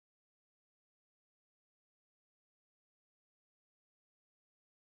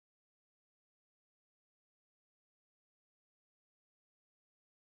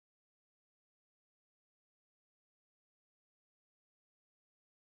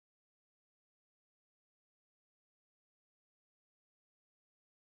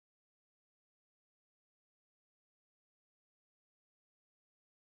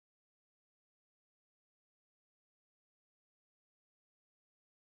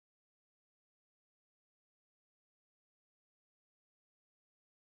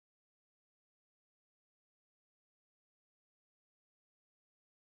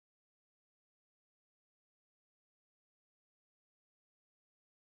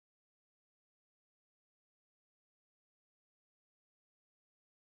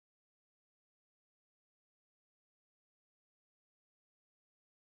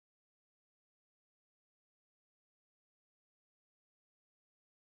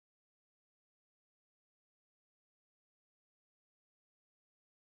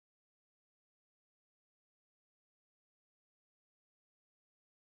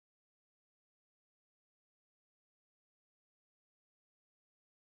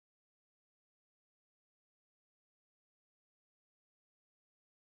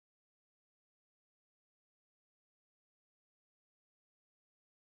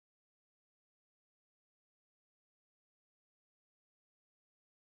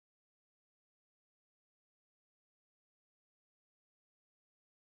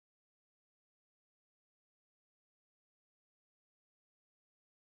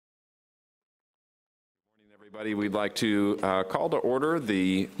Everybody, we'd like to call to order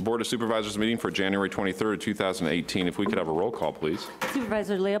the Board of Supervisors meeting for January 23rd, 2018. If we could have a roll call, please.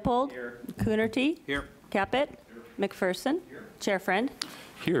 Supervisor Leopold. Here. Coonerty. Here. Caput. Here. McPherson. Here. Chair Friend.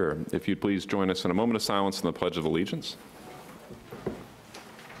 Here. If you'd please join us in a moment of silence in the Pledge of Allegiance.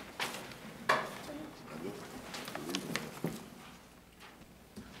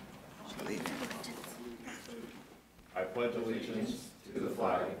 I pledge allegiance to the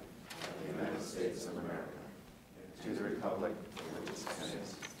flag of the United States of America, to the republic for which it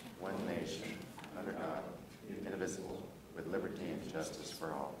stands, one nation, under God, indivisible, with liberty and justice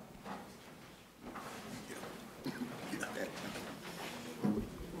for all.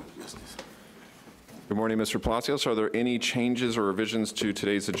 Good morning, Mr. Palacios. Are there any changes or revisions to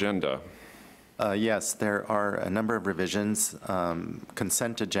today's agenda? Yes, there are a number of revisions.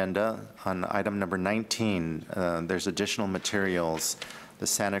 Consent agenda on item number 19, there's additional materials. The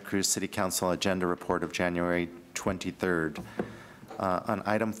Santa Cruz City Council agenda report of January 23rd. On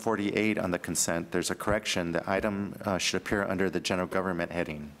item 48 on the consent, there's a correction. The item should appear under the general government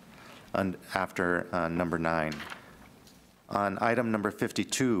heading after number 9. On item number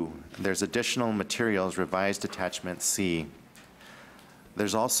 52, there's additional materials, revised attachment C.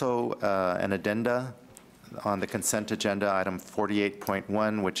 There's also an addenda on the consent agenda, item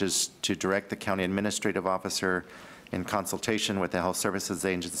 48.1, which is to direct the county administrative officer in consultation with the Health Services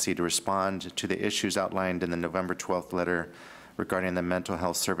Agency to respond to the issues outlined in the November 12th letter regarding the Mental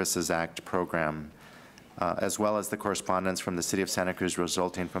Health Services Act program, as well as the correspondence from the City of Santa Cruz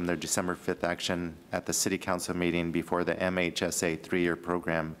resulting from their December 5th action at the City Council meeting before the MHSA 3-year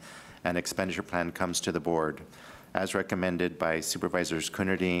program and expenditure plan comes to the board, as recommended by Supervisors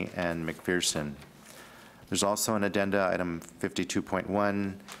Coonerty and McPherson. There's also an addenda, item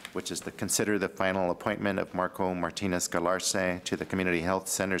 52.1, which is to consider the final appointment of Marco Martinez Galarce to the Community Health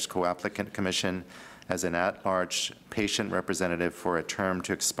Center's Co-Applicant Commission as an at-large patient representative for a term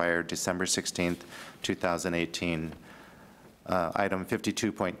to expire December 16th, 2018. Item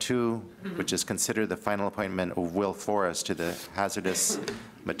 52.2, which is consider the final appointment of Will Forrest to the Hazardous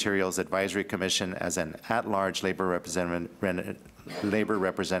Materials Advisory Commission as an at-large labor representative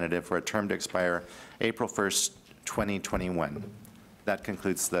for a term to expire April 1st, 2021. That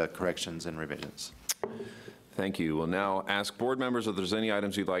concludes the corrections and revisions. Thank you. We'll now ask board members if there's any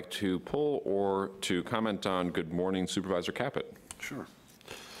items you'd like to pull or to comment on. Good morning, Supervisor Caput. Sure.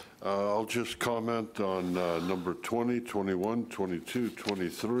 I'll just comment on number 20, 21, 22,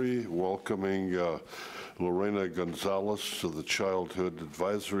 23, welcoming Lorena Gonzalez to the Childhood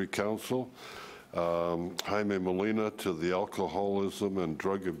Advisory Council, Jaime Molina to the Alcoholism and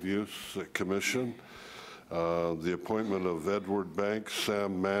Drug Abuse Commission, the appointment of Edward Banks,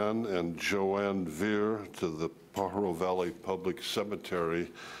 Sam Mann, and Joanne Veer to the Pajaro Valley Public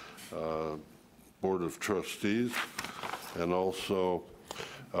Cemetery Board of Trustees, and also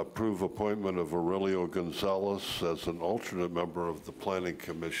approve appointment of Aurelio Gonzalez as an alternate member of the Planning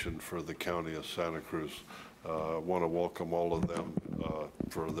Commission for the County of Santa Cruz. I want to welcome all of them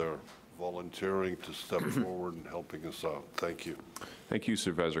for their volunteering to step forward and helping us out. Thank you. Thank you,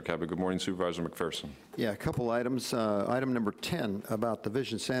 Supervisor Caput. Good morning, Supervisor McPherson. Yeah, a couple items. Item number 10 about the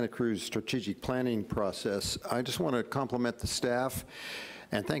Vision Santa Cruz strategic planning process. I just want to compliment the staff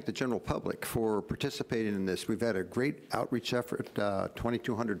and thank the general public for participating in this. We've had a great outreach effort.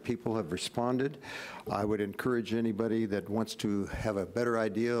 2,200 people have responded. I would encourage anybody that wants to have a better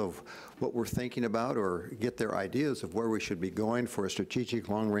idea of what we're thinking about or get their ideas of where we should be going for a strategic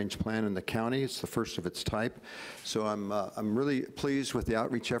long-range plan in the county. It's the first of its type. So I'm really pleased with the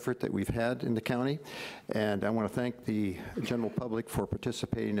outreach effort that we've had in the county, and I want to thank the general public for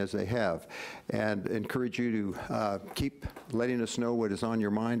participating as they have, and encourage you to keep letting us know what is on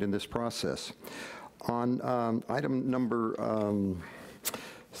your mind in this process. On item number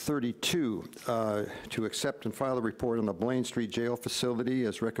 32, to accept and file a report on the Blaine Street Jail facility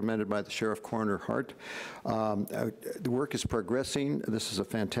as recommended by the Sheriff Coroner Hart. The work is progressing. This is a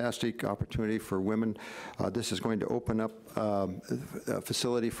fantastic opportunity for women. This is going to open up a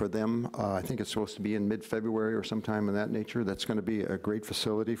facility for them. I think it's supposed to be in mid-February or sometime in that nature. That's going to be a great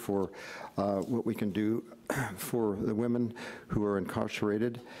facility for what we can do for the women who are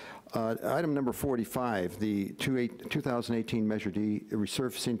incarcerated. Item number 45, the 2018 Measure D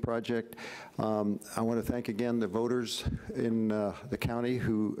resurfacing project. I want to thank again the voters in the county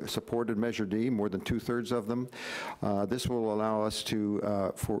who supported Measure D, more than 2/3 of them. This will allow us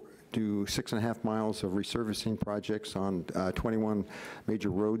to do 6.5 miles of resurfacing projects on 21 major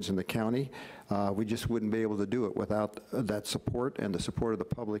roads in the county. We just wouldn't be able to do it without that support and the support of the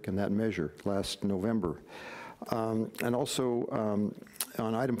public in that measure last November. And also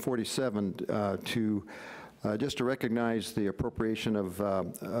on item 47, to just to recognize the appropriation of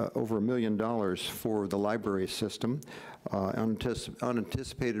over $1 million for the library system.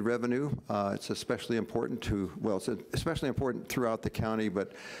 Unanticipated revenue, it's especially important it's especially important throughout the county,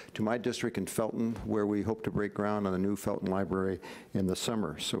 but to my district in Felton, where we hope to break ground on the new Felton Library in the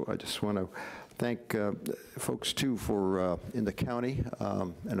summer. So I just want to thank folks, too, for in the county,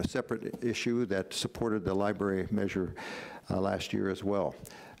 and a separate issue that supported the library measure last year as well.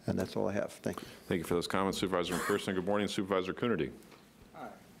 And that's all I have. Thank you. Thank you for those comments, Supervisor McPherson. Good morning, Supervisor Coonerty. Hi.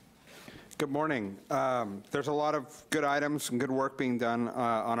 Good morning. There's a lot of good items and good work being done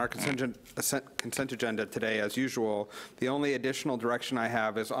on our consent agenda today, as usual. The only additional direction I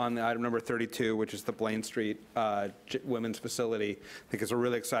have is on the item number 32, which is the Blaine Street Women's Facility. I think it's a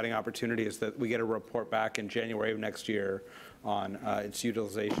really exciting opportunity is that we get a report back in January of next year on its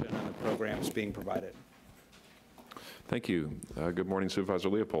utilization and the programs being provided. Thank you. Good morning, Supervisor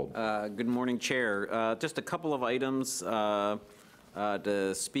Leopold. Good morning, Chair. Just a couple of items to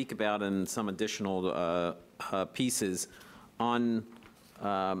speak about and some additional pieces. On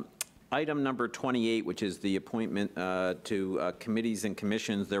item number 28, which is the appointment to committees and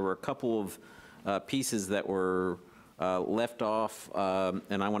commissions, there were a couple of pieces that were left off,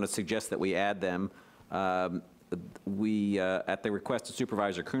 and I want to suggest that we add them. At the request of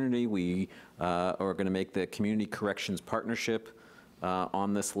Supervisor Coonerty, we are going to make the Community Corrections Partnership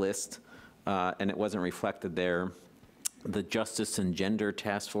on this list, and it wasn't reflected there. The Justice and Gender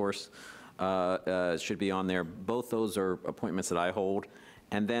Task Force should be on there. Both those are appointments that I hold.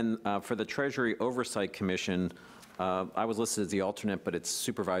 And then for the Treasury Oversight Commission, I was listed as the alternate, but it's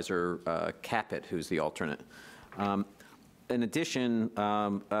Supervisor Caput who's the alternate. In addition,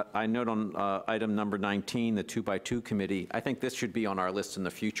 I note on item number 19, the 2x2 committee, I think this should be on our list in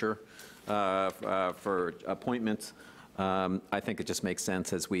the future for appointments. I think it just makes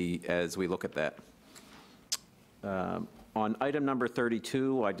sense as we look at that. On item number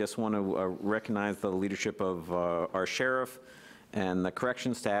 32, I just want to recognize the leadership of our sheriff and the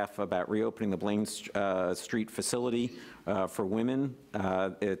correction staff about reopening the Blaine Street facility for women.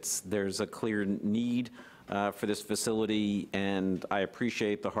 There's a clear need for this facility, and I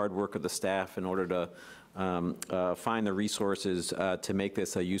appreciate the hard work of the staff in order to find the resources to make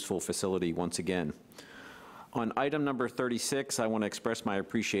this a useful facility once again. On item number 36, I want to express my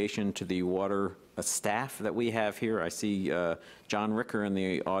appreciation to the water staff that we have here. I see John Ricker in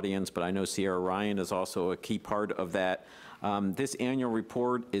the audience, but I know Sierra Ryan is also a key part of that. This annual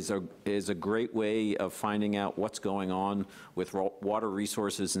report is a great way of finding out what's going on with water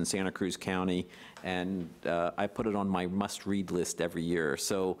resources in Santa Cruz County, and I put it on my must-read list every year.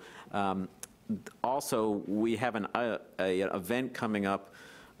 So also, we have an event coming up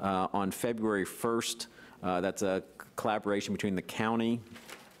on February 1st. That's a collaboration between the county,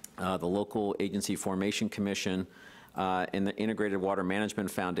 the local agency formation commission, and the Integrated Water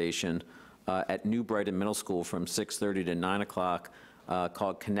Management Foundation at New Brighton Middle School from 6:30 to 9 o'clock,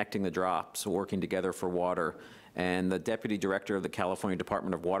 called Connecting the Drops, Working Together for Water. And the Deputy Director of the California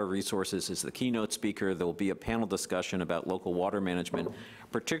Department of Water Resources is the keynote speaker. There will be a panel discussion about local water management,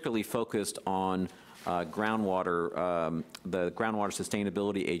 particularly focused on groundwater, the groundwater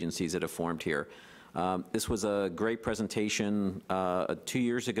sustainability agencies that have formed here. This was a great presentation 2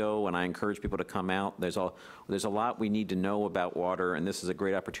 years ago, and I encourage people to come out. There's a lot we need to know about water, and this is a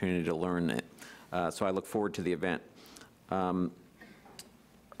great opportunity to learn it. So I look forward to the event. I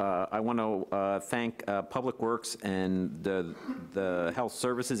want to thank Public Works and the Health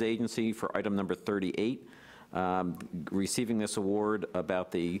Services Agency for item number 38, receiving this award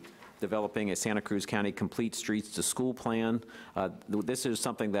about the developing a Santa Cruz County Complete Streets to School plan. This is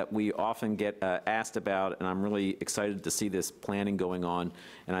something that we often get asked about, and I'm really excited to see this planning going on,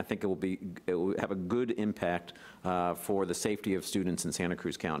 and I think it will have a good impact for the safety of students in Santa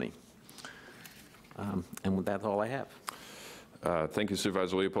Cruz County. And that's all I have. Thank you,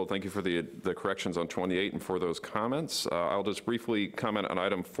 Supervisor Leopold. Thank you for the corrections on 28 and for those comments. I'll just briefly comment on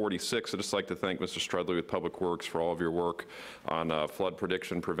item 46. I'd just like to thank Mr. Strudley with Public Works for all of your work on flood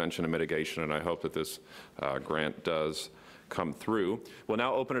prediction, prevention, and mitigation, and I hope that this grant does come through. We'll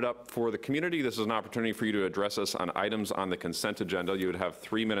now open it up for the community. This is an opportunity for you to address us on items on the consent agenda. You would have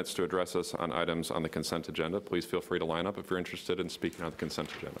 3 minutes to address us on items on the consent agenda. Please feel free to line up if you're interested in speaking on the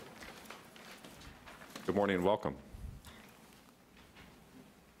consent agenda. Good morning and welcome.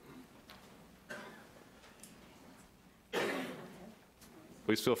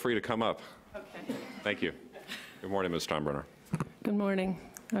 Please feel free to come up. Okay. Thank you. Good morning, Ms. Steinbrenner. Good morning.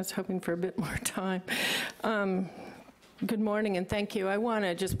 I was hoping for a bit more time. Good morning, and thank you. I want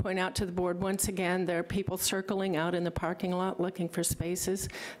to just point out to the board, once again, there are people circling out in the parking lot looking for spaces.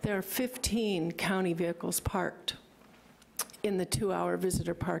 There are 15 county vehicles parked in the 2-hour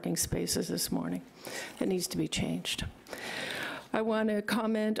visitor parking spaces this morning. That needs to be changed. I want to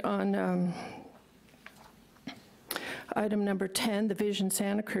comment on item number 10, the Vision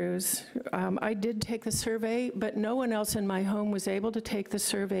Santa Cruz. I did take the survey, but no one else in my home was able to take the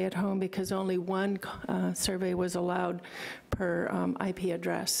survey at home because only one survey was allowed per IP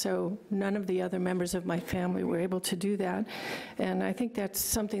address. So none of the other members of my family were able to do that. And I think that's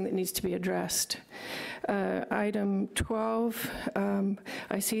something that needs to be addressed. Item 12,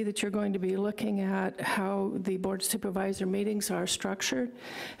 I see that you're going to be looking at how the board supervisor meetings are structured.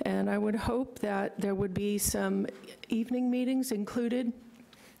 And I would hope that there would be some evening meetings included,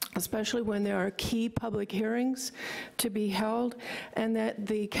 especially when there are key public hearings to be held, and that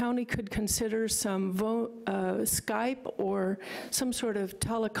the county could consider some Skype or some sort of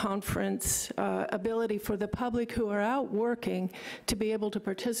teleconference ability for the public who are out working to be able to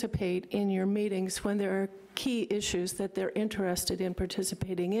participate in your meetings when there are key issues that they're interested in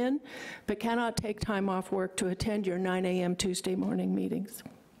participating in, but cannot take time off work to attend your 9 a.m. Tuesday morning meetings.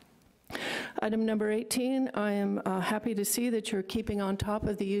 Item number 18, I am happy to see that you're keeping on top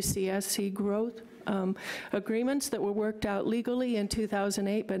of the UCSC growth agreements that were worked out legally in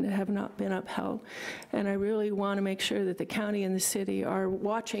 2008 but have not been upheld. And I really want to make sure that the county and the city are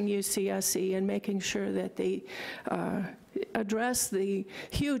watching UCSC and making sure that they address the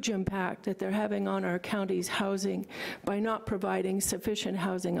huge impact that they're having on our county's housing by not providing sufficient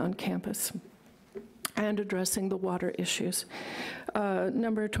housing on campus and addressing the water issues.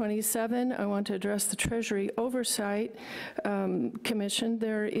 Number 27, I want to address the Treasury Oversight Commission.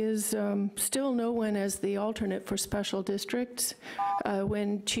 There is still no one as the alternate for special districts.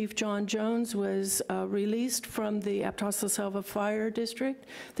 When Chief John Jones was released from the Apostol Selva Fire District,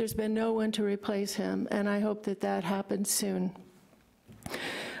 there's been no one to replace him, and I hope that that happens soon.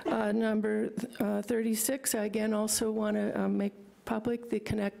 Number 36, I again also want to make public the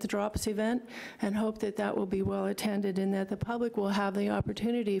Connect the Drops event and hope that that will be well attended and that the public will have the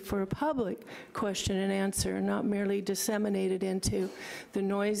opportunity for a public question and answer, not merely disseminated into the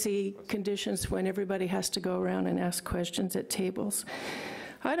noisy conditions when everybody has to go around and ask questions at tables.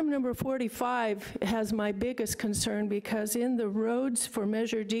 Item number 45 has my biggest concern because in the roads for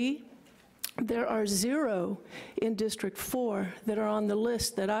Measure D, there are 0 in District 4 that are on the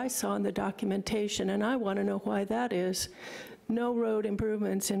list that I saw in the documentation, and I want to know why that is. No road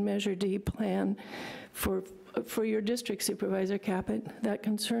improvements in Measure D plan for your district, Supervisor Caput. That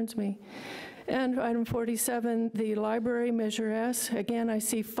concerns me. And item 47, the library, Measure S. Again, I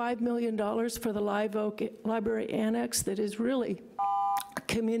see $5 million for the Live Oak Library Annex that is really a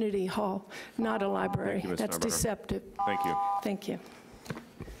community hall, not a library. Thank you, Ms. That's Steinberger. deceptive. Thank you. Thank you.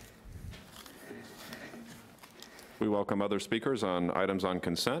 We welcome other speakers on items on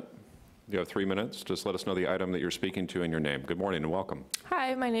consent. You have 3 minutes. Just let us know the item that you're speaking to and your name. Good morning and welcome.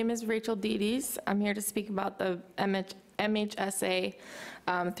 Hi, my name is Rachel Dedes. I'm here to speak about the MHSA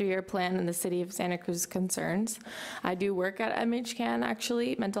 3-year plan and the City of Santa Cruz concerns. I do work at MHCAN,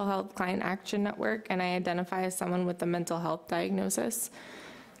 actually, Mental Health Client Action Network, and I identify as someone with a mental health diagnosis.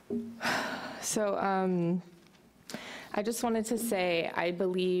 So I just wanted to say I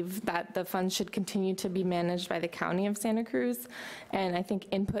believe that the funds should continue to be managed by the County of Santa Cruz, and I think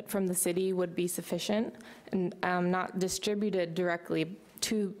input from the city would be sufficient and not distributed directly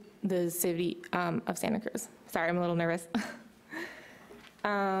to the City of Santa Cruz. Sorry, I'm a little nervous.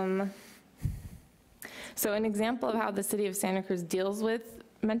 So an example of how the City of Santa Cruz deals with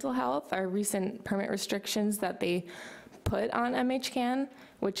mental health are recent permit restrictions that they put on MHCAN,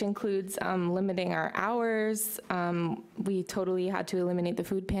 which includes limiting our hours. We totally had to eliminate the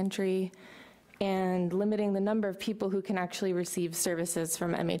food pantry and limiting the number of people who can actually receive services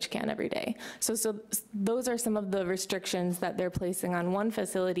from MHCAN every day. So those are some of the restrictions that they're placing on one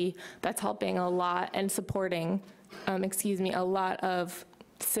facility that's helping a lot and supporting, a lot of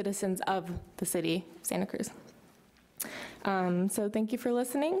citizens of the city of Santa Cruz. So thank you for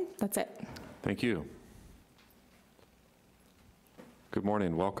listening. That's it. Thank you. Good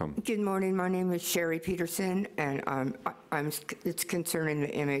morning, welcome. Good morning, my name is Sherry Peterson, and it's concerning the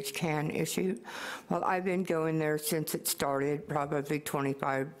MHCAN issue. Well, I've been going there since it started, probably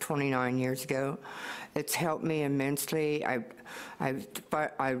 25, 29 years ago. It's helped me immensely.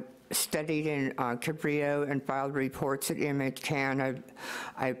 I studied in Cabrillo and filed reports at MHCAN.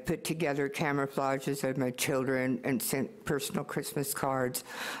 I've put together camouflages of my children and sent personal Christmas cards.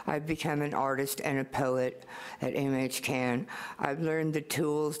 I've become an artist and a poet at MHCAN. I've learned the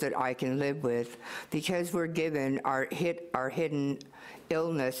tools that I can live with because we're given our hidden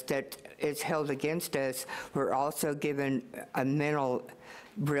illness that is held against us. We're also given a mental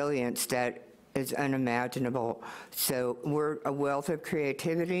brilliance that is unimaginable. So we're a wealth of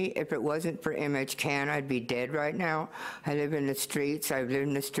creativity. If it wasn't for MHCAN, I'd be dead right now. I live in the streets. I've lived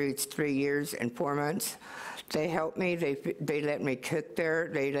in the streets 3 years and 4 months. They help me. They let me cook there.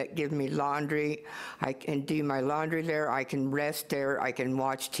 They give me laundry. I can do my laundry there. I can rest there. I can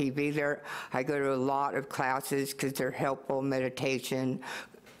watch TV there. I go to a lot of classes because they're helpful, meditation,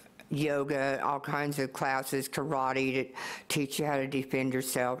 yoga, all kinds of classes, karate to teach you how to defend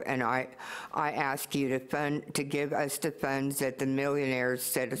yourself. And I ask you to give us the funds that the millionaires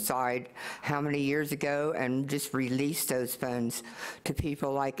set aside how many years ago, and just release those funds to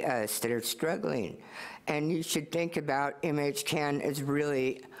people like us that are struggling. And you should think about MHCAN as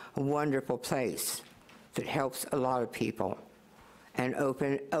really a wonderful place that helps a lot of people, and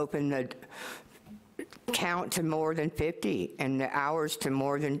open the count to more than 50 and the hours to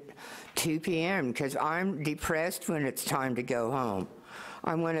more than 2 p.m. because I'm depressed when it's time to go home.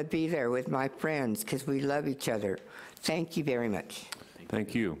 I want to be there with my friends because we love each other. Thank you very much.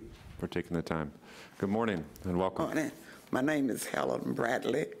 Thank you for taking the time. Good morning and welcome. Good morning. My name is Helen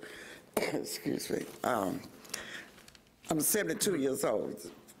Bradley. Excuse me. I'm 72 years old,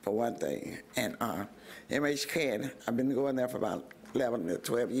 for one thing, and MHCAN, I've been going there for about 11 to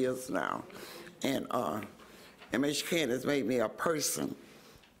 12 years now. And MHCAN has made me a person.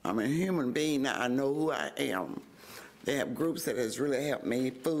 I'm a human being now. I know who I am. They have groups that has really helped me.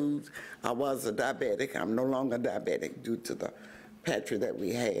 Food. I was a diabetic. I'm no longer diabetic due to the pantry that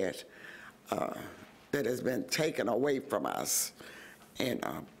we had that has been taken away from us. And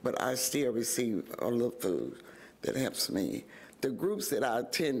but I still receive a little food that helps me. The groups that I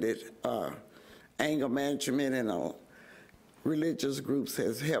attended, anger management and religious groups,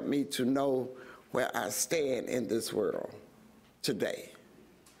 has helped me to know where I stand in this world today.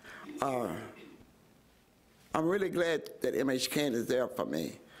 I'm really glad that MHCAN is there for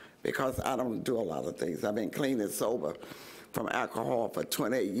me because I don't do a lot of things. I've been clean and sober from alcohol for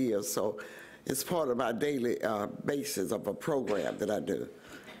 28 years, so it's part of my daily basis of a program that I do.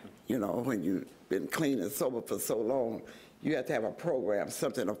 You know, when you've been clean and sober for so long, you have to have a program,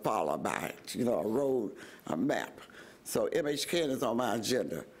 something to follow by, you know, a road, a map. So MHCAN is on my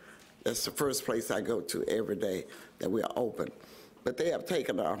agenda. That's the first place I go to every day that we are open. But they have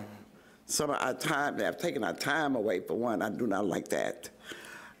taken some of our time. They have taken our time away, for one. I do not like that.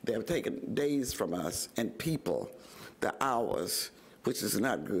 They have taken days from us and people, the hours, which is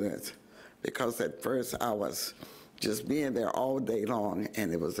not good, because at first I was just being there all day long,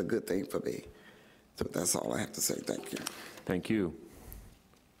 and it was a good thing for me. So that's all I have to say. Thank you. Thank you.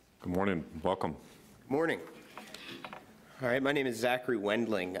 Good morning. Welcome. Morning. All right, my name is Zachary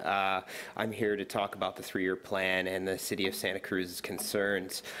Wendling. I'm here to talk about the 3-year plan and the City of Santa Cruz's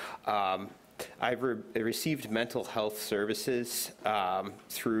concerns. I've received mental health services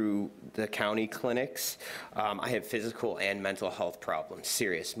through the county clinics. I have physical and mental health problems,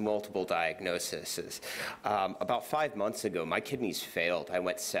 serious, multiple diagnoses. About 5 months ago, my kidneys failed. I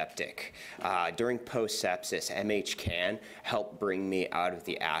went septic. During post-sepsis, MHCAN helped bring me out of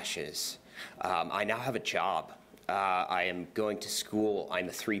the ashes. I now have a job. I am going to school. I'm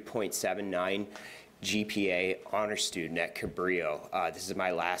a 3.79 GPA honor student at Cabrillo. This is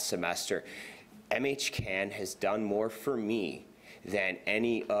my last semester. MHCAN has done more for me than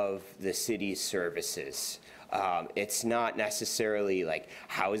any of the city's services. It's not necessarily like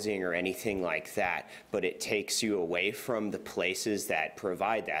housing or anything like that, but it takes you away from the places that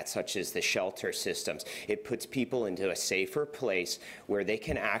provide that, such as the shelter systems. It puts people into a safer place where they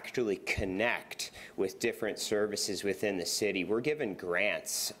can actually connect with different services within the city. We're given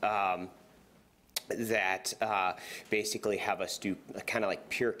grants that basically have us do kind of like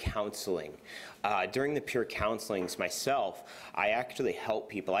peer counseling. During the peer counselings myself, I actually help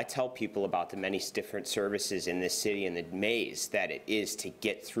people. I tell people about the many different services in this city and the maze that it is to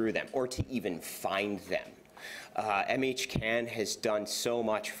get through them or to even find them. MHCAN has done so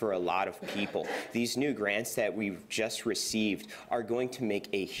much for a lot of people. These new grants that we've just received are going to make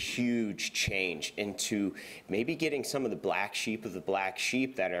a huge change into maybe getting some of the black sheep of the black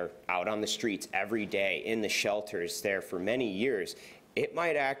sheep that are out on the streets every day in the shelters there for many years. It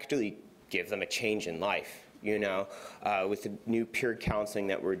might actually give them a change in life, you know. With the new peer counseling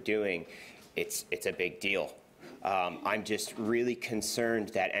that we're doing, it's a big deal. I'm just really concerned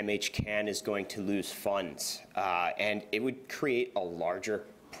that MHCAN is going to lose funds, and it would create a larger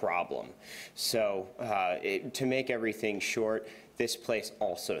problem. So to make everything short, this place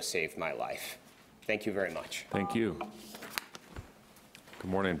also saved my life. Thank you very much. Thank you. Good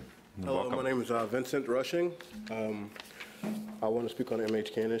morning. Hello, Welcome. my name is Vincent Rushing. I want to speak on the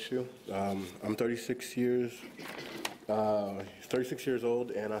MHCAN issue. I'm 36 years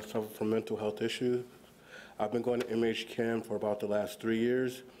old, and I suffer from mental health issues. I've been going to MHCAN for about the last 3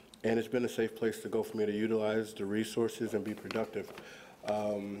 years, and it's been a safe place to go for me to utilize the resources and be productive.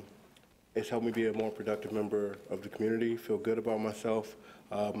 It's helped me be a more productive member of the community, feel good about myself.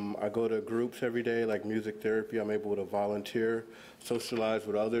 I go to groups every day, like music therapy. I'm able to volunteer, socialize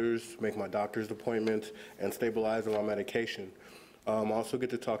with others, make my doctor's appointments, and stabilize on my medication. I also get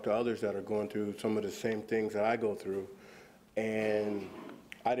to talk to others that are going through some of the same things that I go through, and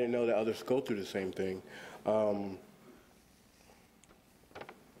I didn't know that others go through the same thing.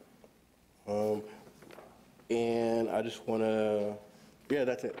 And I just want to, yeah,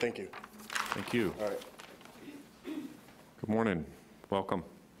 that's it. Thank you. Thank you. All right. Good morning. Welcome.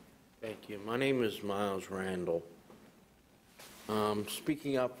 Thank you. My name is Miles Randall.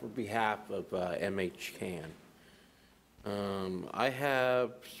 Speaking up for behalf of MHCAN. I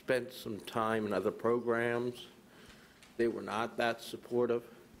have spent some time in other programs. They were not that supportive.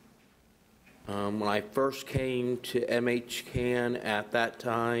 When I first came to MHCAN at that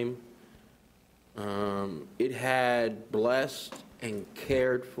time, it had blessed and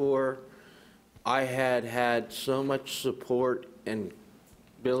cared for. I had had so much support and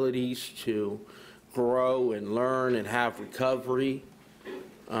abilities to grow and learn and have recovery.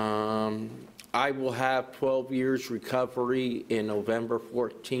 I will have 12 years recovery in November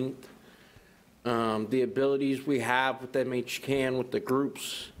 14th. The abilities we have with MHCAN, with the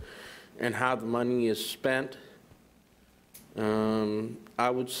groups, and how the money is spent, I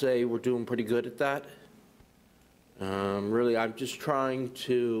would say we're doing pretty good at that. Really, I'm just trying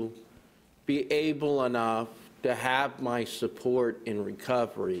to be able enough to have my support in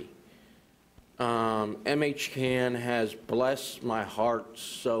recovery. MHCAN has blessed my heart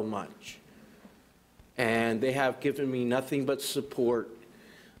so much, and they have given me nothing but support.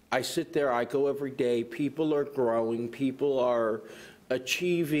 I sit there, I go every day, people are growing, people are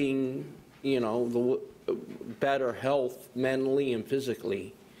achieving, you know, the better health mentally and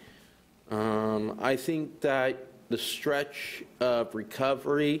physically. I think that the stretch of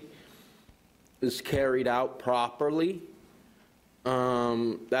recovery is carried out properly.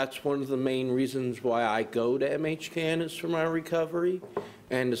 That's one of the main reasons why I go to MHCAN, is for my recovery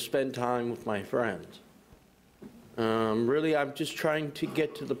and to spend time with my friends. Really, I'm just trying to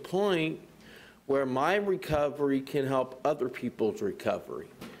get to the point where my recovery can help other people's recovery.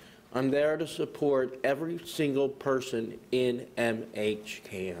 I'm there to support every single person in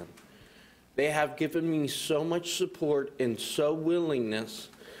MHCAN. They have given me so much support and so willingness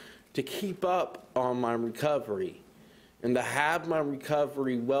to keep up on my recovery and to have my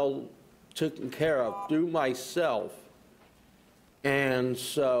recovery well taken care of through myself. And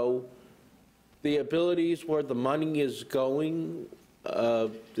so the abilities where the money is going,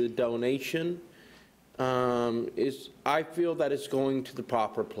 the donation, I feel that it's going to the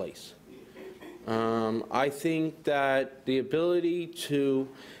proper place. I think that the ability to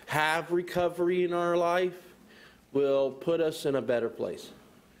have recovery in our life will put us in a better place.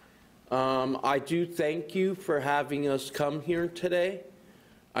 I do thank you for having us come here today.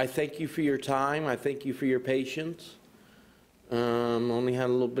 I thank you for your time. I thank you for your patience. Only had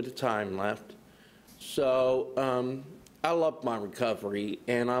a little bit of time left. So I love my recovery,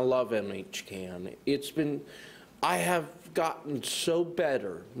 and I love MHCAN. I have gotten so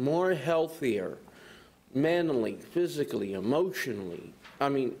better, more healthier, mentally, physically, emotionally. I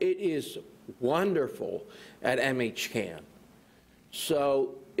mean, it is wonderful at MHCAN.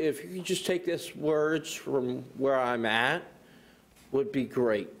 So if you could just take this words from where I'm at, would be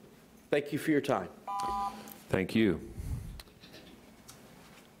great. Thank you for your time. Thank you.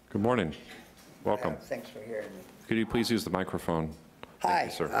 Good morning. Welcome. Thanks for hearing me. Could you please use the microphone? Hi,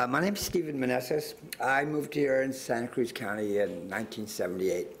 Thank you, sir. my name is Stephen Meneses. I moved here in Santa Cruz County in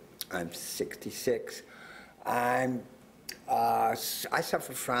 1978. I'm 66. I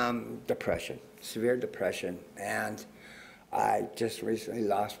suffer from depression, severe depression, and I just recently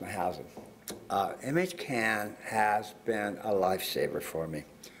lost my housing. MHCAN has been a lifesaver for me,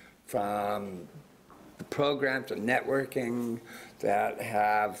 from the programs and networking that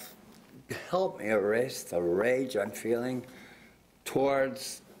have helped me erase the rage I'm feeling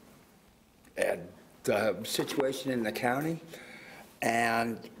towards the situation in the county.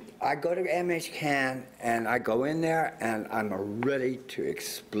 And I go to MHCAN, and I go in there, and I'm ready to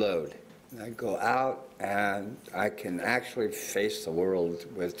explode. And I go out, and I can actually face the world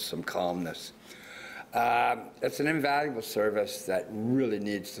with some calmness. It's an invaluable service that really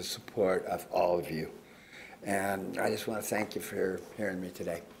needs the support of all of you. And I just want to thank you for hearing me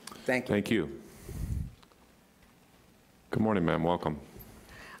today. Thank you. Thank you. Good morning, ma'am. Welcome.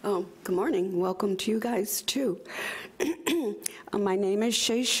 Oh, good morning. Welcome to you guys, too. My name is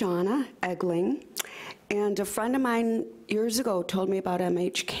Shayshauna Egling, and a friend of mine years ago told me about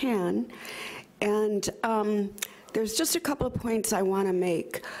MHCAN, and there's just a couple of points I want to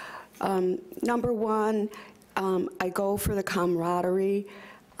make. Number one, I go for the camaraderie.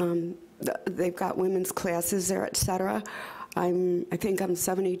 They've got women's classes there, et cetera. I think I'm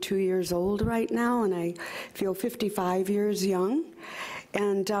 72 years old right now, and I feel 55 years young.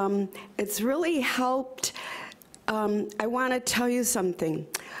 And it's really helped. I want to tell you something.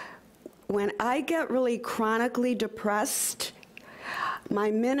 When I get really chronically depressed, my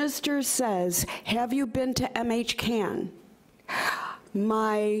minister says, "Have you been to MHCAN?"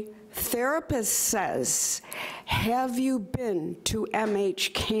 My therapist says, "Have you been to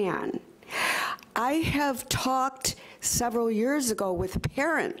MHCAN?" I have talked several years ago with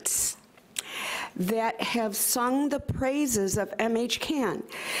parents that have sung the praises of MHCAN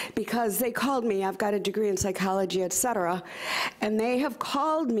because they called me. I've got a degree in psychology, et cetera, and they have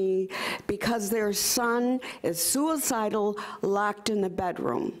called me because their son is suicidal, locked in the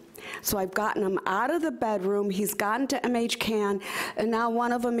bedroom. So I've gotten him out of the bedroom, he's gotten to MHCAN, and now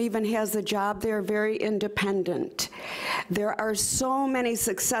one of them even has a job there, very independent. There are so many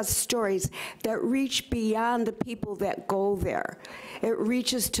success stories that reach beyond the people that go there. It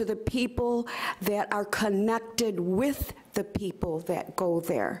reaches to the people that are connected with the people that go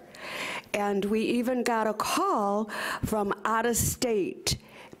there. And we even got a call from out of state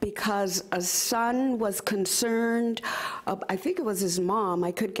because a son was concerned, I think it was his mom,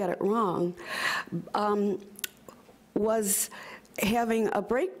 I could get it wrong, was having a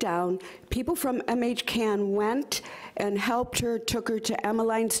breakdown. People from MHCAN went and helped her, took her to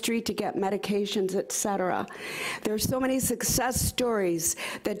Emmeline Street to get medications, et cetera. There's so many success stories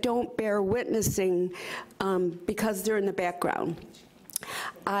that don't bear witnessing because they're in the background.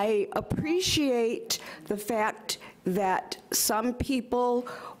 I appreciate the fact that some people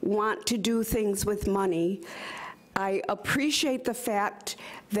want to do things with money. I appreciate the fact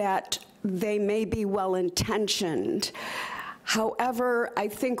that they may be well-intentioned. However, I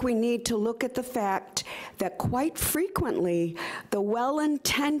think we need to look at the fact that quite frequently, the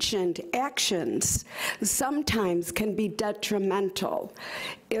well-intentioned actions sometimes can be detrimental,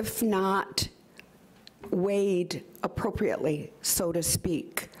 if not weighed appropriately, so to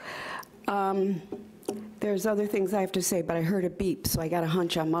speak. There's other things I have to say, but I heard a beep, so I got to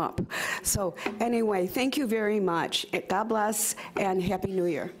hunch them up. So anyway, thank you very much. God bless, and Happy New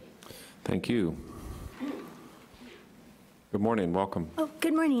Year. Thank you. Good morning. Welcome. Oh,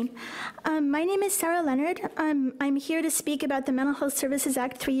 good morning. My name is Sarah Leonard. I'm here to speak about the Mental Health Services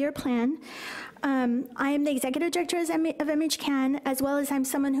Act 3-year plan. I am the executive director of MHCAN, as well as I'm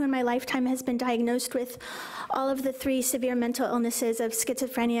someone who in my lifetime has been diagnosed with all of the 3 severe mental illnesses of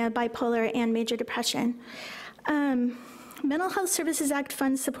schizophrenia, bipolar, and major depression. Mental Health Services Act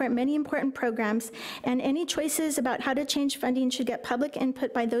funds support many important programs, and any choices about how to change funding should get public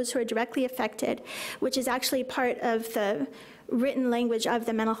input by those who are directly affected, which is actually part of the written language of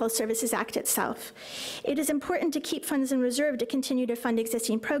the Mental Health Services Act itself. It is important to keep funds in reserve to continue to fund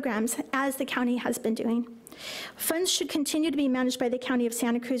existing programs, as the county has been doing. Funds should continue to be managed by the County of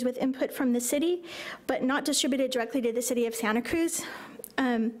Santa Cruz with input from the city, but not distributed directly to the City of Santa Cruz.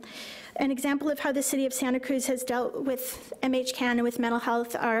 An example of how the City of Santa Cruz has dealt with MHCAN and with mental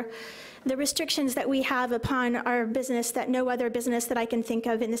health are the restrictions that we have upon our business that no other business that I can think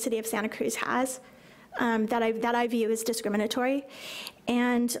of in the City of Santa Cruz has, that I view as discriminatory.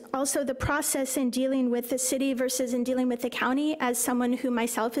 And also the process in dealing with the city versus in dealing with the county, as someone who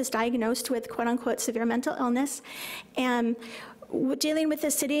myself is diagnosed with quote-unquote severe mental illness. And dealing with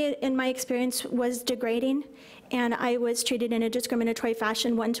the city, in my experience, was degrading, and I was treated in a discriminatory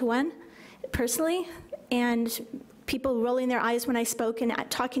fashion one-to-one, personally, and people rolling their eyes when I spoke and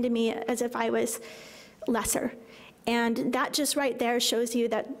talking to me as if I was lesser. And that just right there shows you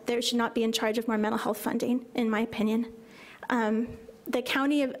that there should not be in charge of more mental health funding, in my opinion. The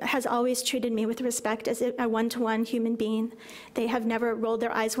county has always treated me with respect as a one-to-one human being. They have never rolled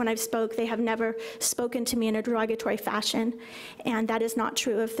their eyes when I've spoke. They have never spoken to me in a derogatory fashion. And that is not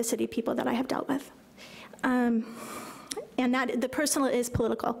true of the city people that I have dealt with. And that the personal is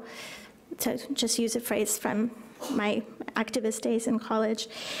political, to just use a phrase from my activist days in college.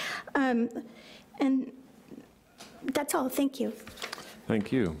 And that's all. Thank you.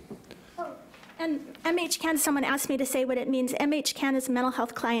 Thank you. And MHCAN, someone asked me to say what it means. MHCAN is Mental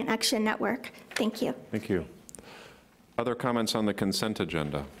Health Client Action Network. Thank you. Thank you. Other comments on the consent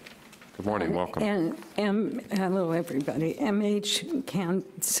agenda? Good morning, welcome. And hello, everybody.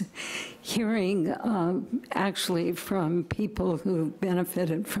 MHCAN's hearing actually from people who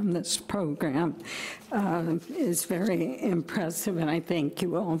benefited from this program is very impressive, and I thank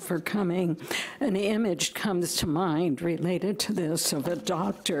you all for coming. An image comes to mind related to this of a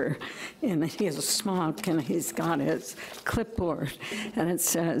doctor in his smock, and he's got his clipboard, and it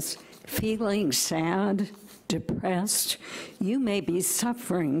says, "Feeling sad, depressed, you may be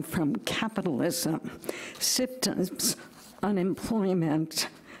suffering from capitalism, symptoms, unemployment,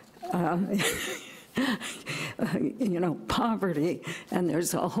 poverty," and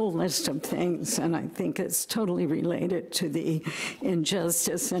there's a whole list of things, and I think it's totally related to the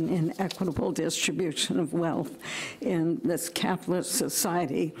injustice and inequitable distribution of wealth in this capitalist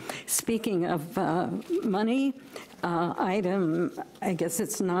society. Speaking of money, item, I guess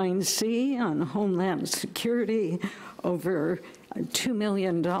it's 9C on Homeland Security, over $2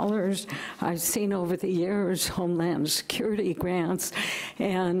 million. I've seen over the years Homeland Security grants,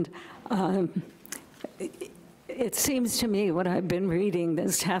 and it seems to me what I've been reading,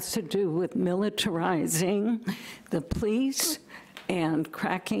 this has to do with militarizing the police and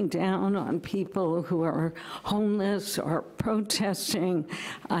cracking down on people who are homeless or protesting.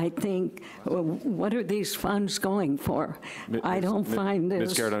 I think, what are these funds going for? I don't find this.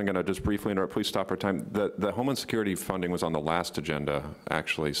 Ms. Garrett, I'm going to just briefly interrupt. Please stop our time. The Homeland Security funding was on the last agenda,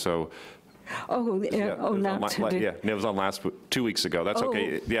 actually. So. Oh, yeah, not today. Yeah, it was on 2 weeks ago. That's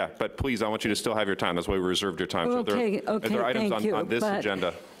okay. Yeah, but please, I want you to still have your time. That's why we reserved your time. Okay, so there are items thank you, on this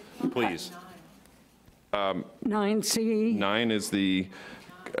agenda, please. 9C. 9 is the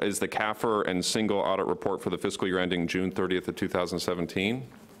CAFR and single audit report for the fiscal year ending June 30th of 2017.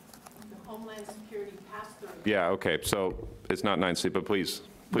 The Homeland Security pass-through. Yeah, okay, so it's not 9C, but please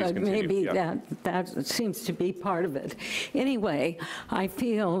But continue. maybe Yeah. that seems to be part of it. Anyway, I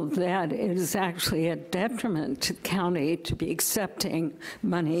feel that it is actually a detriment to the county to be accepting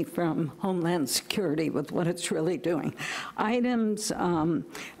money from Homeland Security with what it's really doing. Items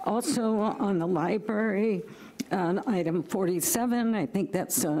also on the library, item 47, I think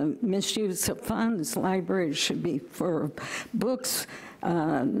that's a misuse of funds. Libraries should be for books,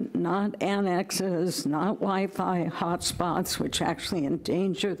 not annexes, not Wi-Fi hotspots, which actually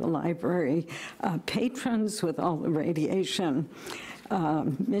endanger the library patrons with all the radiation.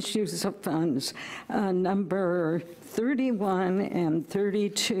 Misuse of funds. Number 31 and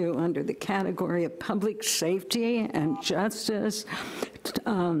 32 under the category of public safety and justice.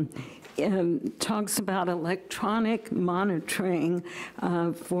 Talks about electronic monitoring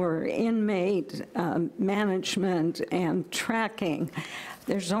for inmate management and tracking.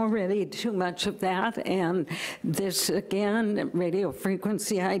 There's already too much of that, and this, again, radio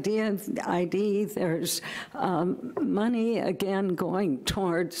frequency ID, there's money, again, going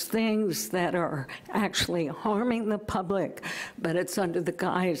towards things that are actually harming the public, but it's under the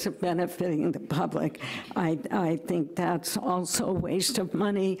guise of benefiting the public. I think that's also a waste of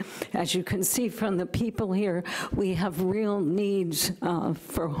money. As you can see from the people here, we have real needs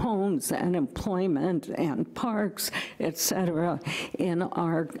for homes and employment and parks, et cetera, in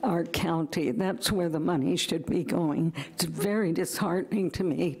our county. That's where the money should be going. It's very disheartening to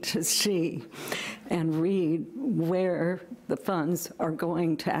me to see and read where the funds are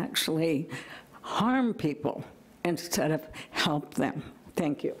going to actually harm people instead of help them.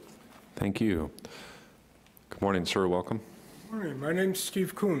 Thank you. Thank you. Good morning, sir. Welcome. Good morning. My name's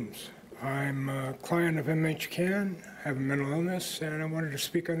Steve Coombs. I'm a client of MHCAN, have a mental illness, and I wanted to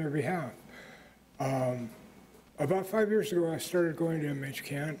speak on their behalf. About 5 years ago, I started going to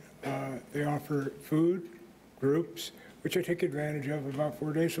MHCAN. They offer food, groups, which I take advantage of about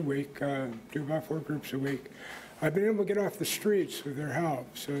 4 days a week, do about 4 groups a week. I've been able to get off the streets with their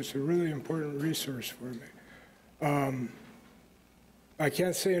help, so it's a really important resource for me. I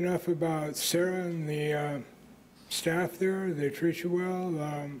can't say enough about Sarah and the staff there. They treat you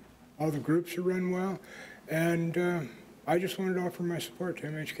well. All the groups are run well. And I just wanted to offer my support to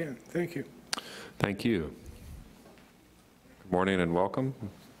MHCAN. Thank you. Thank you. Good morning and welcome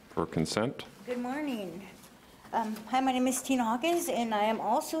for consent. Good morning. Hi, my name is Tina Hawkins, and I am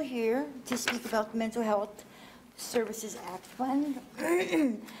also here to speak about the Mental Health Services Act Fund.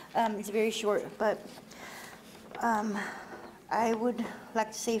 It's very short, but I would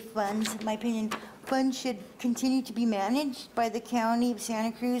like to say funds. In my opinion, funds should continue to be managed by the County of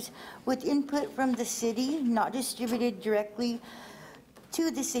Santa Cruz with input from the city, not distributed directly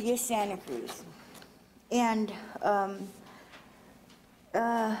to the City of Santa Cruz. And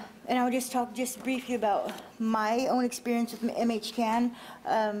I'll just talk just briefly about my own experience with MHCAN.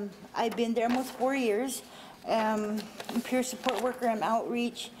 I've been there almost 4 years. I'm a peer support worker, I'm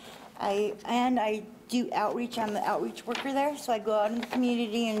outreach. I do outreach, I'm the outreach worker there, so I go out in the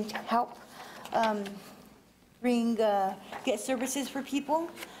community and help get services for people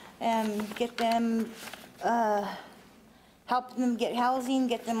and get them, help them get housing,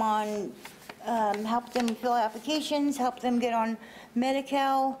 get them on, help them fill out applications, help them get on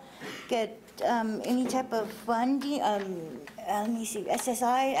Medi-Cal, get any type of funding, let me see,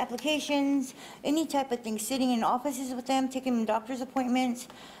 SSI applications, any type of thing, sitting in offices with them, taking them doctor's appointments,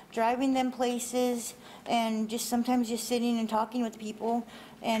 driving them places, and just sometimes just sitting and talking with people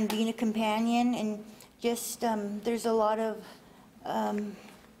and being a companion, and just there's a lot of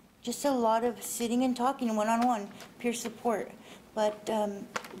sitting and talking one-on-one, peer support. But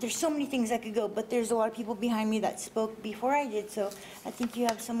there's so many things I could go, but there's a lot of people behind me that spoke before I did, so I think you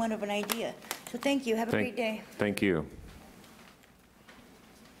have somewhat of an idea. So thank you. Have a great day. Thank you.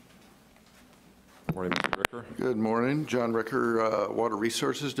 Morning, Mr. Ricker. Good morning. John Ricker, Water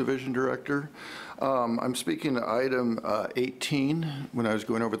Resources Division Director. I'm speaking to item 18. When I was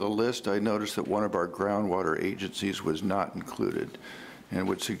going over the list, I noticed that one of our groundwater agencies was not included, and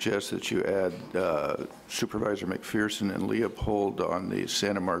would suggest that you add Supervisor McPherson and Leopold on the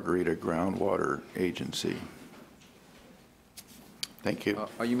Santa Margarita Groundwater Agency. Thank you.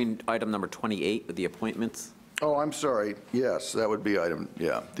 Oh, you mean item number 28 with the appointments? Oh, I'm sorry. Yes, that would be item,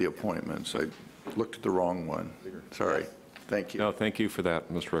 yeah, the appointments. I looked at the wrong one. Sorry. Thank you. No, thank you for that,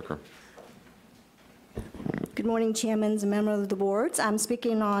 Mr. Ricker. Good morning, Chairman and members of the boards. I'm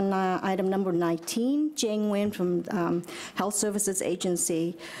speaking on item number 19, Jane Nguyen from Health Services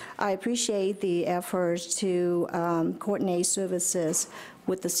Agency. I appreciate the efforts to coordinate services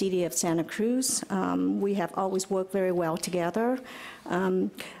with the City of Santa Cruz. We have always worked very well together.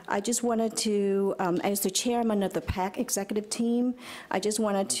 I just wanted to, as the chairman of the PAC executive team, I just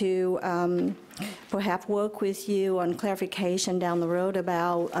wanted to perhaps work with you on clarification down the road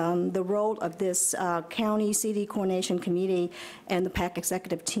about the role of this county city coordination committee and the PAC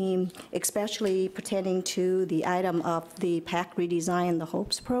executive team, especially pertaining to the item of the PAC redesign the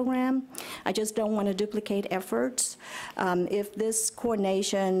HOPES program. I just don't want to duplicate efforts. If this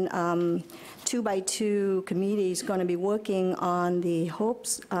coordination 2x2 committee is going to be working on the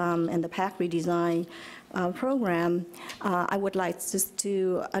HOPES and the PAC redesign program, I would like just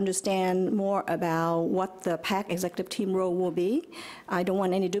to understand more about what the PAC executive team role will be. I don't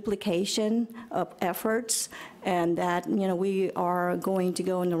want any duplication of efforts, and that, you know, we are going to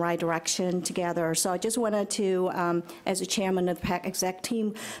go in the right direction together. So I just wanted to, as a chairman of the PAC exec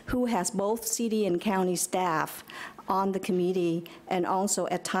team, who has both city and county staff on the committee, and also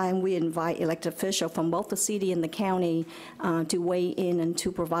at time we invite elected officials from both the city and the county to weigh in and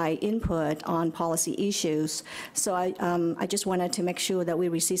to provide input on policy issues. So I just wanted to make sure that we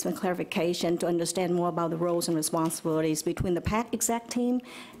receive some clarification to understand more about the roles and responsibilities between the PAC exec team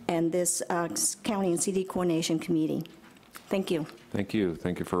and this county and city coordination committee. Thank you. Thank you.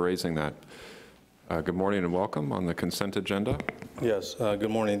 Thank you for raising that. Good morning and welcome on the consent agenda. Yes, good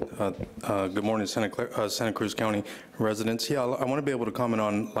morning. Good morning, Santa Cruz County residents. Yeah, I want to be able to comment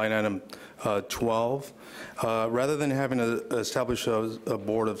on line item 12. Rather than having to establish a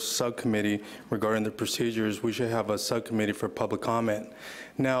board of subcommittee regarding the procedures, we should have a subcommittee for public comment.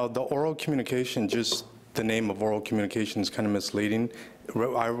 Now, the oral communication, just the name of oral communication is kind of misleading.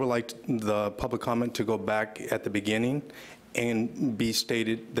 I would like the public comment to go back at the beginning and be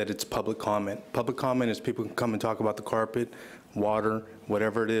stated that it's public comment. Public comment is people can come and talk about the carpet, water,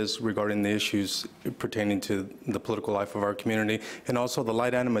 whatever it is regarding the issues pertaining to the political life of our community, and also the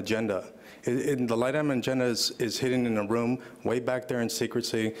light item agenda. The light item agenda is hidden in a room way back there in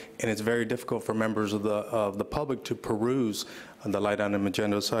secrecy, and it's very difficult for members of the public to peruse the light item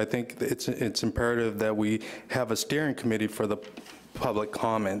agenda. So I think it's imperative that we have a steering committee for the public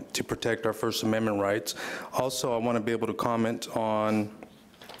comment to protect our First Amendment rights. Also, I want to be able to comment on,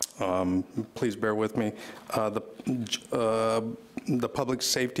 please bear with me, the public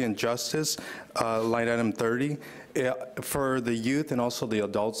safety and justice, line item 30. For the youth and also the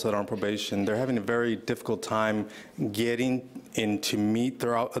adults that are on probation, they're having a very difficult time getting in to meet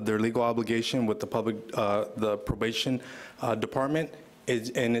their legal obligation with the public, the probation department.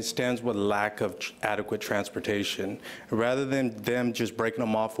 and it stems with lack of adequate transportation. Rather than them just breaking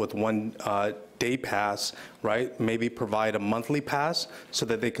them off with one day pass, right? Maybe provide a monthly pass so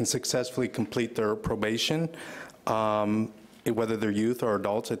that they can successfully complete their probation. Whether they're youth or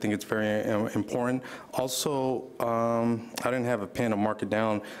adults, I think it's very important. Also, I didn't have a pen to mark it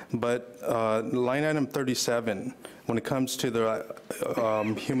down, but line item 37, when it comes to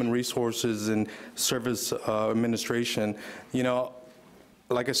the human resources and service administration, you know,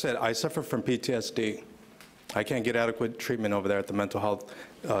 like I said, I suffer from PTSD. I can't get adequate treatment over there at the mental health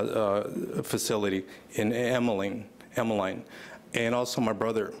facility in Emmeline, and also my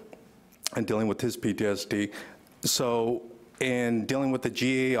brother, and dealing with his PTSD. So, and dealing with the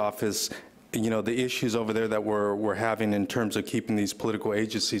GA office, you know, the issues over there that we're having in terms of keeping these political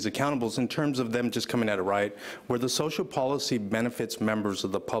agencies accountable, in terms of them just coming at it right, where the social policy benefits members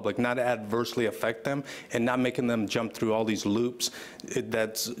of the public, not adversely affect them, and not making them jump through all these loops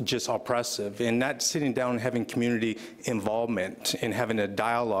that's just oppressive, and not sitting down and having community involvement and having a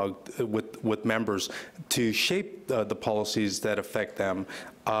dialogue with members to shape the policies that affect them.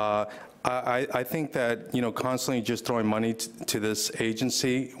 I think that, you know, constantly just throwing money to this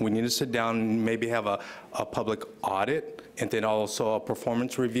agency, we need to sit down and maybe have a public audit and then also a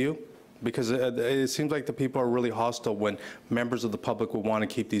performance review, because it seems like the people are really hostile when members of the public will want to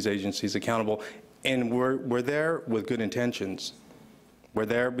keep these agencies accountable. And we're there with good intentions. We're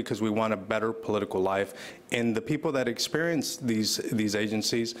there because we want a better political life. And the people that experience these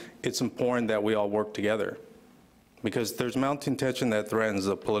agencies, it's important that we all work together, because there's mounting tension that threatens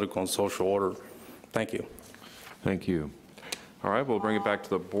the political and social order. Thank you. Thank you. All right, we'll bring it back to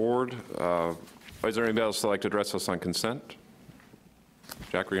the board. Is there anybody else that'd like to address us on consent?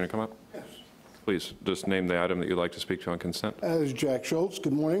 Jack, are you going to come up? Yes. Please, just name the item that you'd like to speak to on consent. This is Jack Schultz.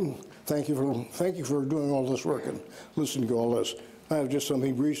 Good morning. Thank you for doing all this work and listening to all this. I have just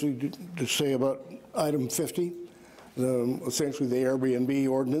something briefly to say about item 50. Essentially the Airbnb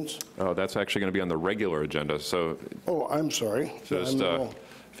ordinance. Oh, that's actually going to be on the regular agenda, so. Oh, I'm sorry. Just,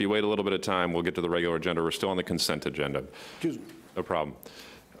 if you wait a little bit of time, we'll get to the regular agenda. We're still on the consent agenda. Excuse me. No problem.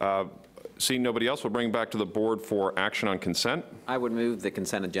 Seeing nobody else, we'll bring it back to the board for action on consent. I would move the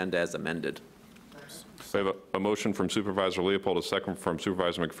consent agenda as amended. We have a motion from Supervisor Leopold, a second from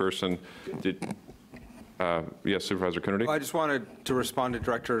Supervisor McPherson. Yes, Supervisor Coonerty? I just wanted to respond to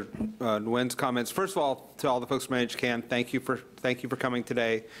Director Nguyen's comments. First of all, to all the folks from MHCAN, thank you for coming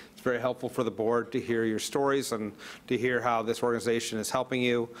today. It's very helpful for the board to hear your stories and to hear how this organization is helping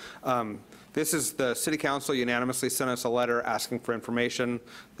you. This is the City Council unanimously sent us a letter asking for information.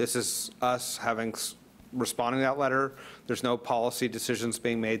 This is us responding to that letter. There's no policy decisions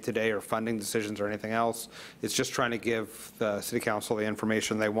being made today or funding decisions or anything else. It's just trying to give the City Council the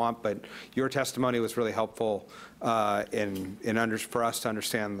information they want, but your testimony was really helpful for us to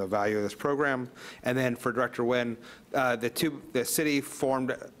understand the value of this program. And then for Director Nguyen, the city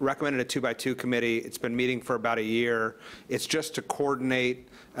recommended a 2x2 committee. It's been meeting for about a year. It's just to coordinate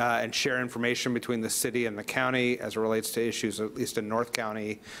and share information between the city and the county as it relates to issues, at least in North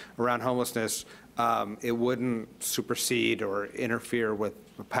County, around homelessness. It wouldn't supersede or interfere with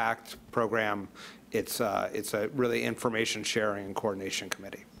the PACT program. It's a really information sharing and coordination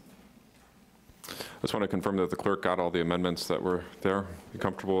committee. I just want to confirm that the clerk got all the amendments that were there. You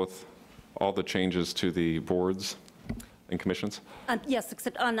comfortable with all the changes to the boards and commissions? Yes,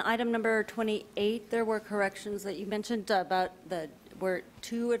 except on item number 28, there were corrections that you mentioned about were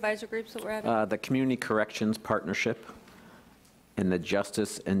 2 advisor groups that were having? The Community Corrections Partnership and the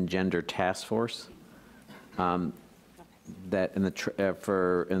Justice and Gender Task Force. That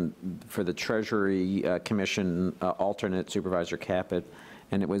for the Treasury Commission alternate Supervisor Caput,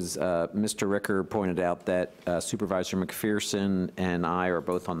 and it was Mr. Ricker pointed out that Supervisor McPherson and I are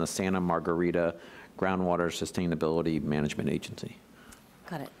both on the Santa Margarita Groundwater Sustainability Management Agency.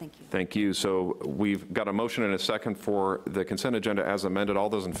 Got it, thank you. Thank you. So we've got a motion and a second for the consent agenda as amended. All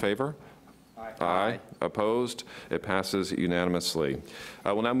those in favor? Aye. Opposed? It passes unanimously.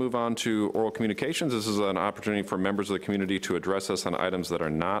 We'll now move on to oral communications. This is an opportunity for members of the community to address us on items that are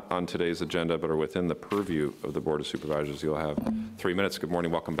not on today's agenda but are within the purview of the Board of Supervisors. You'll have 3 minutes. Good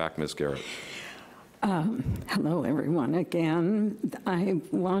morning. Welcome back, Ms. Garrett. Hello, everyone, again. I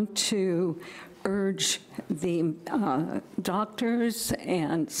want to urge the doctors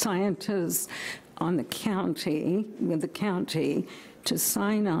and scientists on the county, with the county, to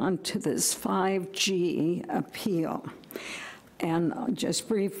sign on to this 5G appeal. And just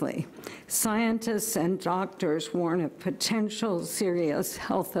briefly, scientists and doctors warn of potential serious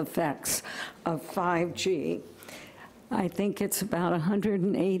health effects of 5G. I think it's about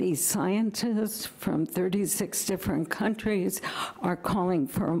 180 scientists from 36 different countries are calling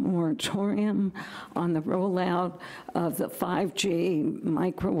for a moratorium on the rollout of the 5G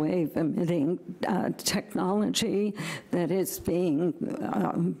microwave emitting technology that is being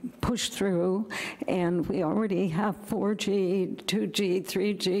pushed through. And we already have 4G, 2G,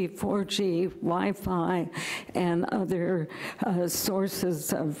 3G, 4G, Wi-Fi, and other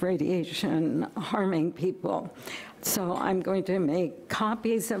sources of radiation harming people. So I'm going to make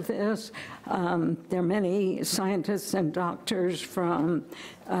copies of this. There are many scientists and doctors from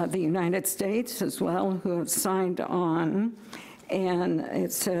the United States as well who have signed on. And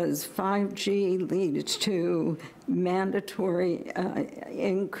it says 5G leads to mandatory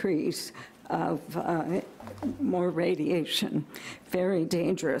increase of more radiation. Very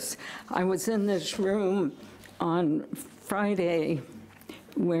dangerous. I was in this room on Friday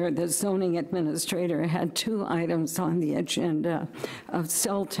where the zoning administrator had 2 items on the agenda of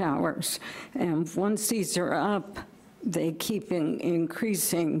cell towers. And once these are up, they keep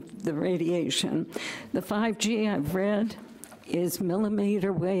increasing the radiation. The 5G I've read is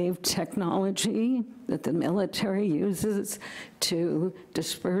millimeter wave technology that the military uses to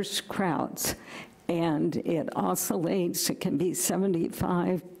disperse crowds. And it oscillates, it can be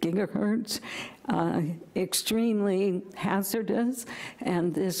 75 gigahertz, extremely hazardous,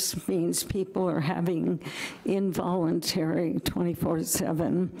 and this means people are having involuntary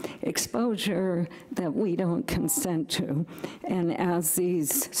 24/7 exposure that we don't consent to. And as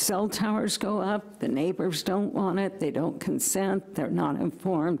these cell towers go up, the neighbors don't want it, they don't consent, they're not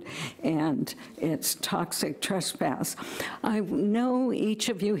informed, and it's toxic trespass. I know each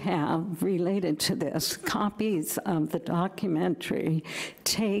of you have, related to this, copies of the documentary,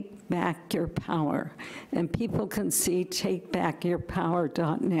 Take Back Your Power, and people can see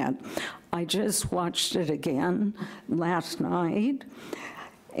takebackyourpower.net. I just watched it again last night,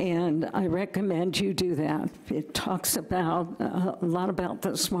 and I recommend you do that. It talks about a lot about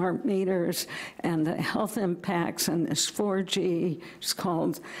the smart meters and the health impacts, and this 4G is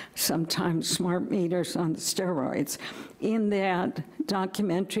called sometimes smart meters on steroids. In that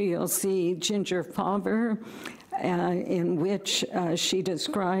documentary, you'll see Ginger Fauver, in which she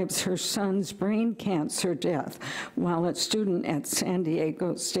describes her son's brain cancer death while a student at San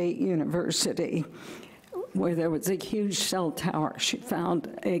Diego State University, where there was a huge cell tower. She found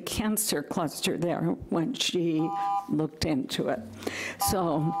a cancer cluster there when she looked into it.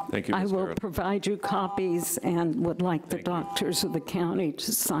 So Thank you, I Ms. will Barrett. provide you copies and would like the doctors of the county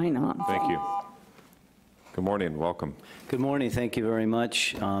to sign on. Thank you. Good morning, welcome. Good morning, thank you very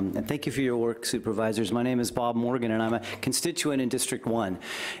much. And thank you for your work, supervisors. My name is Bob Morgan, and I'm a constituent in District 1.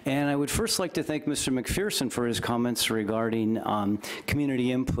 And I would first like to thank Mr. McPherson for his comments regarding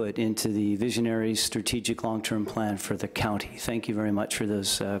community input into the visionary strategic long-term plan for the county. Thank you very much for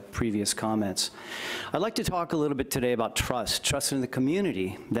those previous comments. I'd like to talk a little bit today about trust in the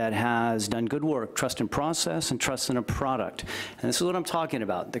community that has done good work, trust in process and trust in a product. And this is what I'm talking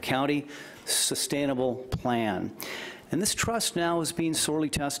about, the county sustainable plan. And this trust now is being sorely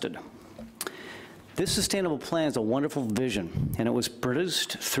tested. This sustainable plan is a wonderful vision, and it was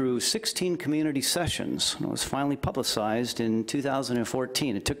produced through 16 community sessions, and it was finally publicized in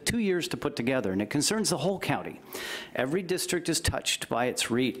 2014. It took 2 years to put together, and it concerns the whole county. Every district is touched by its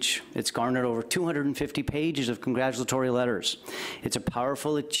reach. It's garnered over 250 pages of congratulatory letters. It's a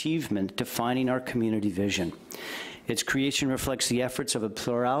powerful achievement defining our community vision. Its creation reflects the efforts of a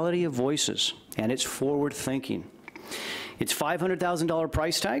plurality of voices, and it's forward thinking. Its $500,000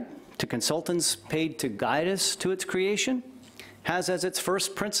 price tag to consultants paid to guide us to its creation has as its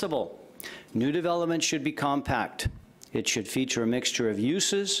first principle, new development should be compact. It should feature a mixture of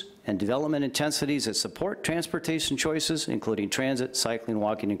uses and development intensities that support transportation choices, including transit, cycling,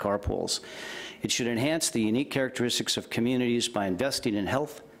 walking, and carpools. It should enhance the unique characteristics of communities by investing in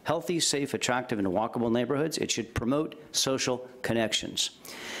healthy, safe, attractive, and walkable neighborhoods. It should promote social connections.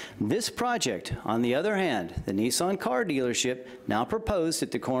 This project, on the other hand, the Nissan car dealership, now proposed at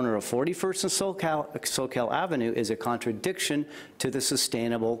the corner of 41st and Soquel Avenue, is a contradiction to the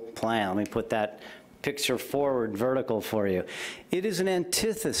sustainable plan. Let me put that picture forward vertical for you. It is an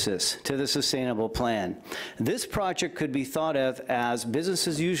antithesis to the sustainable plan. This project could be thought of as business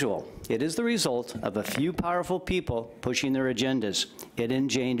as usual. It is the result of a few powerful people pushing their agendas. It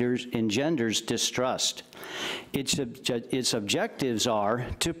engenders distrust. Its objectives are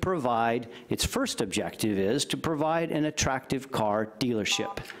to provide, its first objective is to provide an attractive car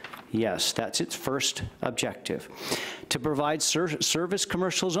dealership. Yes, that's its first objective. To provide service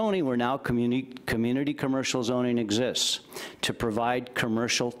commercial zoning where now community commercial zoning exists. To provide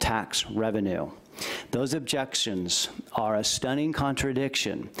commercial tax revenue. Those objections are a stunning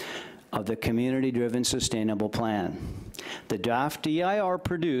contradiction of the community-driven sustainable plan. The draft DIR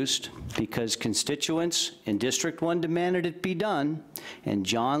produced because constituents in District 1 demanded it be done, and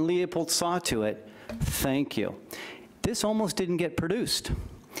John Leopold saw to it. Thank you. This almost didn't get produced.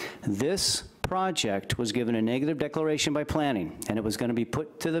 This project was given a negative declaration by planning, and it was going to be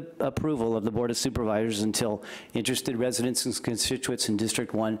put to the approval of the Board of Supervisors until interested residents and constituents in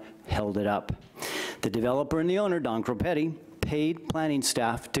District 1 held it up. The developer and the owner, Don Cropetti, paid planning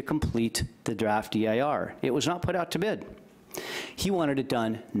staff to complete the draft DIR. It was not put out to bid. He wanted it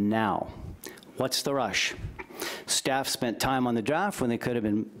done now. What's the rush? Staff spent time on the draft when they could have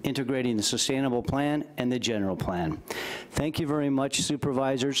been integrating the sustainable plan and the general plan. Thank you very much,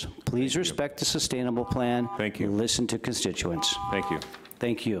 supervisors. Please respect the sustainable plan. Thank you. Listen to constituents. Thank you.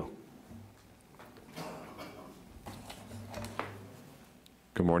 Thank you.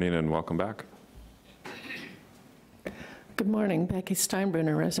 Good morning and welcome back. Good morning, Becky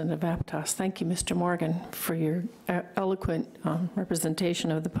Steinbruner, resident of Aptos. Thank you, Mr. Morgan, for your eloquent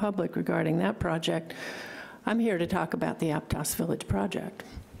representation of the public regarding that project. I'm here to talk about the Aptos Village project.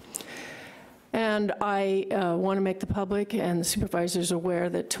 And I want to make the public and the supervisors aware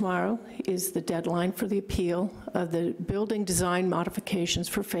that tomorrow is the deadline for the appeal of the building design modifications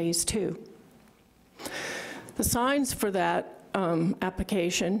for Phase 2. The signs for that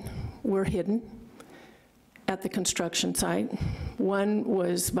application were hidden at the construction site. One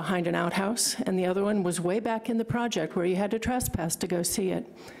was behind an outhouse, and the other one was way back in the project where you had to trespass to go see it.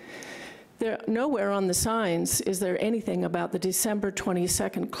 Nowhere on the signs is there anything about the December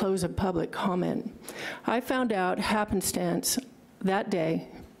 22nd close of public comment. I found out happenstance that day,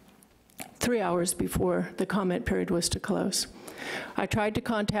 3 hours before the comment period was to close. I tried to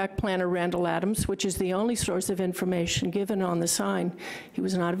contact planner Randall Adams, which is the only source of information given on the sign. He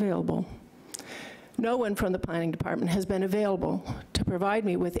was not available. No one from the planning department has been available to provide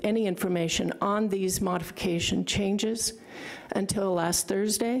me with any information on these modification changes until last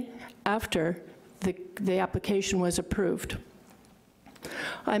Thursday, after the application was approved.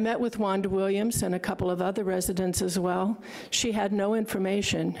 I met with Wanda Williams and a couple of other residents as well. She had no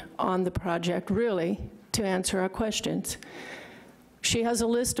information on the project, really, to answer our questions. She has a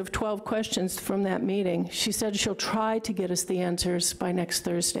list of 12 questions from that meeting. She said she'll try to get us the answers by next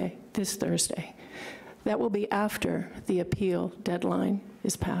Thursday, this Thursday. That will be after the appeal deadline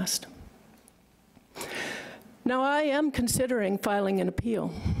is passed. Now, I am considering filing an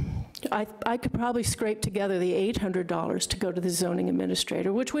appeal. I could probably scrape together the $800 to go to the zoning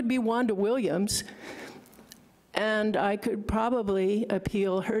administrator, which would be Wanda Williams, and I could probably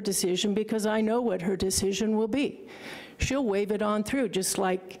appeal her decision because I know what her decision will be. She'll wave it on through, just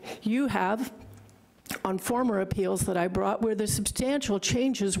like you have on former appeals that I brought where the substantial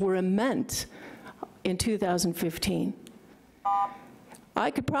changes were immense in 2015. I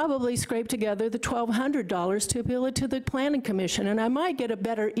could probably scrape together the $1,200 to appeal it to the Planning Commission, and I might get a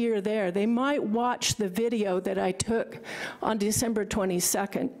better ear there. They might watch the video that I took on December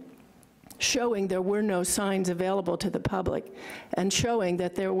 22nd, showing there were no signs available to the public, and showing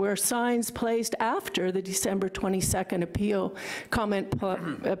that there were signs placed after the December 22nd appeal comment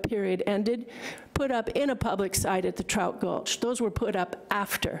period ended, put up in a public site at the Trout Gulch. Those were put up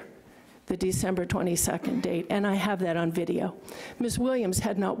after the December 22nd date, and I have that on video. Ms. Williams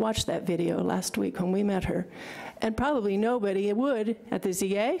had not watched that video last week when we met her, and probably nobody would at the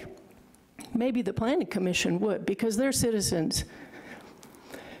ZA. Maybe the Planning Commission would, because they're citizens.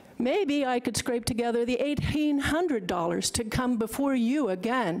 Maybe I could scrape together the $1,800 to come before you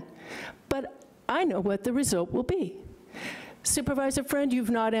again, but I know what the result will be. Supervisor Friend,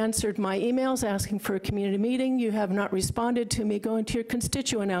 you've not answered my emails asking for a community meeting. You have not responded to me going to your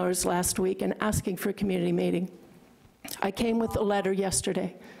constituent hours last week and asking for a community meeting. I came with a letter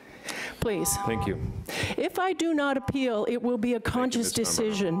yesterday. Please. Thank you. If I do not appeal, it will be a conscious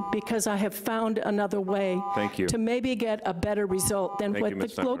decision because I have found another way to maybe get a better result than what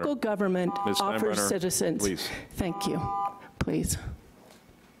the local government offers citizens. Please. Thank you. Please.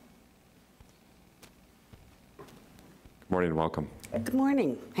 Good morning and welcome. Good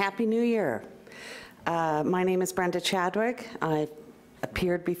morning. Happy New Year. My name is Brenda Chadwick. I've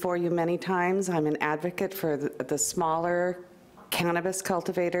appeared before you many times. I'm an advocate for the smaller cannabis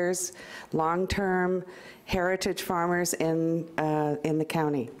cultivators, long-term heritage farmers in the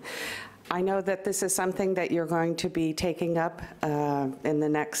county. I know that this is something that you're going to be taking up in the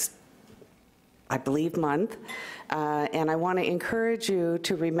next, I believe, month. And I want to encourage you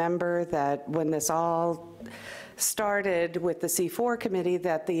to remember that when this all started with the C4 committee,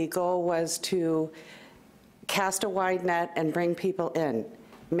 that the goal was to cast a wide net and bring people in.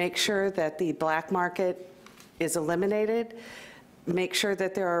 make sure that the black market is eliminated, make sure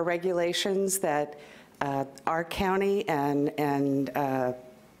that there are regulations that our county and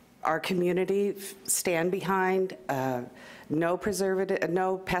our community stand behind, no preservative,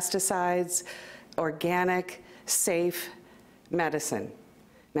 no pesticides, organic, safe medicine.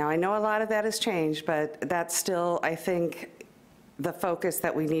 Now, I know a lot of that has changed, but that's still, I think, the focus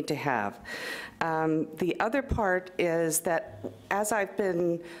that we need to have. The other part is that as I've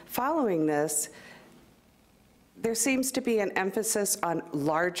been following this, there seems to be an emphasis on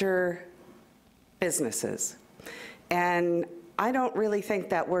larger businesses. And I don't really think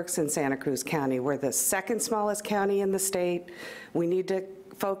that works in Santa Cruz County. We're the second smallest county in the state. We need to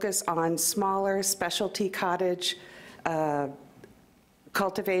focus on smaller specialty cottage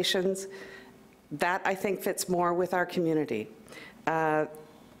cultivations. That, I think, fits more with our community.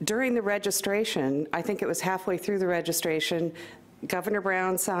 During the registration, I think it was halfway through the registration, Governor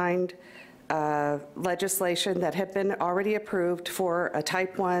Brown signed legislation that had been already approved for a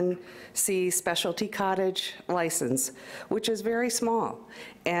Type 1C specialty cottage license, which is very small.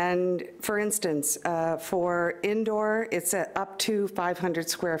 And for instance, for indoor, it's up to 500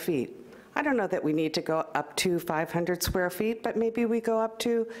 square feet. I don't know that we need to go up to 500 square feet, but maybe we go up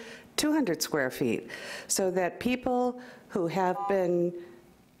to 200 square feet so that people who have been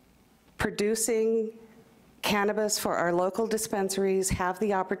producing cannabis for our local dispensaries have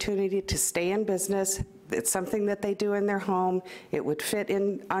the opportunity to stay in business. It's something that they do in their home. It would fit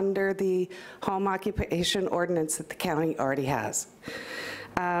in under the home occupation ordinance that the county already has.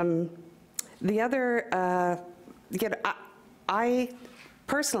 The other, I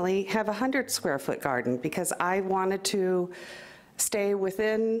personally have a 100 square foot garden because I wanted to stay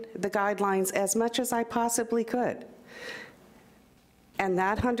within the guidelines as much as I possibly could. And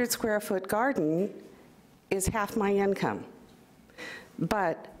that 100 square foot garden is half my income.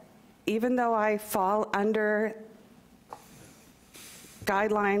 But even though I fall under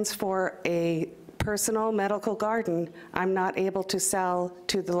guidelines for a personal medical garden, I'm not able to sell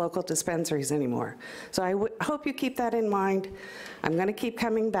to the local dispensaries anymore. So I hope you keep that in mind. I'm going to keep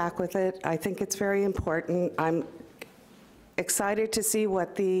coming back with it. I think it's very important. I'm excited to see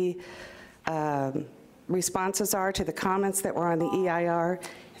what the responses are to the comments that were on the EIR.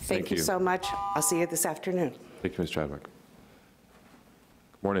 Thank you so much. I'll see you this afternoon. Thank you, Ms. Chadwick.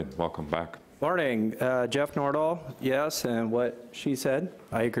 Good morning. Welcome back. Morning. Jeff Nordahl, yes, and what she said,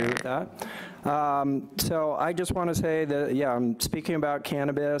 I agree with that. So I just want to say that, yeah, I'm speaking about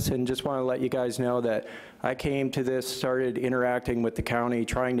cannabis and just want to let you guys know that I came to this, started interacting with the county,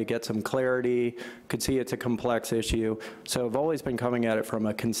 trying to get some clarity, could see it's a complex issue. So I've always been coming at it from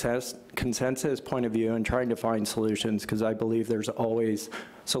a consensus point of view and trying to find solutions, because I believe there's always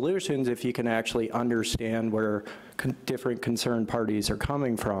solutions if you can actually understand where different concerned parties are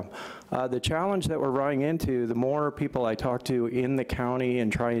coming from. The challenge that we're running into, the more people I talk to in the county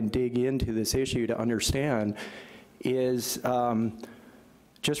and try and dig into this issue to understand, is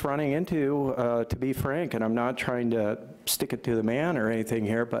just running into, to be frank, and I'm not trying to stick it to the man or anything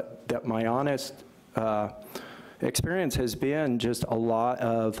here, but that my honest experience has been just a lot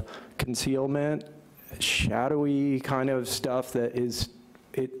of concealment, shadowy kind of stuff that is,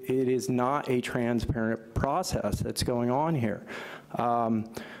 it is not a transparent process that's going on here.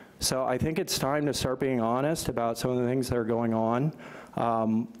 So I think it's time to start being honest about some of the things that are going on.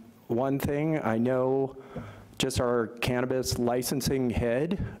 One thing I know, just our cannabis licensing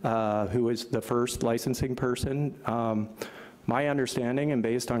head, who is the first licensing person, my understanding and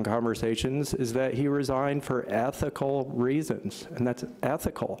based on conversations is that he resigned for ethical reasons, and that's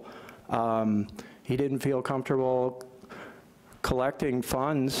ethical. He didn't feel comfortable collecting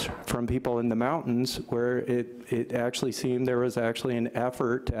funds from people in the mountains where it actually seemed there was actually an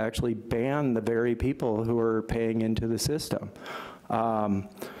effort to actually ban the very people who are paying into the system.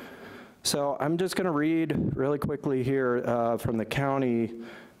 So I'm just going to read really quickly here from the county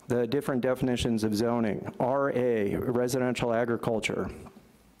the different definitions of zoning. RA, residential agriculture.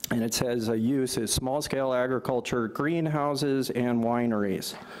 And it says a use is small-scale agriculture, greenhouses, and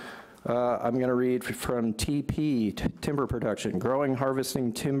wineries. I'm going to read from TP, timber production, growing,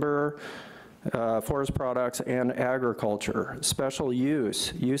 harvesting timber, forest products, and agriculture. Special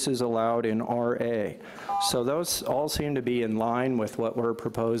use, uses allowed in RA. So those all seem to be in line with what we're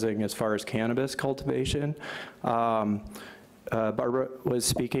proposing as far as cannabis cultivation. Barbara was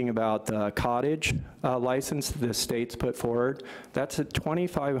speaking about the cottage license the state's put forward. That's at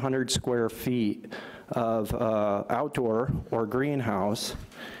 2,500 square feet of outdoor or greenhouse.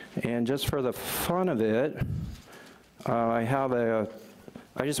 And just for the fun of it, I have a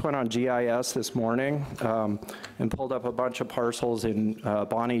I just went on GIS this morning and pulled up a bunch of parcels in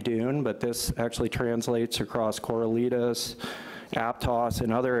Bonnie Doon, but this actually translates across Corralitos, Aptos,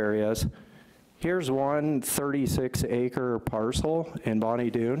 and other areas. Here's one 36-acre parcel in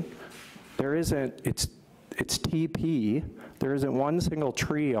Bonnie Doon. There isn't, it's TP. There isn't one single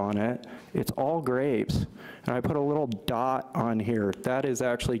tree on it. It's all grapes. And I put a little dot on here. That is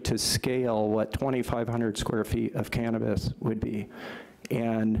actually to scale what 2,500 square feet of cannabis would be.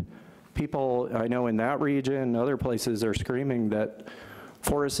 And people, I know in that region and other places, are screaming that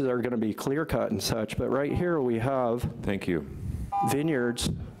forests are going to be clear cut and such. But right here we have Thank you. vineyards.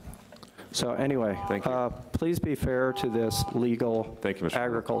 So anyway, Thank you. Please be fair to this legal Thank you, Mr.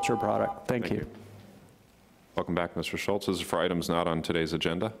 agriculture product. Thank you. Welcome back, Mr. Schultz. This is for items not on today's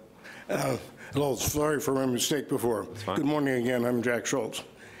agenda. Hello, sorry for my mistake before. Good morning again, I'm Jack Schultz.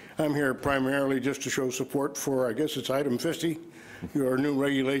 I'm here primarily just to show support for, I guess it's item 50, your new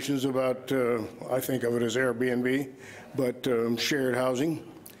regulations about, I think of it as Airbnb, but shared housing.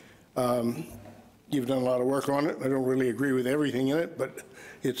 You've done a lot of work on it. I don't really agree with everything in it, but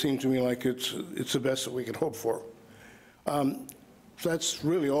it seems to me like it's the best that we can hope for. That's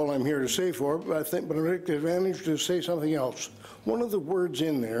really all I'm here to say for, but I think, but I take the advantage to say something else. One of the words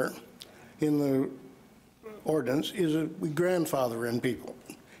in there, in the ordinance, is that we grandfather in people.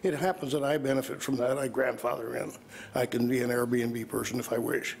 It happens that I benefit from that. I grandfather in. I can be an Airbnb person if I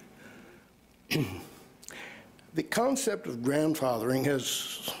wish. The concept of grandfathering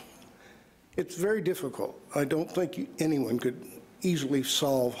it's very difficult. I don't think anyone could easily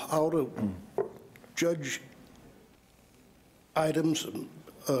solve how to judge items,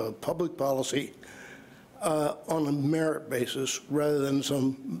 public policy, on a merit basis rather than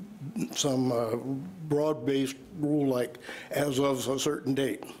some broad-based rule like as of a certain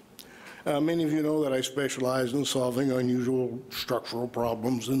date. Many of you know that I specialize in solving unusual structural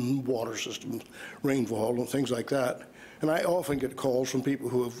problems in water systems, rainfall, and things like that. And I often get calls from people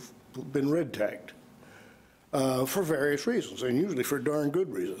who have been red tagged for various reasons, and usually for darn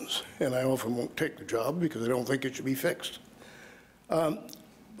good reasons. And I often won't take the job because I don't think it should be fixed.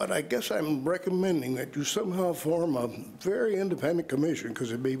 But I guess I'm recommending that you somehow form a very independent commission, because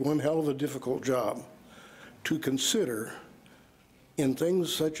it'd be one hell of a difficult job, to consider in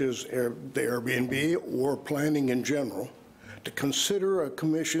things such as the Airbnb or planning in general, to consider a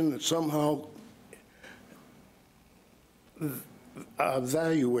commission that somehow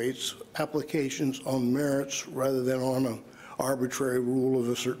evaluates applications on merits rather than on an arbitrary rule of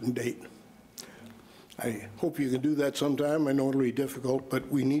a certain date. I hope you can do that sometime. I know it'll be difficult, but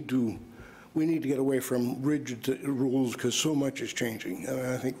we need to get away from rigid rules because so much is changing. And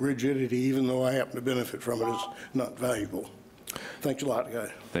I think rigidity, even though I happen to benefit from it, is not valuable. Thanks a lot, guys.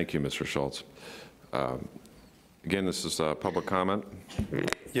 Thank you, Mr. Schultz. Again, this is public comment.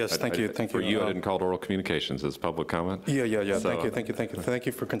 Yes, thank you. For you, I didn't call it oral communications. It's public comment. Yeah. So, Thank you. Thank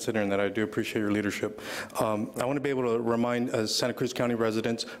you for considering that. I do appreciate your leadership. I want to be able to remind Santa Cruz County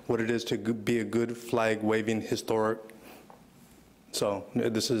residents what it is to be a good flag-waving historic. So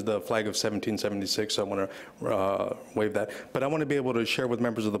this is the flag of 1776, so I want to wave that. But I want to be able to share with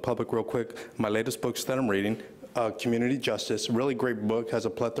members of the public real quick my latest books that I'm reading. Community Justice, really great book, has a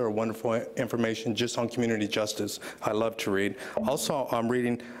plethora of wonderful information just on community justice. I love to read. Also, I'm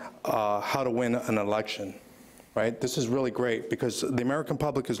reading How to Win an Election, right? This is really great because the American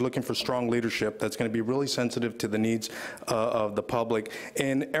public is looking for strong leadership that's going to be really sensitive to the needs of the public.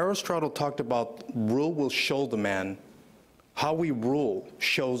 And Aristotle talked about rule will show the man. How we rule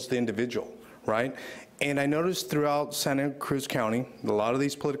shows the individual, right? And I noticed throughout Santa Cruz County, a lot of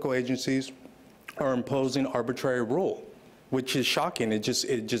these political agencies are imposing arbitrary rule, which is shocking. It's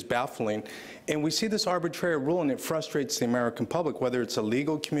just baffling. And we see this arbitrary rule, and it frustrates the American public, whether it's a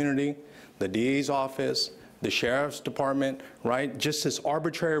legal community, the DA's office, the sheriff's department, right? Just this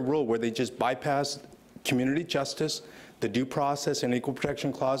arbitrary rule where they just bypass community justice, the due process and equal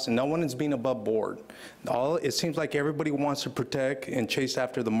protection clause, and no one is being above board. It seems like everybody wants to protect and chase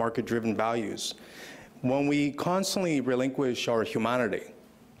after the market-driven values. When we constantly relinquish our humanity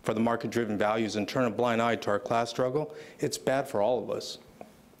for the market-driven values and turn a blind eye to our class struggle, it's bad for all of us.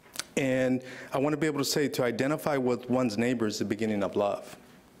 And I want to be able to say to identify with one's neighbor is the beginning of love,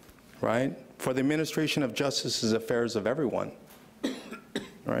 right? For the administration of justice is affairs of everyone,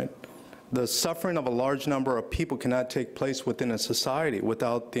 right? The suffering of a large number of people cannot take place within a society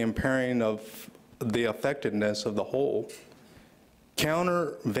without the impairing of the effectiveness of the whole.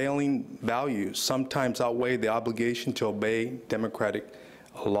 Countervailing values sometimes outweigh the obligation to obey democratic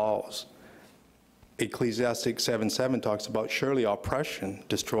laws. Ecclesiastes 7:7 talks about surely oppression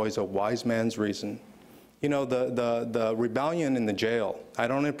destroys a wise man's reason, You know, the rebellion in the jail. I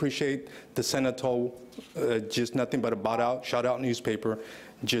don't appreciate the Senate told just nothing but a bought-out, shut-out newspaper,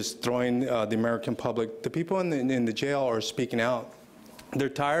 just throwing the American public. The people in the jail are speaking out. They're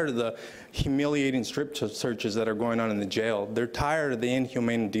tired of the humiliating strip searches that are going on in the jail. They're tired of the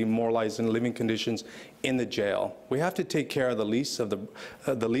inhumane and demoralizing living conditions in the jail. We have to take care of the least of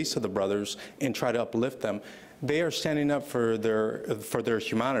the brothers and try to uplift them. They are standing up for their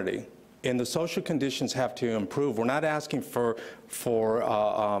humanity. And the social conditions have to improve. We're not asking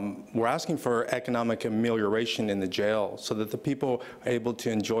we're asking for economic amelioration in the jail so that the people are able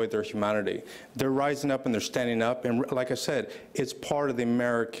to enjoy their humanity. They're rising up and they're standing up, and like I said, it's part of the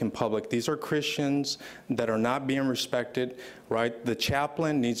American public. These are Christians that are not being respected, right? The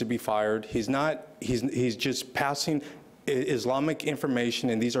chaplain needs to be fired. He's just passing Islamic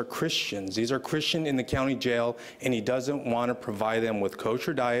information, and these are Christians. These are Christian in the county jail, and he doesn't want to provide them with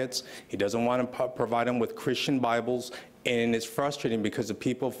kosher diets. He doesn't want to provide them with Christian Bibles, and it's frustrating because the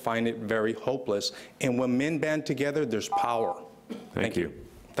people find it very hopeless. And when men band together, there's power. Thank you.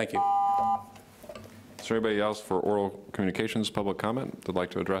 Thank you. Is there anybody else for oral communications, public comment that'd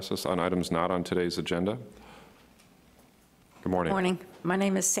like to address us on items not on today's agenda? Good morning. Good morning. My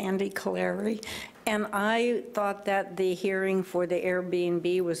name is Sandy Caleri, and I thought that the hearing for the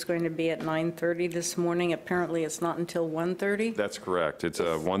Airbnb was going to be at 9:30 this morning. Apparently, it's not until 1:30. That's correct. It's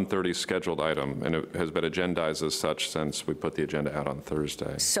a 1:30 scheduled item, and it has been agendized as such since we put the agenda out on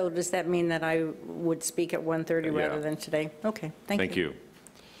Thursday. So does that mean that I would speak at 1:30 Yeah. rather than today? Okay, thank you. Thank you. Is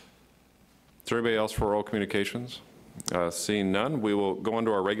there anybody else for oral communications? Seeing none, we will go on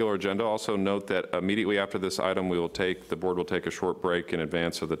to our regular agenda. Also note that immediately after this item, the board will take a short break in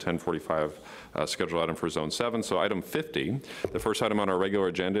advance of the 10:45 scheduled item for Zone 7. So item 50, the first item on our regular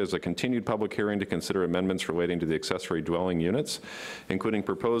agenda is a continued public hearing to consider amendments relating to the accessory dwelling units, including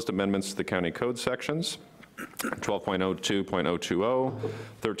proposed amendments to the county code sections 12.02.020,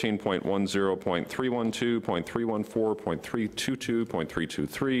 13.10.312, .314,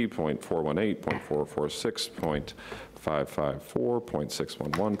 .323, .418, .446, .554,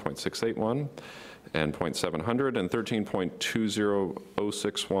 .611, and .700, and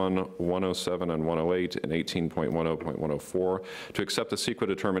 13.20.061, 107, and 108, and 18.10.104, to accept the CEQA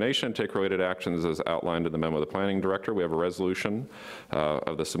determination and take related actions as outlined in the memo of the planning director. We have a resolution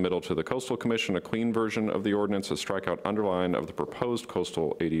of the submittal to the Coastal Commission, a clean version of the ordinance, a strikeout underline of the proposed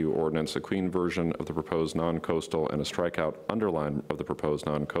coastal ADU ordinance, a clean version of the proposed non-coastal, and a strikeout underline of the proposed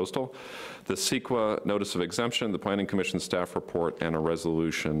non-coastal, the CEQA notice of exemption, the Planning Commission staff report, and a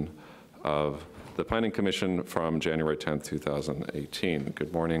resolution of the Planning Commission from January 10th, 2018.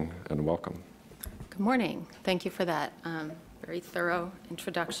 Good morning and welcome. Good morning. Thank you for that very thorough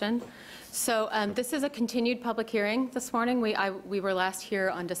introduction. So this is a continued public hearing this morning. We were last here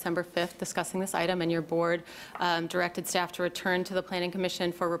on December 5th discussing this item, and your board directed staff to return to the Planning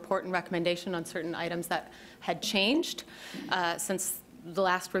Commission for report and recommendation on certain items that had changed since the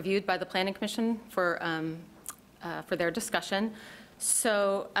last reviewed by the Planning Commission for their discussion.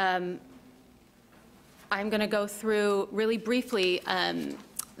 So I'm going to go through really briefly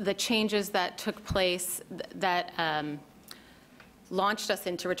the changes that took place that launched us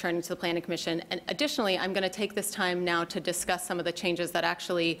into returning to the Planning Commission. And additionally, I'm going to take this time now to discuss some of the changes that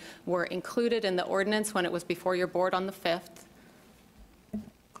actually were included in the ordinance when it was before your board on the 5th.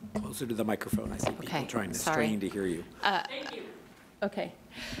 Closer to the microphone. I see people trying to strain to hear you. Thank you. Okay.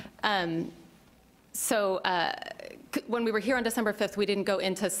 When we were here on December 5th, we didn't go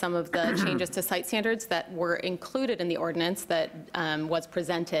into some of the changes to site standards that were included in the ordinance that was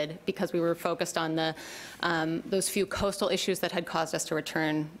presented because we were focused on those few coastal issues that had caused us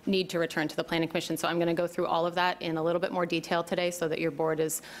to need to return to the Planning Commission. So I'm going to go through all of that in a little bit more detail today so that your board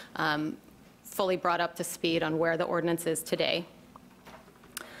is fully brought up to speed on where the ordinance is today.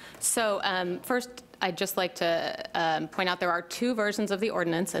 So first, I'd just like to point out there are two versions of the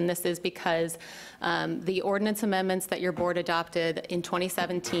ordinance, and this is because the ordinance amendments that your board adopted in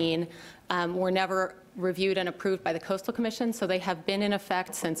 2017 were never reviewed and approved by the Coastal Commission, so they have been in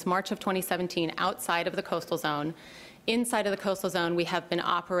effect since March of 2017 outside of the coastal zone. Inside of the coastal zone, we have been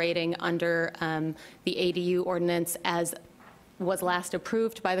operating under the ADU ordinance as was last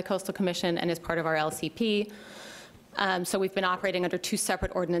approved by the Coastal Commission and is part of our LCP. So we've been operating under two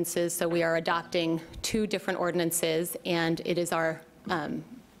separate ordinances, so we are adopting two different ordinances, and it is our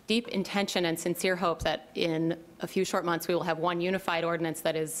deep intention and sincere hope that in a few short months we will have one unified ordinance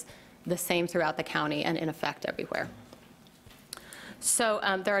that is the same throughout the county and in effect everywhere. So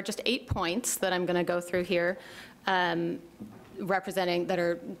there are just 8 points that I'm going to go through here. representing, that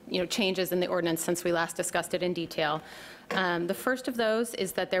are, changes in the ordinance since we last discussed it in detail. The first of those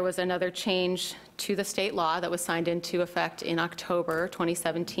is that there was another change to the state law that was signed into effect in October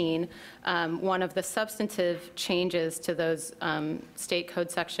 2017. One of the substantive changes to those state code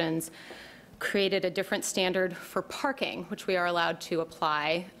sections created a different standard for parking, which we are allowed to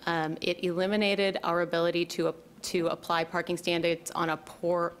apply. It eliminated our ability to apply parking standards on a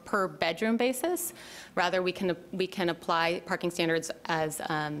per bedroom basis. Rather, we can apply parking standards as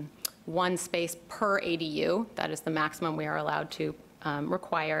one space per ADU. That is the maximum we are allowed to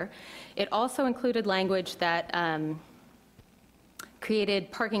require. It also included language that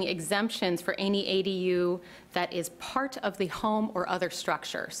created parking exemptions for any ADU that is part of the home or other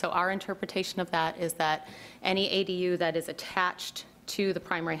structure. So our interpretation of that is that any ADU that is attached to the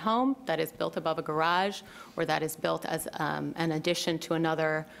primary home, that is built above a garage, or that is built as an addition to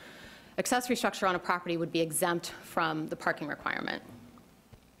another accessory structure on a property would be exempt from the parking requirement.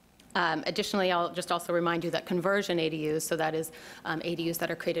 Additionally, I'll just also remind you that conversion ADUs, so that is ADUs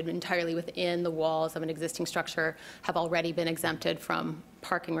that are created entirely within the walls of an existing structure, have already been exempted from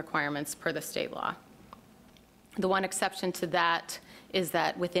parking requirements per the state law. The one exception to that is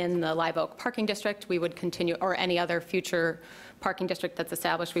that within the Live Oak Parking District, we would continue, or any other future parking district that's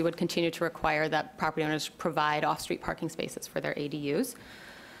established, we would continue to require that property owners provide off-street parking spaces for their ADUs.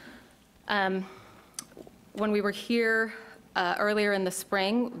 When we were here earlier in the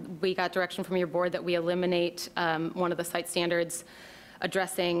spring, we got direction from your board that we eliminate one of the site standards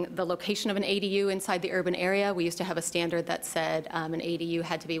addressing the location of an ADU inside the urban area. We used to have a standard that said an ADU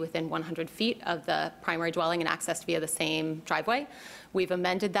had to be within 100 feet of the primary dwelling and accessed via the same driveway. We've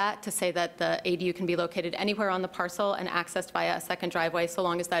amended that to say that the ADU can be located anywhere on the parcel and accessed via a second driveway, so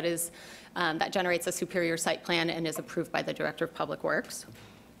long as that is that generates a superior site plan and is approved by the Director of Public Works.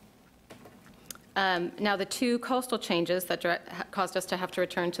 Now, the two coastal changes that caused us to have to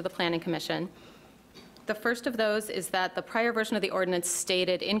return to the Planning Commission. The first of those is that the prior version of the ordinance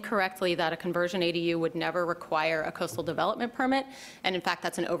stated incorrectly that a conversion ADU would never require a coastal development permit, and in fact,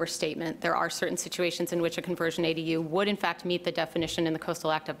 that's an overstatement. There are certain situations in which a conversion ADU would in fact meet the definition in the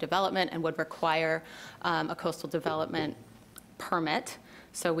Coastal Act of Development and would require a coastal development permit.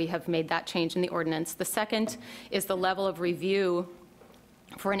 So we have made that change in the ordinance. The second is the level of review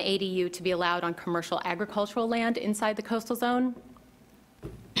for an ADU to be allowed on commercial agricultural land inside the coastal zone.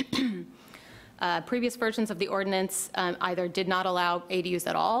 Previous versions of the ordinance either did not allow ADUs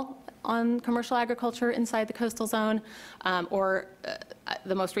at all on commercial agriculture inside the coastal zone, or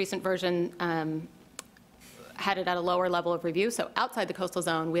the most recent version had it at a lower level of review. So outside the coastal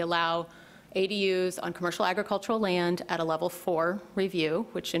zone, we allow ADUs on commercial agricultural land at a level 4 review,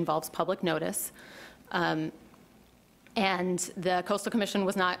 which involves public notice. And the Coastal Commission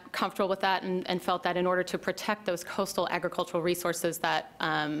was not comfortable with that and felt that in order to protect those coastal agricultural resources, that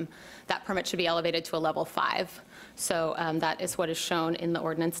that permit should be elevated to a level 5. So that is what is shown in the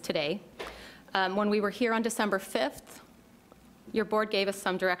ordinance today. When we were here on December 5th, your board gave us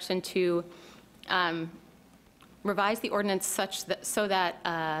some direction to revise the ordinance so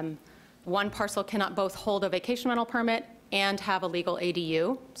that one parcel cannot both hold a vacation rental permit and have a legal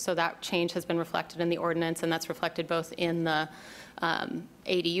ADU. So that change has been reflected in the ordinance, and that's reflected both in the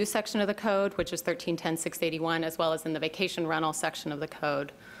ADU section of the code, which is 1310-681, as well as in the vacation rental section of the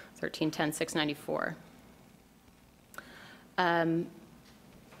code, 1310-694.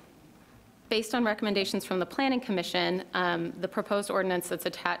 Based on recommendations from the Planning Commission, the proposed ordinance that's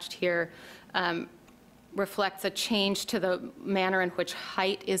attached here reflects a change to the manner in which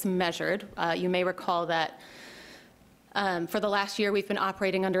height is measured. You may recall that for the last year, we've been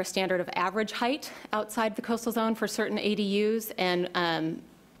operating under a standard of average height outside the coastal zone for certain ADUs, and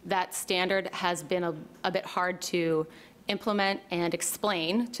that standard has been a bit hard to implement and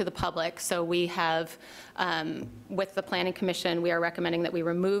explain to the public. So we have, with the Planning Commission, we are recommending that we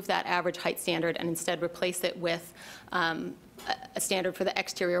remove that average height standard and instead replace it with a standard for the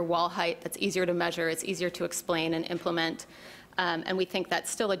exterior wall height that's easier to measure, it's easier to explain and implement. And we think that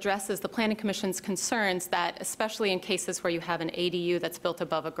still addresses the Planning Commission's concerns that, especially in cases where you have an ADU that's built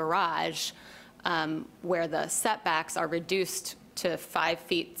above a garage, where the setbacks are reduced to 5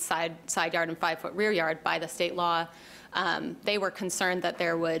 feet side yard and 5 foot rear yard by the state law, they were concerned that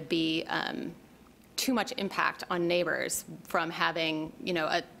there would be too much impact on neighbors from having,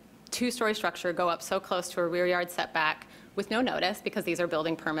 a 2-story structure go up so close to a rear yard setback with no notice, because these are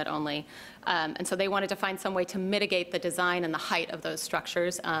building permit only. And so they wanted to find some way to mitigate the design and the height of those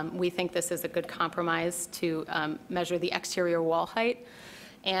structures. We think this is a good compromise to measure the exterior wall height.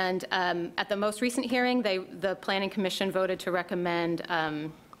 And at the most recent hearing, the Planning Commission voted to recommend a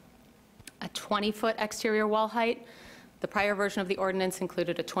 20-foot exterior wall height. The prior version of the ordinance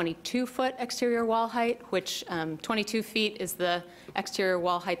included a 22-foot exterior wall height, which 22 feet is the exterior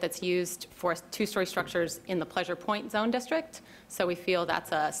wall height that's used for two-story structures in the Pleasure Point Zone District. So we feel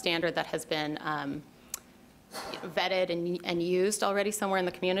that's a standard that has been vetted and used already somewhere in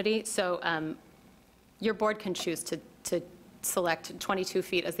the community. So your board can choose to select 22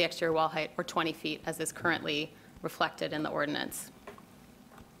 feet as the exterior wall height or 20 feet as is currently reflected in the ordinance.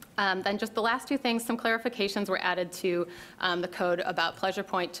 Then just the last two things, some clarifications were added to the code about Pleasure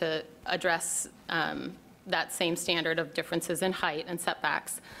Point to address that same standard of differences in height and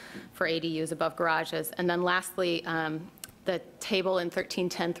setbacks for ADUs above garages. And then lastly, the table in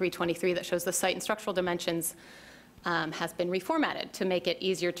 1310-323 that shows the site and structural dimensions has been reformatted to make it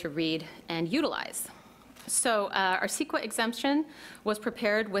easier to read and utilize. So our CEQA exemption was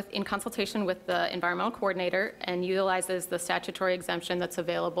prepared in consultation with the environmental coordinator and utilizes the statutory exemption that's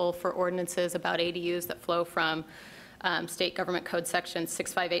available for ordinances about ADUs that flow from state government code sections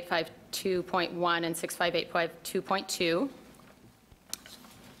 65852.1 and 65852.2.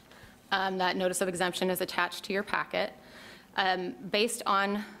 That notice of exemption is attached to your packet. Based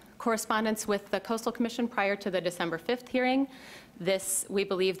on correspondence with the Coastal Commission prior to the December 5th hearing, we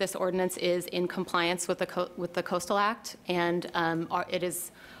believe this ordinance is in compliance with the Coastal Act, and it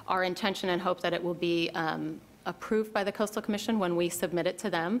is our intention and hope that it will be approved by the Coastal Commission when we submit it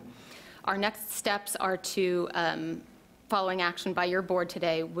to them. Our next steps are to, following action by your board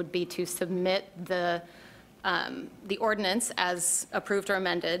today, would be to submit the ordinance as approved or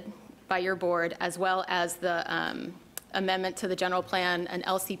amended by your board, as well as the amendment to the general plan and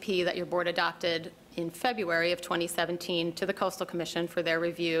LCP that your board adopted in February of 2017 to the Coastal Commission for their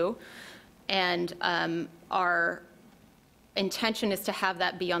review. And our intention is to have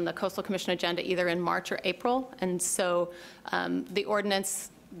that be on the Coastal Commission agenda either in March or April. And so the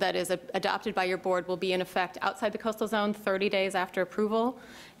ordinance that is adopted by your board will be in effect outside the coastal zone 30 days after approval,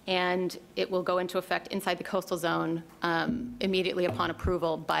 and it will go into effect inside the coastal zone immediately upon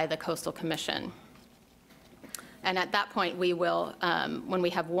approval by the Coastal Commission. And at that point, we will, when we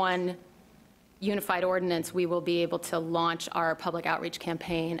have one unified ordinance, we will be able to launch our public outreach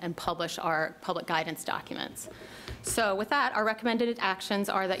campaign and publish our public guidance documents. So with that, our recommended actions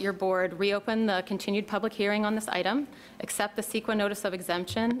are that your board reopen the continued public hearing on this item, accept the CEQA notice of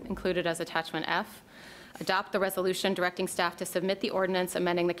exemption included as attachment F, adopt the resolution directing staff to submit the ordinance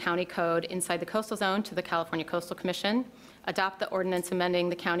amending the county code inside the coastal zone to the California Coastal Commission, adopt the ordinance amending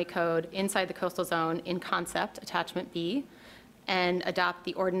the county code inside the coastal zone in concept, attachment B, and adopt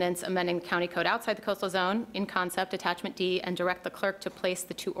the ordinance amending the county code outside the coastal zone in concept, attachment D, and direct the clerk to place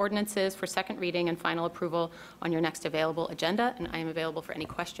the two ordinances for second reading and final approval on your next available agenda. And I am available for any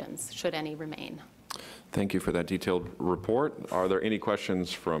questions, should any remain. Thank you for that detailed report. Are there any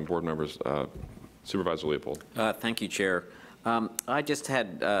questions from board members? Supervisor Leopold. Thank you, Chair. I just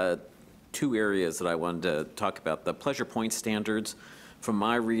had two areas that I wanted to talk about. The Pleasure Point standards. From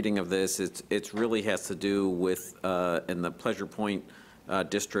my reading of this, it really has to do with, in the Pleasure Point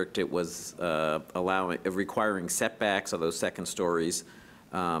district, it was requiring setbacks of those second stories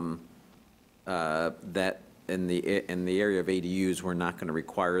that in the area of ADUs, we're not going to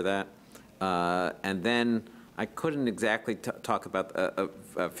require that. And then I couldn't exactly talk about,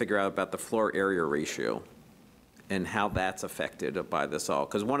 figure out about the floor area ratio and how that's affected by this all.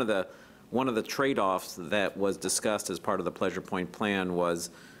 Because one of the trade-offs that was discussed as part of the Pleasure Point plan was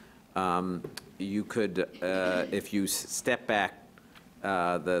you could, if you step back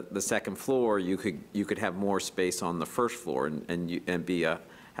the second floor, you could have more space on the first floor and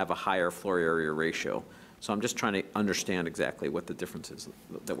have a higher floor area ratio. So I'm just trying to understand exactly what the difference is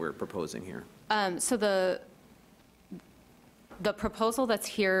that we're proposing here. So the proposal that's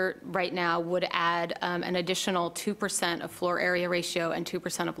here right now would add an additional 2% of floor area ratio and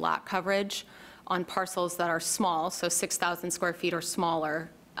 2% of lot coverage on parcels that are small, so 6,000 square feet or smaller.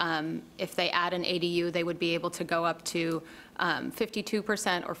 If they add an ADU, they would be able to go up to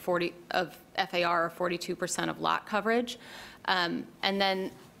 52% or 40 of FAR or 42% of lot coverage. And then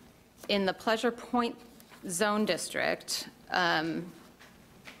in the Pleasure Point Zone District,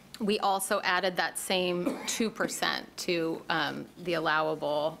 we also added that same 2% to the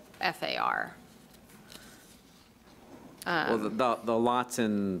allowable FAR. Well, the lots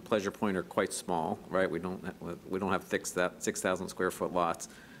in Pleasure Point are quite small, right? We don't have 6,000 square foot lots,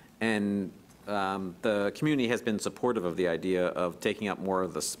 and the community has been supportive of the idea of taking up more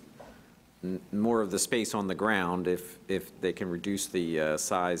of the space on the ground if they can reduce the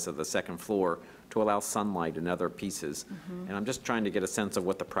size of the second floor to allow sunlight and other pieces. Mm-hmm. And I'm just trying to get a sense of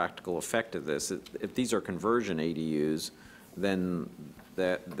what the practical effect of this. If these are conversion ADUs, then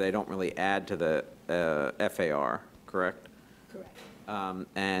they don't really add to the FAR, correct? Correct.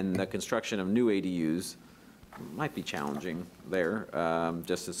 And the construction of new ADUs might be challenging there,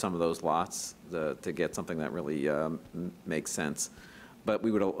 just as some of those lots to get something that really makes sense. But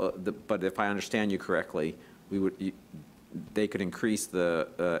we would, but if I understand you correctly, they could increase the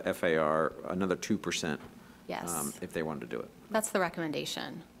FAR another 2%. Yes. If they wanted to do it. That's the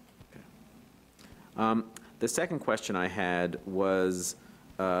recommendation. The second question I had was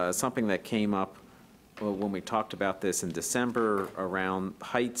something that came up when we talked about this in December around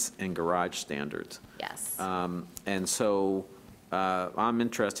heights and garage standards. Yes. And so I'm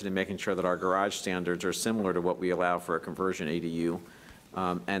interested in making sure that our garage standards are similar to what we allow for a conversion ADU.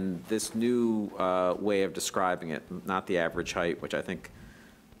 And this new way of describing it, not the average height, which I think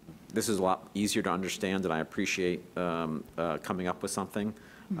this is a lot easier to understand, and I appreciate coming up with something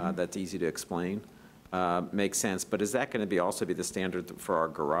that's easy to explain. Makes sense, but is that going to also be the standard for our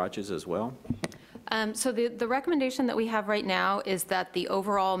garages as well? So the recommendation that we have right now is that the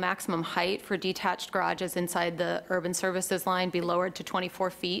overall maximum height for detached garages inside the urban services line be lowered to 24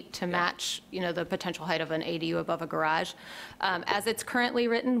 feet to match, the potential height of an ADU above a garage. As it's currently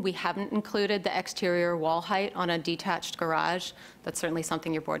written, we haven't included the exterior wall height on a detached garage. That's certainly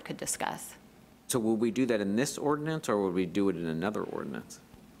something your board could discuss. So will we do that in this ordinance, or will we do it in another ordinance?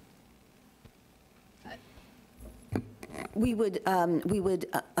 We would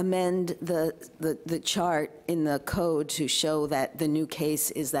amend the chart in the code to show that the new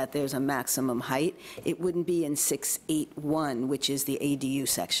case is that there's a maximum height. It wouldn't be in 681, which is the ADU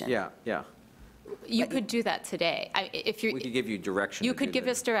section. Yeah. You could do that today. If you, we could give you direction. You could give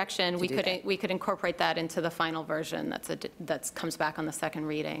us direction. We could incorporate that into the final version that comes back on the second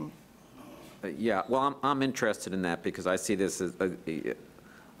reading. Yeah. Well, I'm interested in that because I see this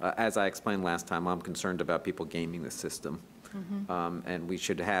as I explained last time, I'm concerned about people gaming the system. And we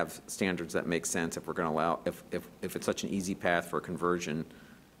should have standards that make sense if we're going to allow, if it's such an easy path for conversion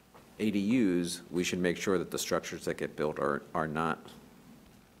ADUs, we should make sure that the structures that get built are not.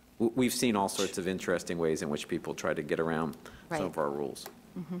 We've seen all sorts of interesting ways in which people try to get around some of our rules.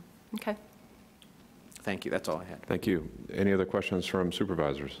 Okay. Thank you. That's all I had. Thank you. Any other questions from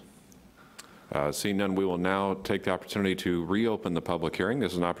supervisors? Seeing none, we will now take the opportunity to reopen the public hearing.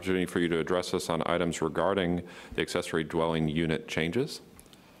 This is an opportunity for you to address us on items regarding the accessory dwelling unit changes.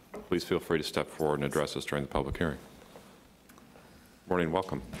 Please feel free to step forward and address us during the public hearing. Morning,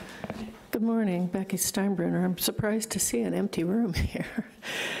 welcome. Good morning, Becky Steinbruner. I'm surprised to see an empty room here.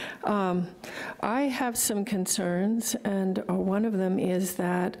 I have some concerns, and one of them is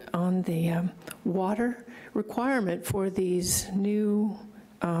that on the water requirement for these new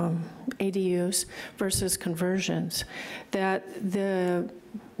ADUs versus conversions, that the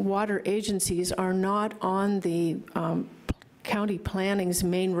water agencies are not on the county planning's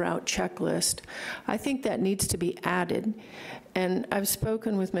main route checklist. I think that needs to be added. And I've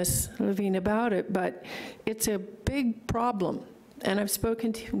spoken with Ms. Levine about it, but it's a big problem. And I've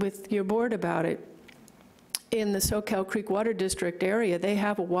spoken with your board about it. In the Soquel Creek Water District area, they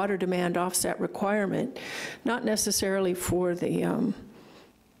have a water demand offset requirement, not necessarily for the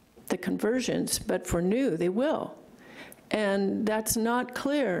conversions, but for new, they will. And that's not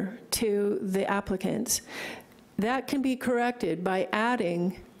clear to the applicants. That can be corrected by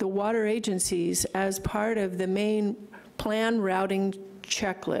adding the water agencies as part of the main plan routing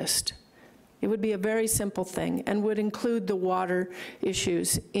checklist. It would be a very simple thing and would include the water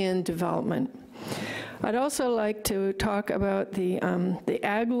issues in development. I'd also like to talk about the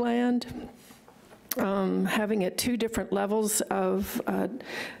ag land, having it 2 different levels of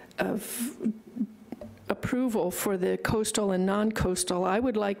approval for the coastal and non-coastal. I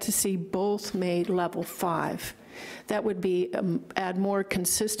would like to see both made level 5. That would be add more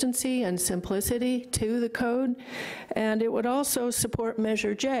consistency and simplicity to the code, and it would also support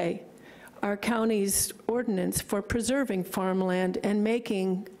Measure J, our county's ordinance for preserving farmland and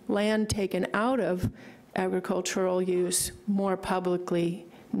making land taken out of agricultural use more publicly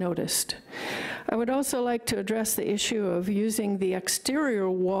noticed. I would also like to address the issue of using the exterior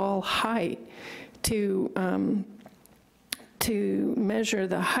wall height to measure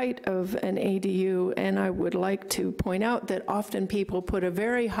the height of an ADU, and I would like to point out that often people put a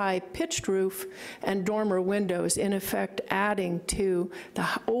very high pitched roof and dormer windows, in effect adding to the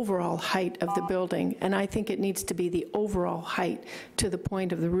overall height of the building, and I think it needs to be the overall height to the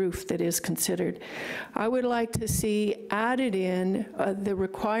point of the roof that is considered. I would like to see added in the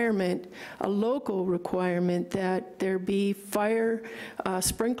requirement, a local requirement, that there be fire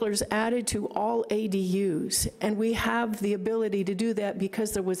sprinklers added to all ADUs, and we have the ability to do that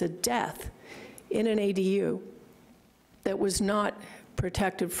because there was a death in an ADU that was not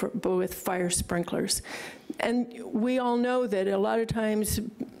protected with fire sprinklers. And we all know that a lot of times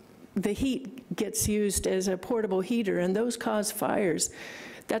the heat gets used as a portable heater, and those cause fires.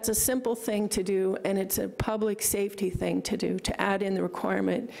 That's a simple thing to do, and it's a public safety thing to do, to add in the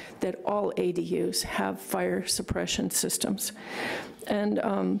requirement that all ADUs have fire suppression systems. And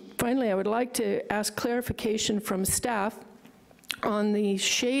finally, I would like to ask clarification from staff on the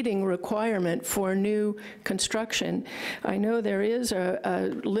shading requirement for new construction. I know there is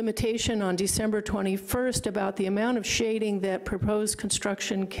a limitation on December 21st about the amount of shading that proposed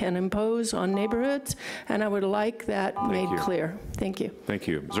construction can impose on neighborhoods, and I would like that made clear. Thank you. Thank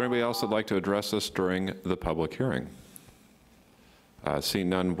you. Is there anybody else that'd like to address this during the public hearing? Seeing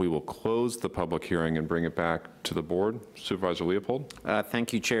none, we will close the public hearing and bring it back to the board. Supervisor Leopold?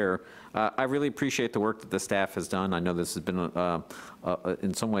 Thank you, Chair. I really appreciate the work that the staff has done. I know this has been,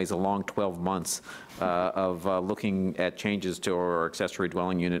 in some ways, a long 12 months of looking at changes to our accessory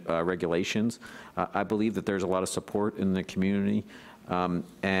dwelling unit regulations. I believe that there's a lot of support in the community,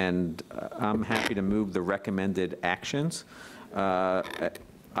 and I'm happy to move the recommended actions. I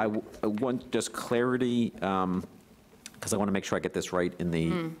want just clarity, because I want to make sure I get this right in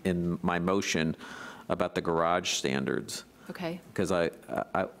the in my motion about the garage standards. Okay. Because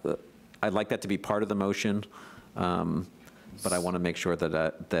I'd like that to be part of the motion, but I want to make sure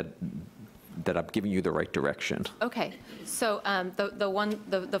that that I'm giving you the right direction. Okay. So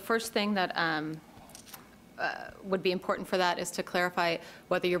the first thing that would be important for that is to clarify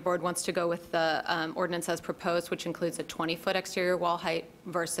whether your board wants to go with the ordinance as proposed, which includes a 20-foot exterior wall height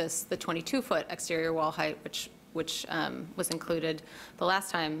versus the 22-foot exterior wall height, which was included the last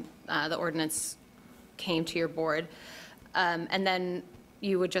time the ordinance came to your board. And then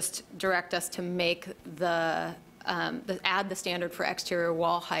you would just direct us to make add the standard for exterior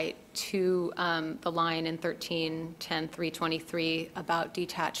wall height to the line in 1310-323 about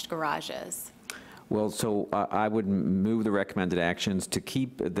detached garages. Well, so I would move the recommended actions to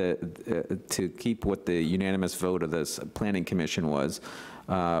keep what the unanimous vote of this Planning Commission was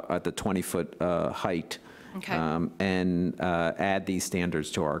at the 20-foot height. Okay. And add these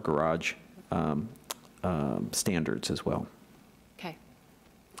standards to our garage standards as well. Okay.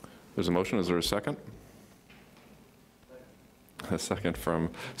 There's a motion. Is there a second? A second from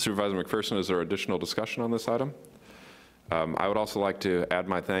Supervisor McPherson. Is there additional discussion on this item? I would also like to add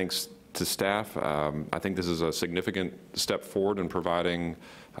my thanks to staff. I think this is a significant step forward in providing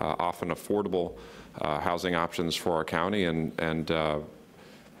often affordable housing options for our county, and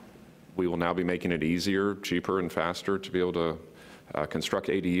we will now be making it easier, cheaper, and faster to be able to construct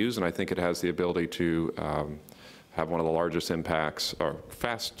ADUs, and I think it has the ability to have one of the largest impacts, or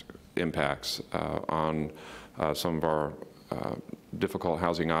fast impacts, on some of our difficult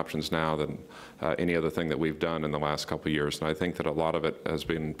housing options now than any other thing that we've done in the last couple of years. And I think that a lot of it has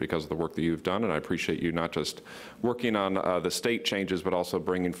been because of the work that you've done, and I appreciate you not just working on the state changes, but also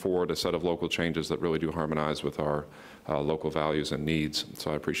bringing forward a set of local changes that really do harmonize with our local values and needs.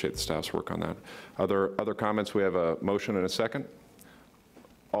 So I appreciate the staff's work on that. Other comments? We have a motion and a second.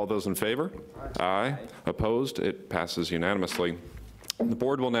 All those in favor? Aye. Opposed? It passes unanimously. The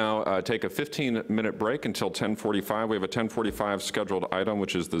board will now take a 15-minute break until 10:45. We have a 10:45 scheduled item,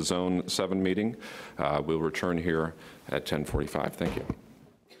 which is the Zone 7 meeting. We'll return here at 10:45. Thank you.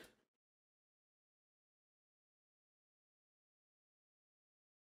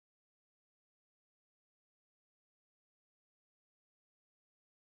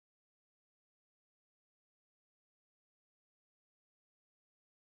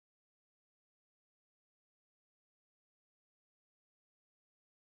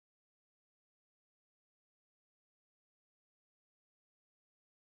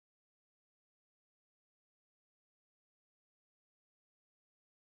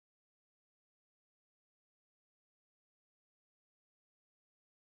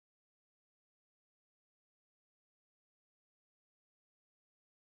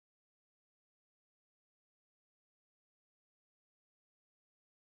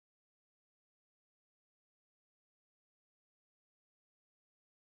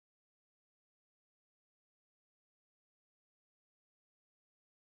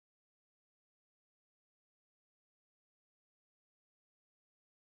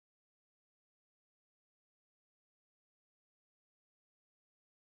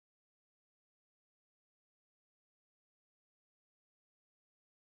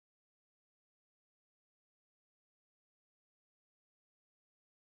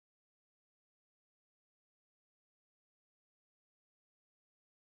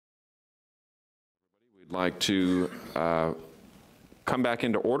 We'd like to come back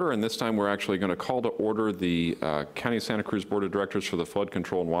into order, and this time we're actually going to call to order the County of Santa Cruz Board of Directors for the Flood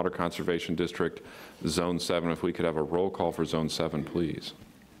Control and Water Conservation District, Zone 7. If we could have a roll call for Zone 7, please.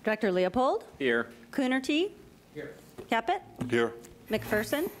 Director Leopold? Here. Coonerty? Here. Caput? Here.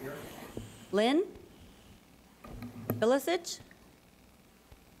 McPherson? Lynn? Bilicic?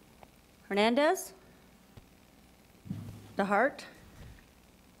 Hernandez? DeHart?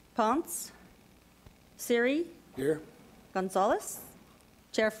 Ponce? Siri? Here. Gonzalez?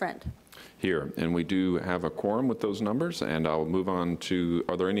 Chair Friend. Here, and we do have a quorum with those numbers, and I'll move on to,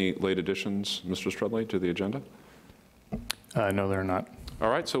 are there any late additions, Mr. Strudley, to the agenda? No, there are not. All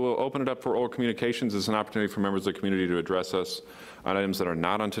right, so we'll open it up for oral communications as an opportunity for members of the community to address us on items that are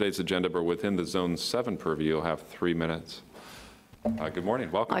not on today's agenda, but within the Zone 7 purview. You'll have 3 minutes. Good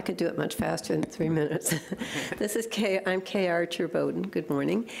morning, welcome. I could do it much faster than 3 minutes. I'm Kay Archer Bowden, good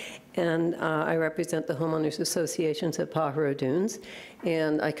morning, and I represent the homeowners associations at Pajaro Dunes,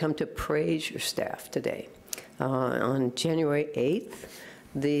 and I come to praise your staff today. On January 8th,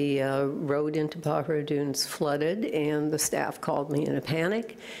 the road into Pajaro Dunes flooded, and the staff called me in a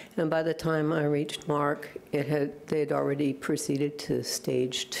panic, and by the time I reached Mark, they'd already proceeded to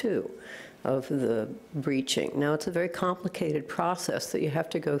stage 2 of the breaching. Now, it's a very complicated process that you have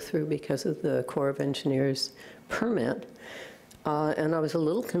to go through because of the Corps of Engineers permit. And I was a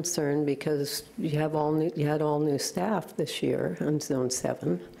little concerned because you had all new staff this year on Zone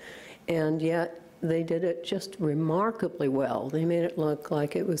 7, and yet they did it just remarkably well. They made it look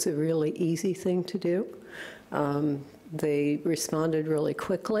like it was a really easy thing to do. They responded really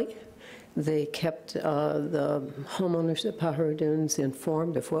quickly. They kept the homeowners at Pajaro Dunes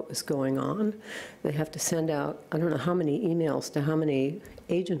informed of what was going on. They have to send out, I don't know how many emails to how many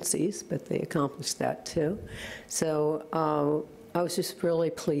agencies, but they accomplished that too. So I was just really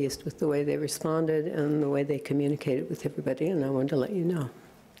pleased with the way they responded and the way they communicated with everybody, and I wanted to let you know.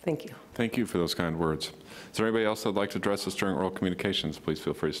 Thank you. Thank you for those kind words. Is there anybody else that would like to address us during oral communications? Please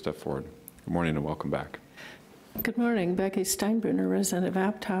feel free to step forward. Good morning and welcome back. Good morning, Becky Steinbrunner, resident of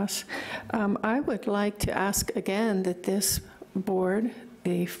Aptos. I would like to ask again that this board,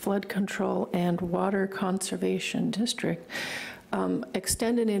 the Flood Control and Water Conservation District,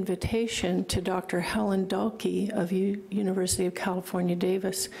 extend an invitation to Dr. Helen Dahlke of University of California,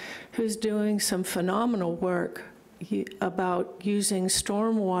 Davis, who's doing some phenomenal work about using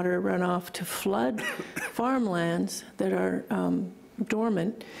stormwater runoff to flood farmlands that are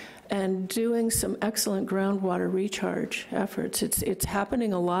dormant, and doing some excellent groundwater recharge efforts. It's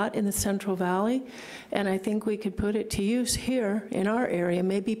happening a lot in the Central Valley, and I think we could put it to use here in our area,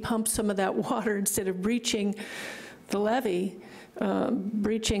 maybe pump some of that water instead of breaching the levee,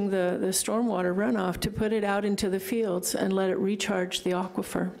 breaching the stormwater runoff, to put it out into the fields and let it recharge the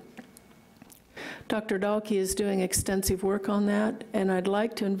aquifer. Dr. Dahlke is doing extensive work on that, and I'd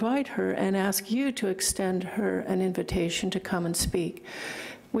like to invite her and ask you to extend her an invitation to come and speak.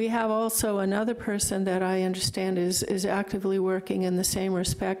 We have also another person that I understand is actively working in the same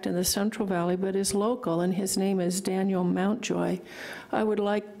respect in the Central Valley, but is local, and his name is Daniel Mountjoy. I would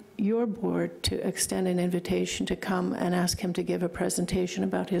like your board to extend an invitation to come and ask him to give a presentation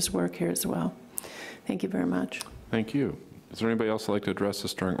about his work here as well. Thank you very much. Thank you. Is there anybody else who'd like to address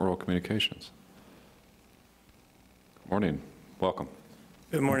us during oral communications? Good morning. Welcome.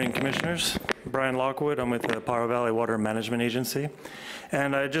 Good morning, Commissioners. Brian Lockwood. I'm with the Pajaro Valley Water Management Agency.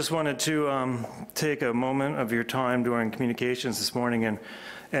 And I just wanted to take a moment of your time during communications this morning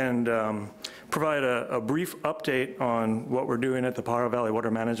and provide a brief update on what we're doing at the Pajaro Valley Water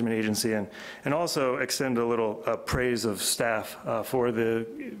Management Agency, and also extend a little praise of staff for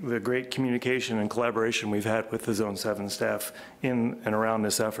the great communication and collaboration we've had with the Zone 7 staff in and around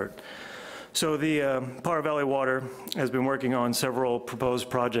this effort. So the Pajaro Valley Water has been working on several proposed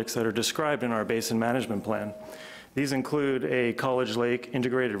projects that are described in our basin management plan. These include a College Lake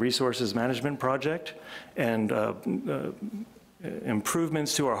Integrated Resources Management Project and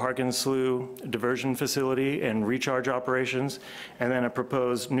improvements to our Harkins Slough diversion facility and recharge operations, and then a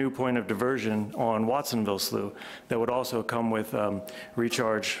proposed new point of diversion on Watsonville Slough that would also come with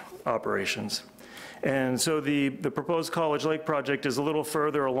recharge operations. And so the proposed College Lake project is a little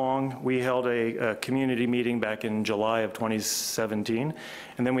further along. We held a community meeting back in July of 2017,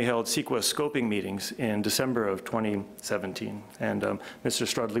 and then we held CEQA scoping meetings in December of 2017. And Mr.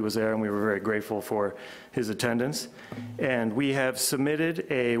 Strudley was there, and we were very grateful for his attendance. And we have submitted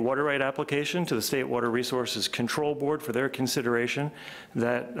a water right application to the State Water Resources Control Board for their consideration.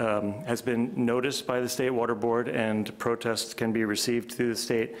 That has been noticed by the State Water Board, and protests can be received through the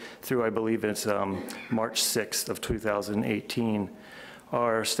state through, I believe it's March 6th of 2018.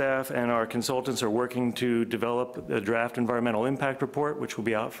 Our staff and our consultants are working to develop a draft environmental impact report, which will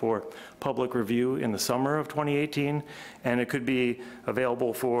be out for public review in the summer of 2018, and it could be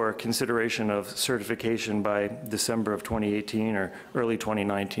available for consideration of certification by December of 2018 or early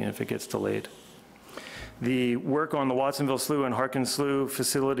 2019 if it gets delayed. The work on the Watsonville Slough and Harkins Slough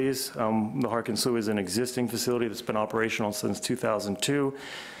facilities, the Harkins Slough is an existing facility that's been operational since 2002.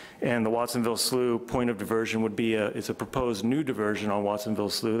 And the Watsonville Slough point of diversion would be it's a proposed new diversion on Watsonville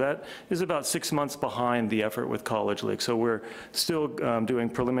Slough. That is about 6 months behind the effort with College Lake. So we're still doing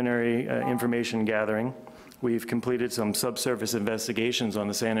preliminary information gathering. We've completed some subsurface investigations on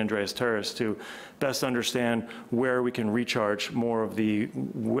the San Andreas Terrace to best understand where we can recharge more of the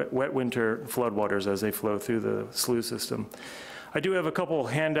wet winter floodwaters as they flow through the slough system. I do have a couple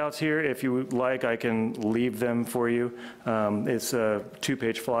handouts here. If you would like, I can leave them for you. It's a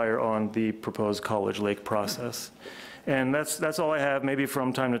 2-page flyer on the proposed College Lake process. And that's all I have. Maybe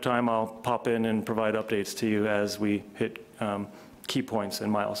from time to time I'll pop in and provide updates to you as we hit key points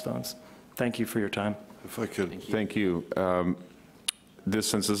and milestones. Thank you for your time. If I could. Thank you.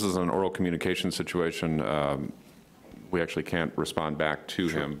 Since this is an oral communication situation, we actually can't respond back to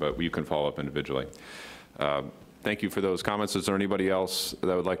him, but you can follow up individually. Thank you for those comments. Is there anybody else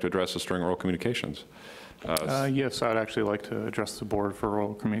that would like to address us during oral communications? Yes, I'd actually like to address the board for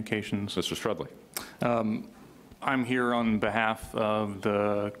oral communications. Mr. Strudley. I'm here on behalf of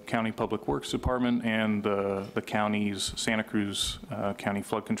the County Public Works Department and the county's Santa Cruz County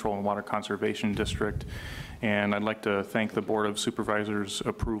Flood Control and Water Conservation District. And I'd like to thank the Board of Supervisors'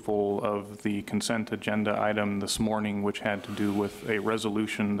 approval of the consent agenda item this morning, which had to do with a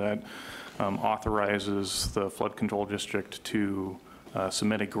resolution that authorizes the Flood Control District to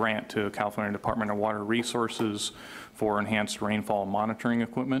submit a grant to California Department of Water Resources for enhanced rainfall monitoring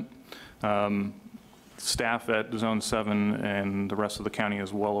equipment. Staff at Zone 7 and the rest of the county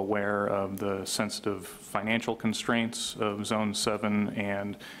is well aware of the sensitive financial constraints of Zone 7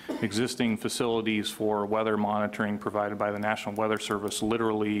 and existing facilities for weather monitoring provided by the National Weather Service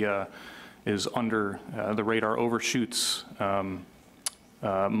literally is under, the radar overshoots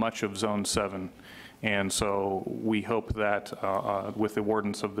much of Zone 7. And so we hope that with the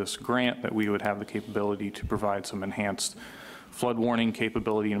awardance of this grant that we would have the capability to provide some enhanced flood warning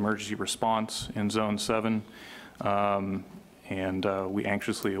capability and emergency response in Zone 7. We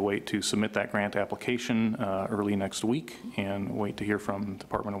anxiously await to submit that grant application early next week and wait to hear from the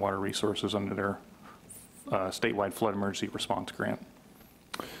Department of Water Resources under their statewide flood emergency response grant.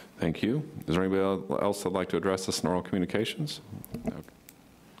 Thank you. Is there anybody else that'd like to address this in oral communications? Okay.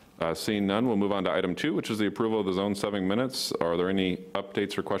 Seeing none, we'll move on to item 2, which is the approval of the Zone 7 minutes. Are there any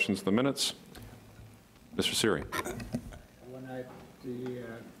updates or questions to the minutes? Mr. Siri. The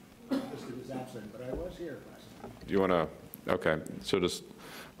Mr. was absent, but I was here last time. You want to, okay, so just,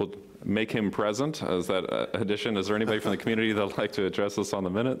 we'll make him present as that addition. Is there anybody from the community that would like to address this on the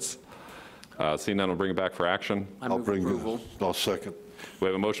minutes? Seeing none, we'll bring it back for action. I'll bring approval. I'll second. We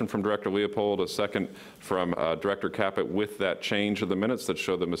have a motion from Director Leopold, a second from Director Caput with that change of the minutes that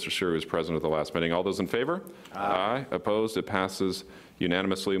showed that Mr. Siri was present at the last meeting. All those in favor? Aye. Opposed? It passes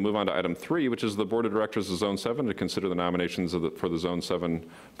unanimously. Move on to item 3, which is the Board of Directors of Zone 7 to consider the nominations for the Zone 7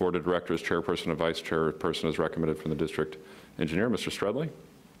 Board of Directors, Chairperson and Vice Chairperson as recommended from the District Engineer. Mr. Strudley.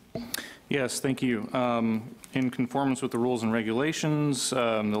 Yes, thank you. In conformance with the rules and regulations,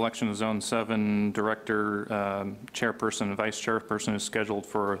 the election of Zone 7 Director, Chairperson, and Vice Chairperson is scheduled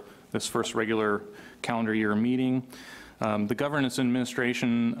for this first regular calendar year meeting. The governance and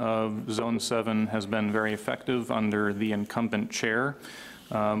administration of Zone 7 has been very effective under the incumbent chair.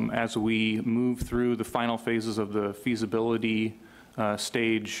 As we move through the final phases of the feasibility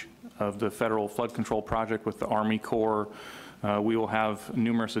stage of the federal flood control project with the Army Corps, we will have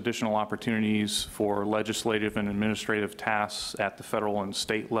numerous additional opportunities for legislative and administrative tasks at the federal and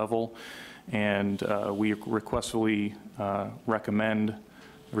state level. And we respectfully recommend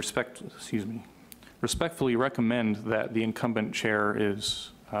that the incumbent chair is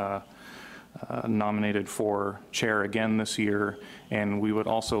nominated for chair again this year. And we would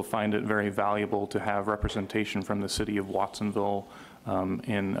also find it very valuable to have representation from the city of Watsonville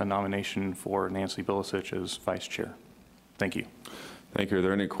in a nomination for Nancy Bilicich as vice chair. Thank you. Thank you. Are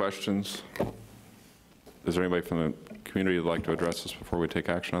there any questions? Is there anybody from the community who would like to address this before we take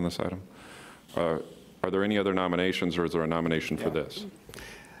action on this item? Are there any other nominations, or is there a nomination for this?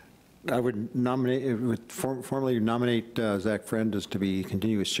 I would formally nominate Zach Friend as to be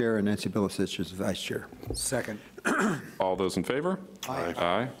continuous chair and Nancy Bilicich as vice chair. Second. All those in favor? Aye.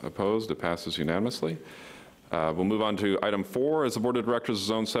 Aye. Opposed? It passes unanimously. We'll move on to item 4. As the Board of Directors of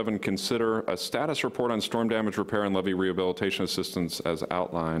Zone 7 consider a status report on storm damage repair and levee rehabilitation assistance as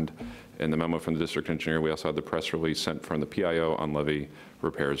outlined in the memo from the district engineer. We also had the press release sent from the PIO on levee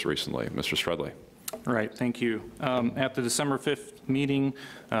repairs recently. Mr. Strudley. Right, thank you. At the December 5th meeting,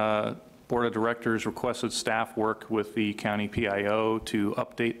 Board of Directors requested staff work with the county PIO to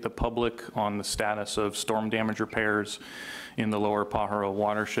update the public on the status of storm damage repairs in the lower Pajaro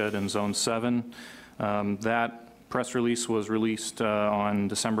watershed in Zone 7. That press release was released on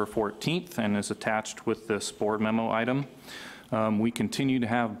December 14th and is attached with this board memo item. We continue to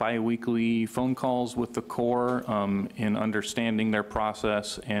have biweekly phone calls with the Corps in understanding their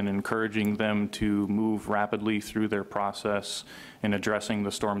process and encouraging them to move rapidly through their process in addressing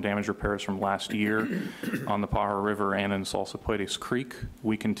the storm damage repairs from last year on the Pajaro River and in Salsapuedes Creek.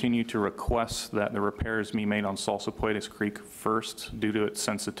 We continue to request that the repairs be made on Salsapuedes Creek first due to its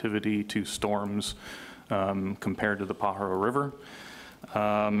sensitivity to storms compared to the Pajaro River.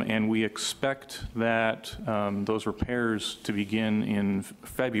 And we expect that those repairs to begin in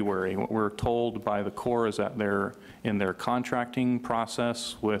February. What we're told by the Corps is that they're in their contracting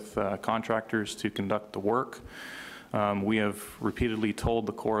process with contractors to conduct the work. We have repeatedly told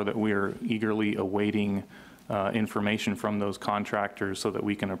the Corps that we are eagerly awaiting information from those contractors so that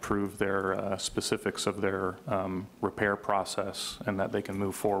we can approve their specifics of their repair process and that they can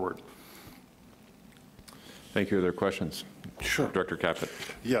move forward. Thank you. Are there questions? Sure. Director Caput.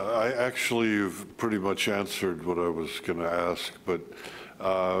 Yeah, you've pretty much answered what I was going to ask, but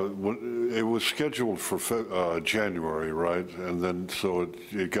it was scheduled for January, right? And then, so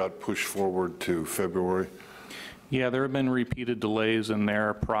it got pushed forward to February? Yeah, there have been repeated delays in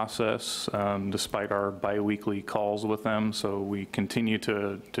their process despite our biweekly calls with them. So we continue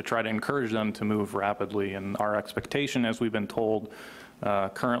to try to encourage them to move rapidly. And our expectation, as we've been told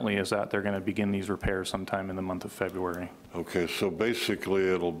currently, is that they're going to begin these repairs sometime in the month of February. Okay, so basically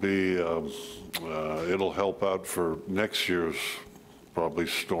it'll be, it'll help out for next year's probably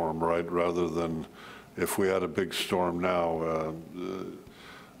storm, right? Rather than if we had a big storm now.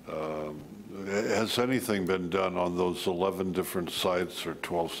 Has anything been done on those 11 different sites or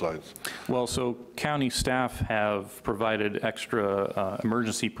 12 sites? Well, so county staff have provided extra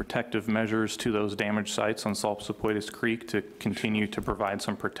emergency protective measures to those damaged sites on Salsapuedes Creek to continue to provide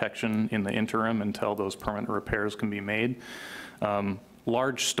some protection in the interim until those permanent repairs can be made.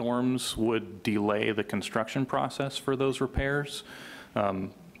 Large storms would delay the construction process for those repairs.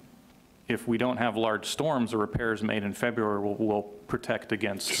 If we don't have large storms, the repairs made in February will protect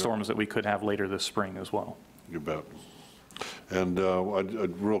against storms that we could have later this spring as well. You bet. And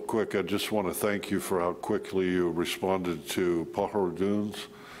real quick, I just want to thank you for how quickly you responded to Pajaro Dunes.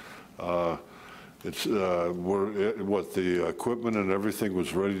 What the equipment and everything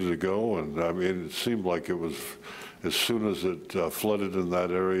was ready to go, and I mean, it seemed like it was as soon as it flooded in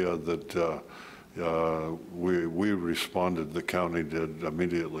that area that we responded. The county did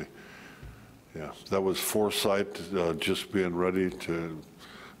immediately. Yeah, that was foresight, just being ready to,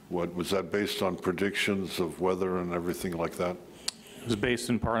 what, was that based on predictions of weather and everything like that? It was based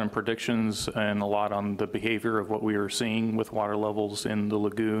in part on predictions and a lot on the behavior of what we were seeing with water levels in the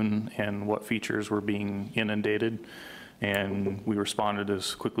lagoon and what features were being inundated. And we responded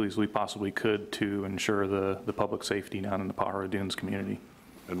as quickly as we possibly could to ensure the public safety down in the Pajaro Dunes community.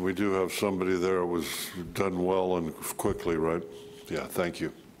 And we do have somebody there who was done well and quickly, right? Yeah, thank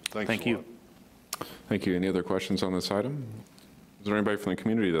you. Thank you. Thank you. Any other questions on this item? Is there anybody from the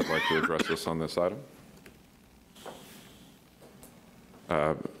community that would like to address us on this item?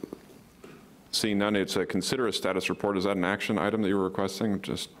 Seeing none, it's a consider a status report. Is that an action item that you were requesting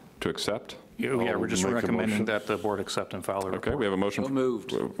just to accept? Yeah, we're just recommending that the board accept and file a report. Okay, we have a motion.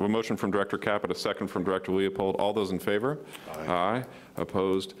 Moved. A motion from Director Caput, a second from Director Leopold. All those in favor? Aye.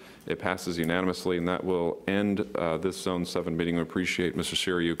 Opposed? It passes unanimously, and that will end this Zone 7 meeting. We appreciate, Mr.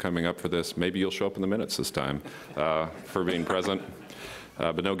 Siriu, coming up for this. Maybe you'll show up in the minutes this time for being present.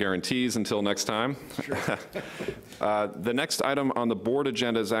 But no guarantees until next time. Sure. The next item on the board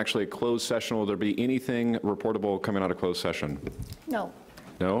agenda is actually a closed session. Will there be anything reportable coming out of closed session? No.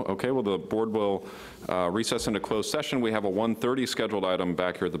 No? Okay, well, the board will recess into closed session. We have a 1:30 scheduled item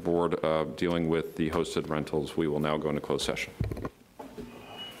back here at the board dealing with the hosted rentals. We will now go into closed session.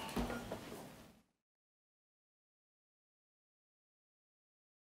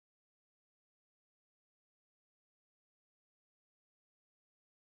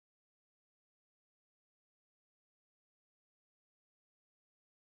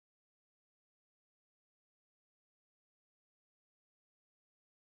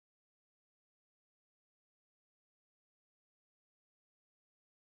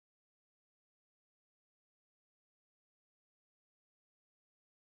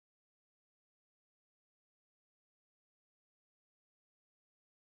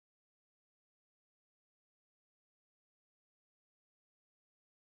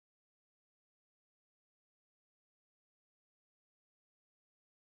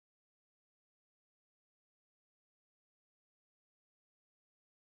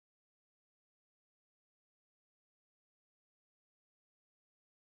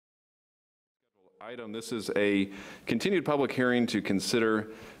 item. This is a continued public hearing to consider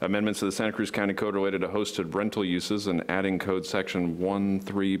amendments to the Santa Cruz County Code related to hosted rental uses and adding code section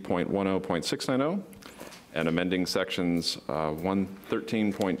 13.10.690 and amending sections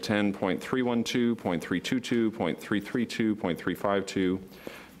 113.10.312, .322, .332, .352,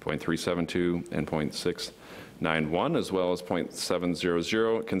 .372, and .691, as well as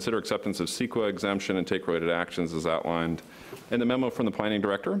 .700. Consider acceptance of CEQA exemption and take related actions as outlined in the memo from the Planning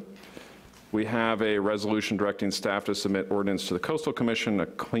Director. We have a resolution directing staff to submit ordinance to the Coastal Commission, a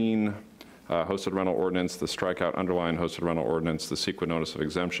clean hosted rental ordinance, the strikeout underline hosted rental ordinance, the CEQA notice of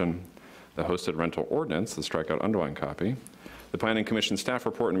exemption, the hosted rental ordinance, the strikeout underline copy, the Planning Commission staff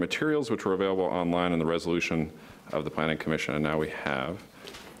report and materials, which were available online, and the resolution of the Planning Commission. And now we have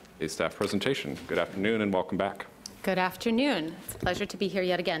a staff presentation. Good afternoon and welcome back. Good afternoon. It's a pleasure to be here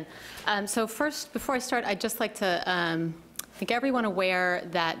yet again. So first, before I start, I'd just like to make everyone aware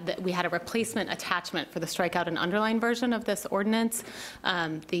that we had a replacement attachment for the strikeout and underline version of this ordinance.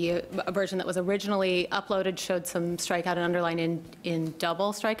 The version that was originally uploaded showed some strikeout and underline in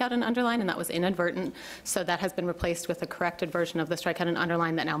double strikeout and underline, and that was inadvertent. So that has been replaced with a corrected version of the strikeout and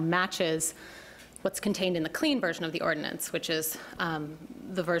underline that now matches what's contained in the clean version of the ordinance, which is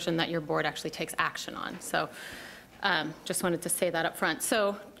the version that your board actually takes action on. So just wanted to say that up front.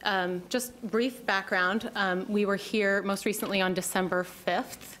 So just brief background, we were here most recently on December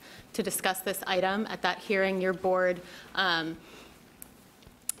 5th to discuss this item. At that hearing, your board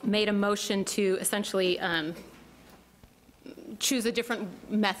made a motion to essentially choose a different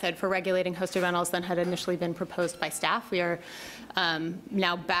method for regulating hosted rentals than had initially been proposed by staff. We are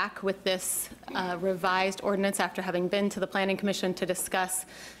now back with this revised ordinance after having been to the Planning Commission to discuss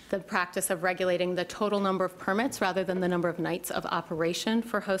the practice of regulating the total number of permits rather than the number of nights of operation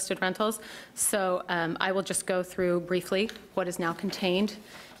for hosted rentals. So I will just go through briefly what is now contained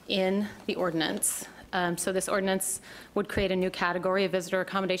in the ordinance. So this ordinance would create a new category of visitor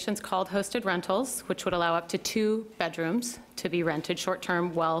accommodations called hosted rentals, which would allow up to 2 bedrooms to be rented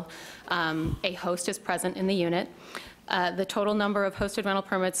short-term while a host is present in the unit. The total number of hosted rental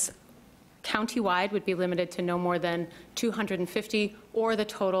permits countywide would be limited to no more than 250, or the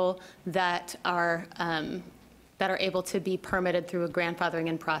total that are able to be permitted through a grandfathering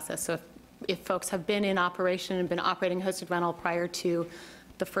in process. So if folks have been in operation and been operating hosted rental prior to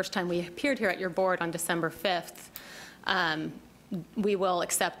the first time we appeared here at your board on December 5th, we will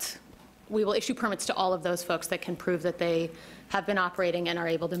issue permits to all of those folks that can prove that they have been operating and are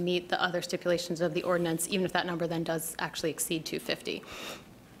able to meet the other stipulations of the ordinance, even if that number then does actually exceed 250.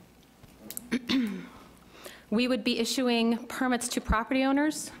 We would be issuing permits to property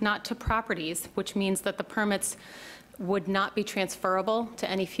owners, not to properties, which means that the permits would not be transferable to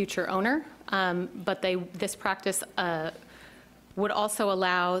any future owner, but this practice would also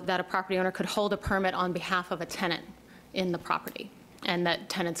allow that a property owner could hold a permit on behalf of a tenant in the property, and that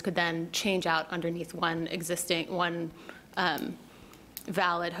tenants could then change out underneath one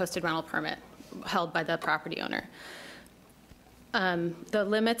valid hosted rental permit held by the property owner. The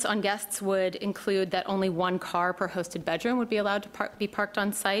limits on guests would include that only 1 car per hosted bedroom would be allowed to be parked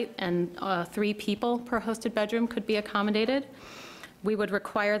on site, and 3 people per hosted bedroom could be accommodated. We would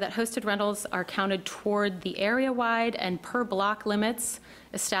require that hosted rentals are counted toward the area-wide and per block limits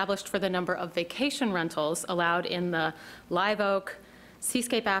established for the number of vacation rentals allowed in the Live Oak,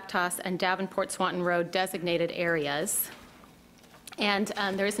 Seascape Aptos, and Davenport Swanton Road designated areas. And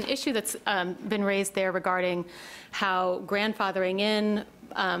there is an issue that's been raised there regarding how grandfathering in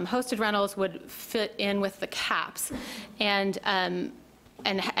hosted rentals would fit in with the caps, and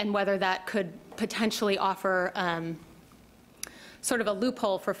whether that could potentially offer sort of a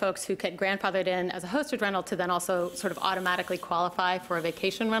loophole for folks who get grandfathered in as a hosted rental to then also sort of automatically qualify for a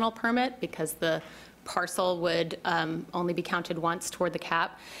vacation rental permit, because the parcel would only be counted once toward the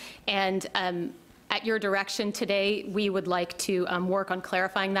cap. And at your direction today, we would like to work on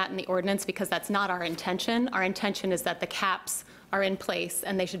clarifying that in the ordinance, because that's not our intention. Our intention is that the caps are in place,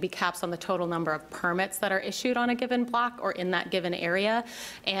 and they should be caps on the total number of permits that are issued on a given block or in that given area.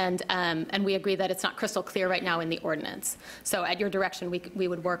 And we agree that it's not crystal clear right now in the ordinance. So at your direction, we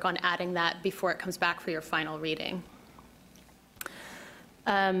would work on adding that before it comes back for your final reading.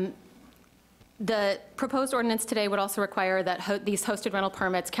 The proposed ordinance today would also require that these hosted rental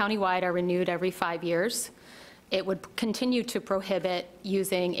permits countywide are renewed every 5 years. It would continue to prohibit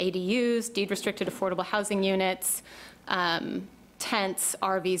using ADUs, deed-restricted affordable housing units, tents,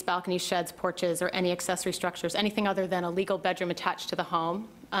 RVs, balconies, sheds, porches, or any accessory structures, anything other than a legal bedroom attached to the home,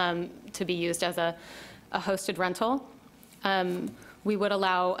 to be used as a hosted rental. We would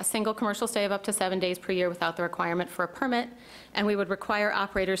allow a single commercial stay of up to 7 days per year without the requirement for a permit, and we would require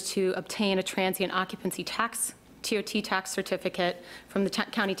operators to obtain a transient occupancy tax, TOT tax certificate from the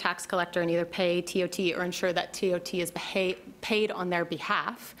county tax collector and either pay TOT or ensure that TOT is paid on their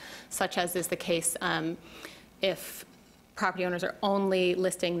behalf, such as is the case if property owners are only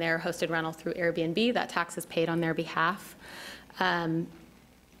listing their hosted rental through Airbnb, that tax is paid on their behalf.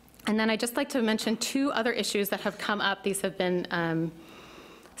 And then I'd just like to mention two other issues that have come up. These have been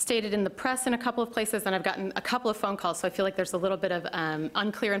stated in the press in a couple of places, and I've gotten a couple of phone calls, so I feel like there's a little bit of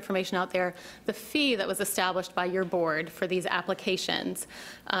unclear information out there. The fee that was established by your board for these applications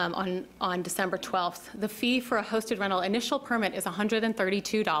on December 12th, the fee for a hosted rental initial permit is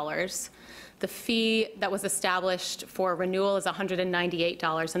 $132. The fee that was established for renewal is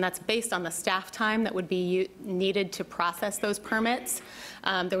 $198, and that's based on the staff time that would be needed to process those permits.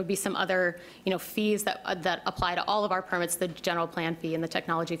 There would be some other, fees that apply to all of our permits, the general plan fee and the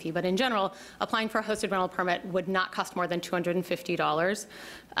technology fee. But in general, applying for a hosted rental permit would not cost more than $250.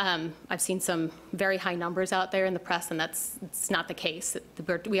 I've seen some very high numbers out there in the press, and it's not the case.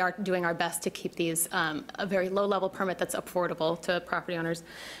 We are doing our best to keep these a very low-level permit that's affordable to property owners.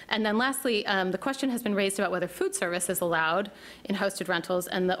 And then lastly, the question has been raised about whether food service is allowed in hosted rentals,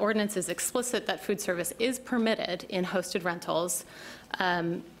 and the ordinance is explicit that food service is permitted in hosted rentals.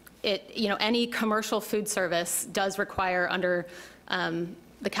 Any commercial food service does require under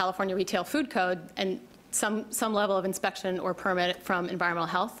the California Retail Food Code and some level of inspection or permit from environmental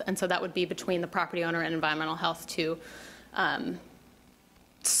health, and so that would be between the property owner and environmental health to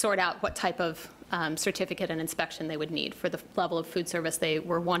sort out what type of certificate and inspection they would need for the level of food service they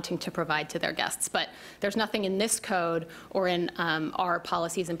were wanting to provide to their guests. But there's nothing in this code or in our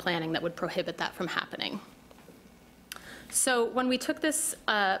policies and planning that would prohibit that from happening. So when we took this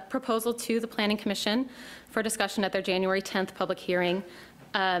proposal to the Planning Commission for discussion at their January 10th public hearing,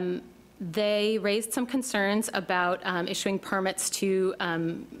 they raised some concerns about issuing permits to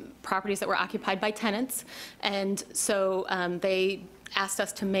properties that were occupied by tenants. And so they asked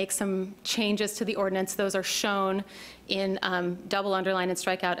us to make some changes to the ordinance. Those are shown in double underline and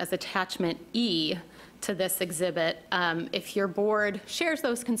strikeout as attachment E to this exhibit. If your board shares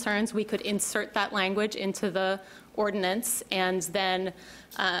those concerns, we could insert that language into the ordinance, and then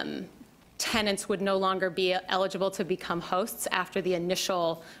tenants would no longer be eligible to become hosts after the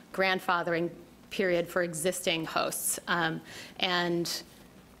initial grandfathering period for existing hosts.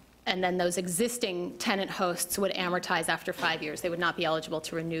 And then those existing tenant hosts would amortize after 5 years. They would not be eligible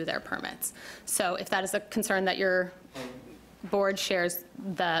to renew their permits. So if that is a concern that your board shares,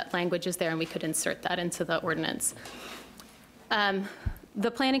 the language is there, and we could insert that into the ordinance. The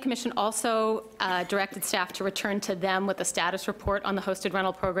Planning Commission also directed staff to return to them with a status report on the hosted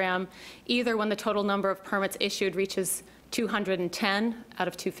rental program, either when the total number of permits issued reaches 210 out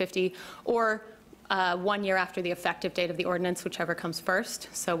of 250, or 1 year after the effective date of the ordinance, whichever comes first.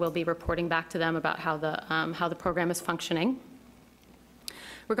 So we'll be reporting back to them about how the program is functioning.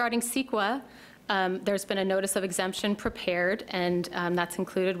 Regarding CEQA, there's been a notice of exemption prepared, and that's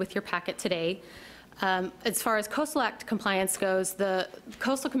included with your packet today. As far as Coastal Act compliance goes, the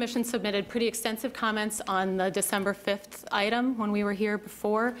Coastal Commission submitted pretty extensive comments on the December 5th item when we were here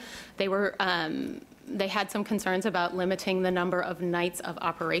before. They had some concerns about limiting the number of nights of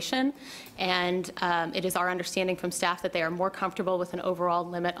operation, and it is our understanding from staff that they are more comfortable with an overall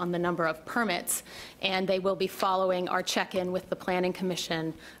limit on the number of permits, and they will be following our check-in with the Planning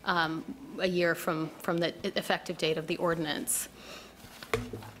Commission a year from the effective date of the ordinance.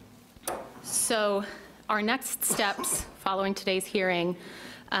 So our next steps following today's hearing,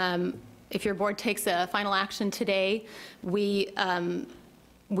 if your board takes a final action today, we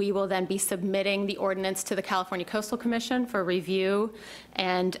will then be submitting the ordinance to the California Coastal Commission for review.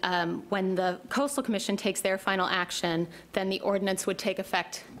 And when the Coastal Commission takes their final action, then the ordinance would take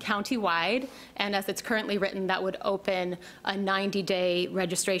effect countywide. And as it's currently written, that would open a 90-day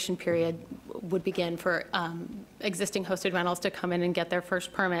registration period, would begin for existing hosted rentals to come in and get their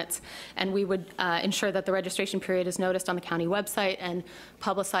first permits. And we would ensure that the registration period is noticed on the county website and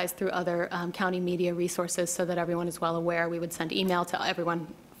publicized through other county media resources so that everyone is well aware. We would send email to everyone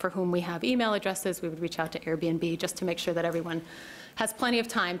for whom we have email addresses. We would reach out to Airbnb just to make sure that everyone has plenty of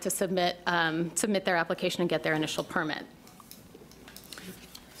time to submit their application and get their initial permit.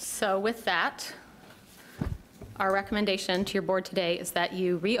 So with that, our recommendation to your board today is that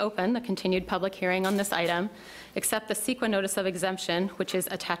you reopen the continued public hearing on this item, accept the CEQA notice of exemption, which is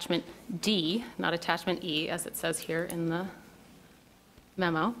attachment D, not attachment E, as it says here in the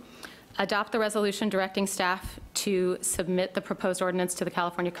memo, adopt the resolution directing staff to submit the proposed ordinance to the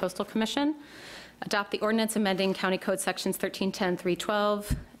California Coastal Commission, adopt the ordinance amending County Code Sections 1310,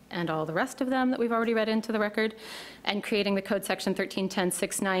 312, and all the rest of them that we've already read into the record, and creating the Code Section 1310,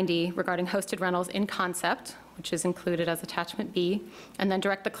 690 regarding hosted rentals in concept, which is included as Attachment B, and then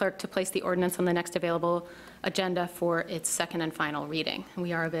direct the clerk to place the ordinance on the next available agenda for its second and final reading. And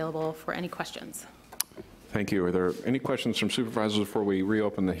we are available for any questions. Thank you. Are there any questions from supervisors before we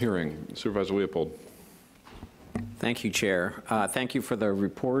reopen the hearing? Supervisor Leopold. Thank you, Chair. Thank you for the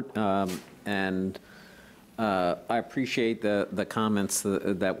report, and I appreciate the comments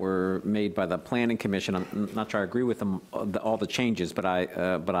that were made by the Planning Commission. I'm not sure I agree with them, all the changes, but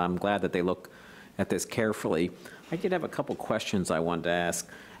I'm glad that they look at this carefully. I did have a couple questions I wanted to ask.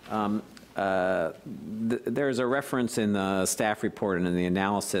 There's a reference in the staff report and in the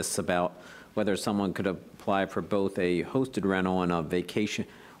analysis about whether someone could apply for both a hosted rental and a vacation,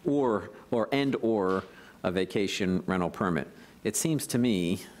 or a vacation rental permit. It seems to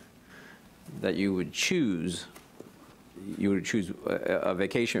me that you would choose a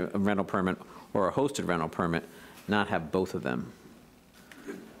vacation rental permit or a hosted rental permit, not have both of them.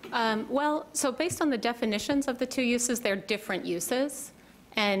 Well, so based on the definitions of the two uses, they're different uses.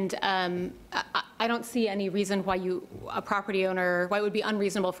 And I don't see any reason why why it would be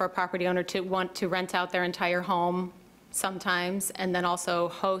unreasonable for a property owner to want to rent out their entire home sometimes, and then also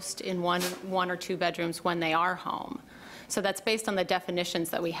host in one or two bedrooms when they are home. So that's based on the definitions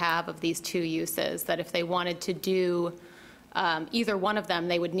that we have of these two uses, that if they wanted to do either one of them,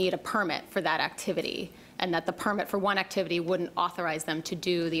 they would need a permit for that activity, and that the permit for one activity wouldn't authorize them to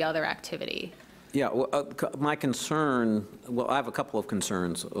do the other activity. Yeah, well, my concern, well, I have a couple of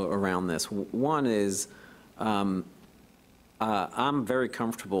concerns around this. One is I'm very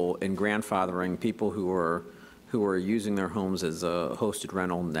comfortable in grandfathering people who are using their homes as a hosted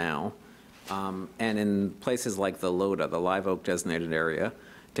rental now. And in places like the LODA, the Live Oak designated area,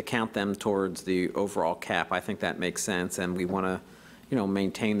 to count them towards the overall cap, I think that makes sense, and we want to,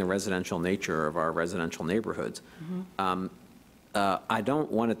 maintain the residential nature of our residential neighborhoods. Mm-hmm. I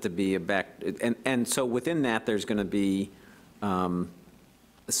don't want it to be and so within that, there's going to be some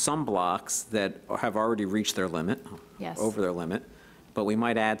blocks that have already reached their limit, yes, over their limit, but we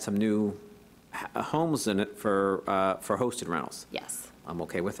might add some new homes in it for hosted rentals. Yes. I'm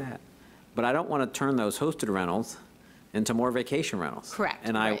okay with that. But I don't want to turn those hosted rentals into more vacation rentals. Correct.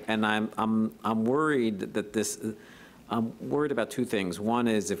 And I'm worried that I'm worried about two things. One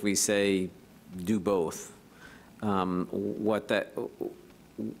is if we say do both, whether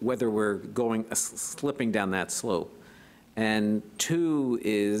we're slipping down that slope. And two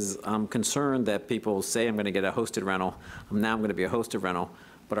is I'm concerned that people say I'm going to get a hosted rental, now I'm going to be a hosted rental,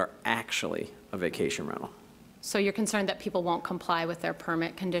 but are actually a vacation rental. So you're concerned that people won't comply with their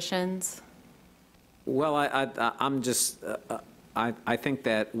permit conditions? Well, I think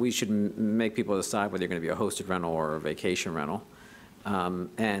that we should make people decide whether you're going to be a hosted rental or a vacation rental.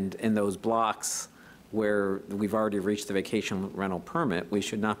 And in those blocks where we've already reached the vacation rental permit, we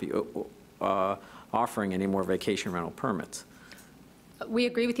should not be offering any more vacation rental permits. We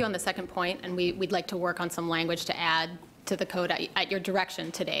agree with you on the second point, and we'd like to work on some language to add to the code at your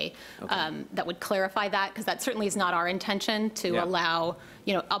direction today, okay, that would clarify that, because that certainly is not our intention to allow,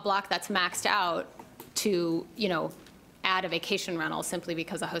 a block that's maxed out to, add a vacation rental simply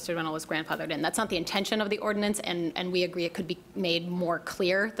because a hosted rental was grandfathered in. That's not the intention of the ordinance, and we agree it could be made more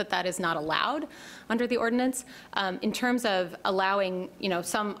clear that that is not allowed under the ordinance. In terms of allowing,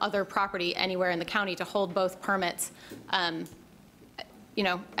 some other property anywhere in the county to hold both permits, at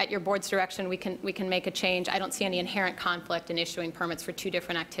your board's direction, we can make a change. I don't see any inherent conflict in issuing permits for two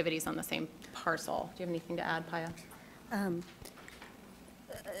different activities on the same parcel. Do you have anything to add, Paya?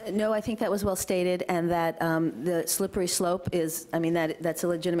 No, I think that was well stated, and that the slippery slope is, that's a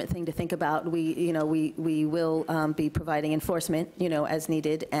legitimate thing to think about. We will be providing enforcement, as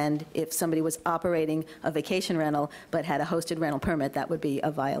needed, and if somebody was operating a vacation rental but had a hosted rental permit, that would be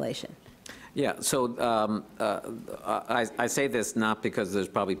a violation. Yeah, so I say this not because there's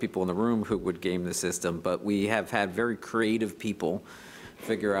probably people in the room who would game the system, but we have had very creative people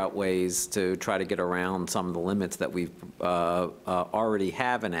figure out ways to try to get around some of the limits that we already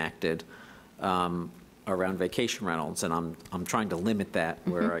have enacted around vacation rentals, and I'm trying to limit that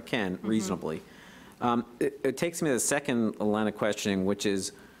where I can reasonably. It takes me to the second line of questioning, which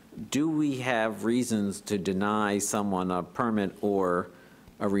is, do we have reasons to deny someone a permit or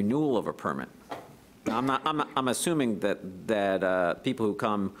a renewal of a permit? I'm assuming that people who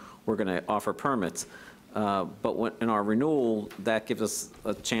come, we're going to offer permits. But in our renewal, that gives us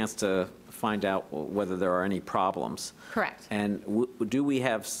a chance to find out whether there are any problems. Correct. And do we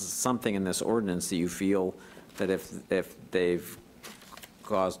have something in this ordinance that you feel that if they've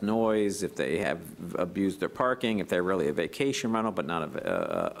caused noise, if they have abused their parking, if they're really a vacation rental but not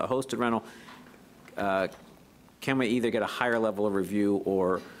a hosted rental. Can we either get a higher level of review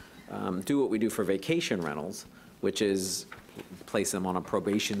or do what we do for vacation rentals, which is place them on a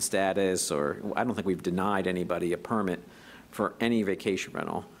probation status, or I don't think we've denied anybody a permit for any vacation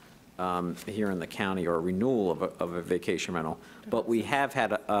rental here in the county, or a renewal of a vacation rental. But we have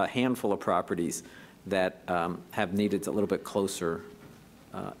had a handful of properties that have needed a little bit closer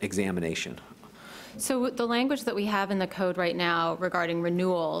examination. So the language that we have in the code right now regarding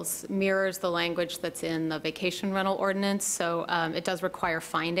renewals mirrors the language that's in the vacation rental ordinance. So it does require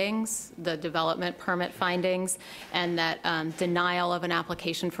findings, the development permit findings, and that denial of an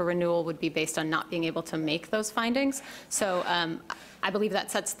application for renewal would be based on not being able to make those findings. So I believe that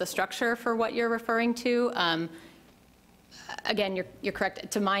sets the structure for what you're referring to. Again, you're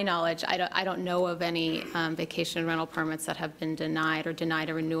correct. To my knowledge, I don't know of any vacation rental permits that have been denied or denied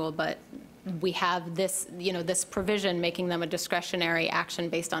a renewal, but we have this, this provision making them a discretionary action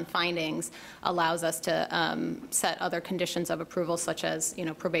based on findings allows us to set other conditions of approval, such as,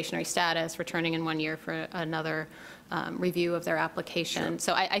 probationary status, returning in 1 year for another review of their application. Sure.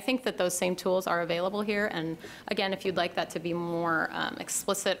 So I think that those same tools are available here. And again, if you'd like that to be more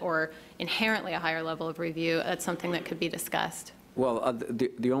explicit or inherently a higher level of review, that's something that could be discussed. Well,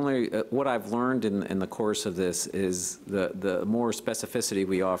 the only, what I've learned in the course of this is the more specificity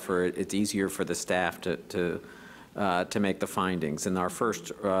we offer, it's easier for the staff to make the findings. In our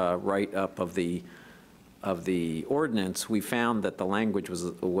first write-up of the ordinance, we found that the language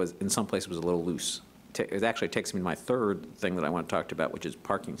was in some places was a little loose. It actually takes me to my third thing that I want to talk about, which is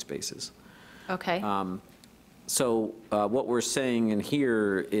parking spaces. Okay. So what we're saying in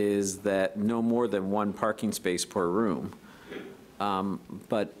here is that no more than one parking space per room.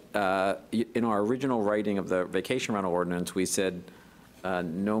 But in our original writing of the vacation rental ordinance, we said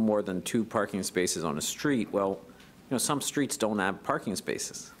no more than 2 parking spaces on a street. Well, some streets don't have parking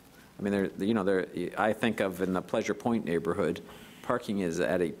spaces. I mean, I think of in the Pleasure Point neighborhood, parking is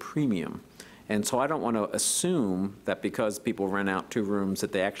at a premium. And so I don't want to assume that because people rent out 2 rooms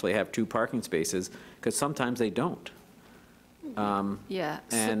that they actually have 2 parking spaces, because sometimes they don't. Yeah.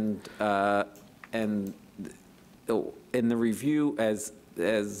 And in the review, as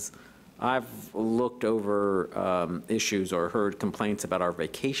I've looked over issues or heard complaints about our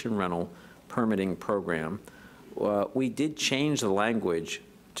vacation rental permitting program, we did change the language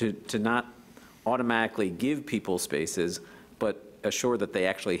to not automatically give people spaces, but assure that they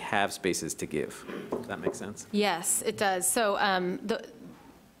actually have spaces to give. Does that make sense? Yes, it does. So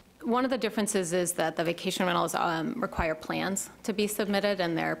one of the differences is that the vacation rentals require plans to be submitted,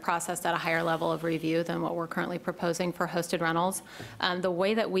 and they're processed at a higher level of review than what we're currently proposing for hosted rentals. The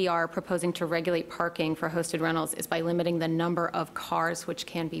way that we are proposing to regulate parking for hosted rentals is by limiting the number of cars which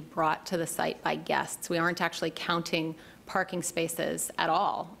can be brought to the site by guests. We aren't actually counting parking spaces at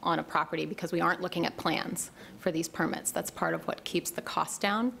all on a property because we aren't looking at plans for these permits. That's part of what keeps the cost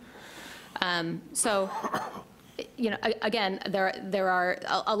down. Again, there are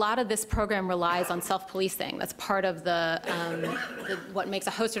a lot of this program relies on self-policing. That's part of what makes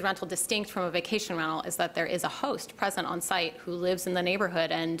a hosted rental distinct from a vacation rental is that there is a host present on site who lives in the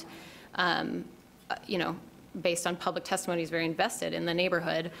neighborhood and, based on public testimony, is very invested in the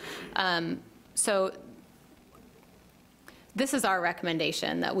neighborhood. So this is our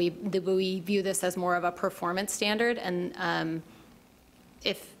recommendation, that we view this as more of a performance standard, and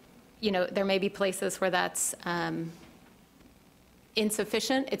if there may be places where that's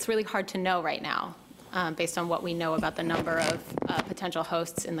insufficient. It's really hard to know right now based on what we know about the number of potential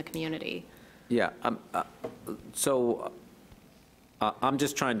hosts in the community. Yeah, so I'm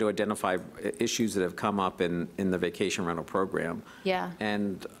just trying to identify issues that have come up in the vacation rental program. Yeah.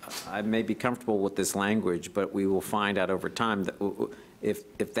 And I may be comfortable with this language, but we will find out over time that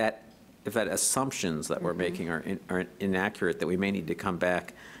if that assumptions that we're making are inaccurate, that we may need to come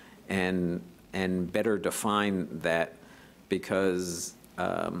back and better define that, because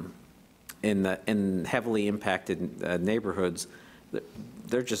in heavily impacted neighborhoods,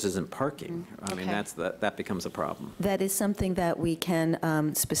 there just isn't parking. I mean, that becomes a problem. That is something that we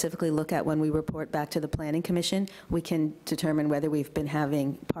can specifically look at when we report back to the Planning Commission. We can determine whether we've been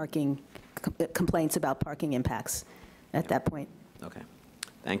having parking complaints about parking impacts at that point. Okay,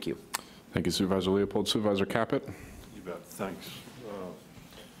 thank you. Thank you, Supervisor Leopold. Supervisor Caput? You bet, thanks.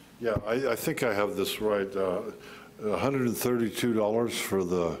 Yeah, I think I have this right. $132 for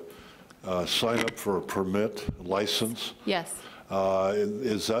the sign up for a permit license. Yes.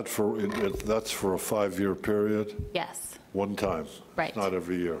 Is that that's for a 5-year period? Yes. One time? Right. Not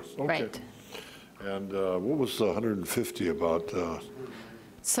every year? Okay. Right. And what was the 150 about?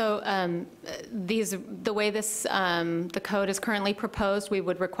 So the way the code is currently proposed, we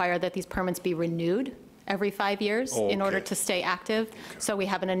would require that these permits be renewed every 5 years in order to stay active. So we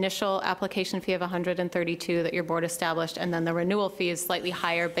have an initial application fee of $132 that your board established, and then the renewal fee is slightly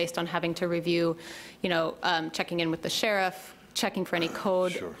higher based on having to review, checking in with the sheriff, checking for any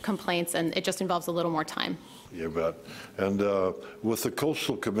code complaints, and it just involves a little more time. You bet. And with the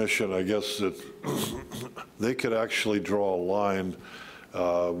Coastal Commission, I guess that they could actually draw a line.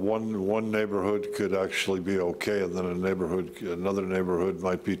 One neighborhood could actually be okay, and then another neighborhood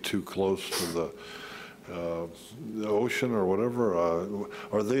might be too close to the ocean or whatever.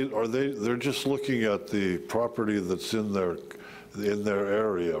 They're just looking at the property that's in their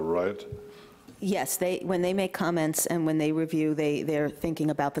area, right? Yes, when they make comments and when they review, they're thinking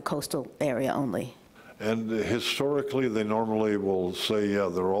about the coastal area only. And historically, they normally will say, yeah,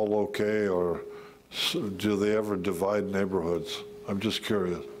 they're all okay, or do they ever divide neighborhoods? I'm just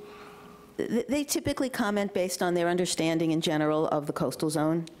curious. They typically comment based on their understanding in general of the coastal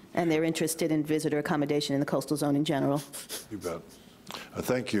zone, and they're interested in visitor accommodation in the coastal zone in general. You bet.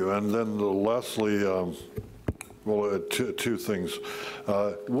 Thank you. And then lastly, two things.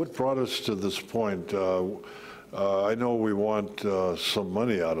 What brought us to this point? I know we want some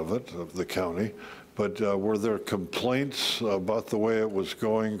money out of it, of the county, but were there complaints about the way it was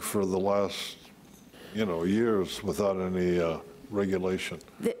going for the last, years without any regulation?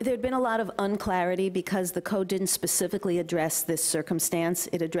 There'd been a lot of unclarity because the code didn't specifically address this circumstance.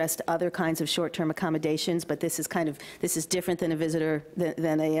 It addressed other kinds of short-term accommodations, but this is different than a visitor,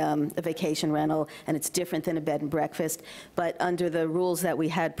 than a vacation rental, and it's different than a bed and breakfast. But under the rules that we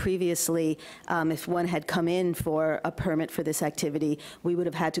had previously, if one had come in for a permit for this activity, we would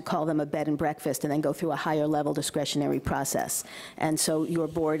have had to call them a bed and breakfast and then go through a higher level discretionary process. And so your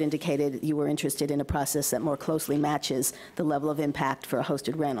board indicated you were interested in a process that more closely matches the level of impact for a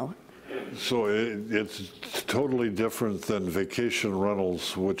hosted rental. So it's totally different than vacation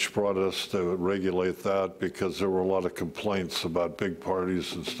rentals, which brought us to regulate that because there were a lot of complaints about big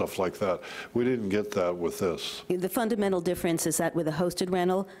parties and stuff like that. We didn't get that with this. The fundamental difference is that with a hosted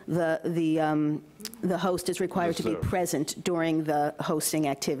rental, the host is required to be present during the hosting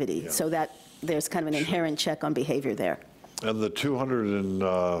activity, so that there's kind of an inherent check on behavior there. And the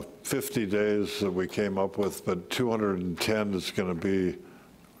 250 days that we came up with, but 210 is going to be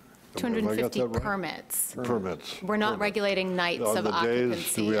 250 permits. Permits. We're not regulating nights of occupancy. On the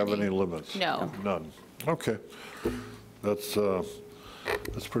days, do we have any limits? No. None. Okay. That's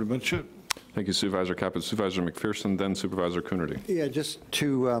pretty much it. Thank you, Supervisor Caput. Supervisor McPherson, then Supervisor Coonerty. Yeah, just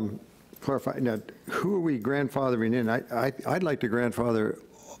to clarify, now, who are we grandfathering in? I'd like to grandfather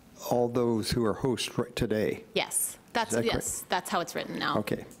all those who are hosts today. Yes. That's how it's written now.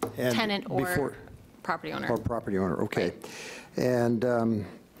 Okay. And tenant or property owner. Or property owner, okay. Right.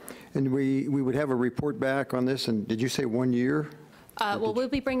 And we would have a report back on this, and did you say 1 year? Well, we'll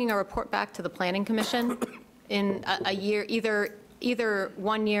be bringing a report back to the Planning Commission in a year, either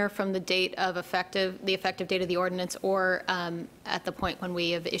 1 year from the date of the effective date of the ordinance, or at the point when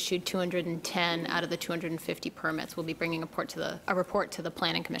we have issued 210 out of the 250 permits. We'll be bringing a report to the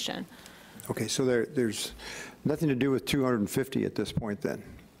Planning Commission. Okay, so there's nothing to do with 250 at this point then?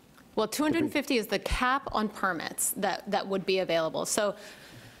 Well, 250 is the cap on permits that would be available. So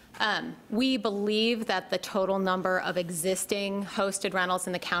we believe that the total number of existing hosted rentals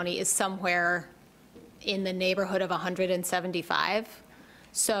in the county is somewhere in the neighborhood of 175.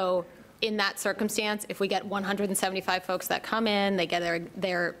 So in that circumstance, if we get 175 folks that come in,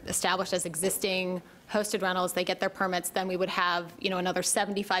 they're established as existing hosted rentals, they get their permits, then we would have, another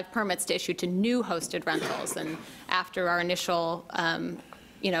 75 permits to issue to new hosted rentals. And after our initial,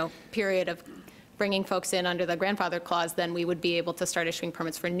 period of bringing folks in under the grandfather clause, then we would be able to start issuing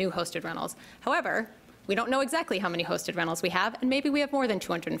permits for new hosted rentals. However, we don't know exactly how many hosted rentals we have, and maybe we have more than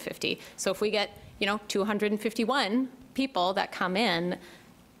 250. So if we get, 251 people that come in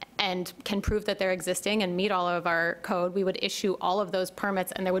and can prove that they're existing and meet all of our code, we would issue all of those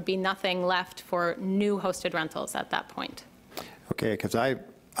permits, and there would be nothing left for new hosted rentals at that point. Okay, because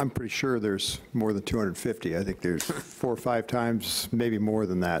I'm pretty sure there's more than 250. I think there's 4 or 5 times, maybe more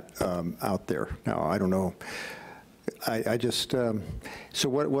than that out there. Now, I don't know. I just, so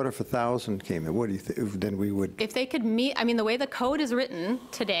what if 1,000 came in? What do you think? Then we would. If they could meet, the way the code is written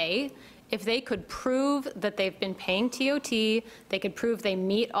today, if they could prove that they've been paying TOT, they could prove they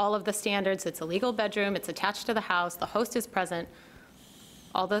meet all of the standards, it's a legal bedroom, it's attached to the house, the host is present,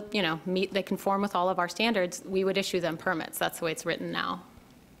 all the, they conform with all of our standards, we would issue them permits. That's the way it's written now.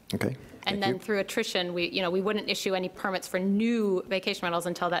 Okay. And then through attrition, we wouldn't issue any permits for new vacation rentals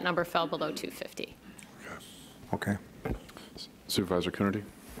until that number fell below 250. Okay. Supervisor Coonerty.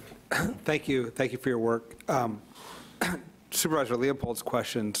 Thank you for your work. Supervisor Leopold's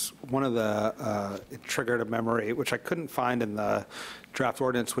questions, one of the, it triggered a memory, which I couldn't find in the draft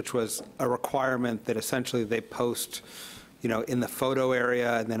ordinance, which was a requirement that essentially they post, in the photo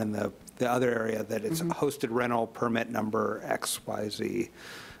area and then in the other area that it's hosted rental permit number XYZ.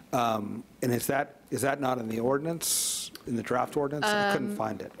 And is that not in the ordinance, in the draft ordinance? I couldn't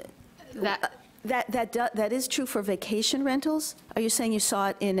find it. That is true for vacation rentals? Are you saying you saw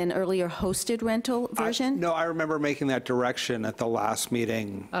it in an earlier hosted rental version? No, I remember making that direction at the last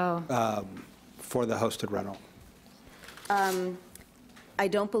meeting Oh. for the hosted rental. I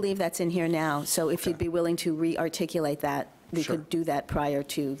don't believe that's in here now, so if you'd be willing to re-articulate that, we Sure. could do that prior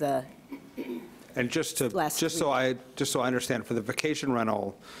to the, And just so I understand, for the vacation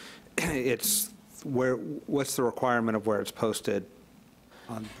rental, what's the requirement of where it's posted?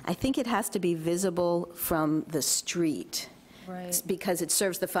 I think it has to be visible from the street. Right. Because it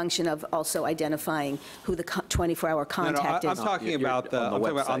serves the function of also identifying who the 24-hour contact I'm is. talking about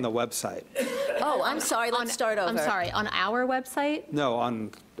on the website. Oh, I'm sorry, let's start over. I'm sorry, on our website, No,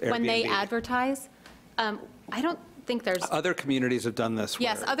 on Airbnb. when they advertise, I don't think there's, Other communities have done this.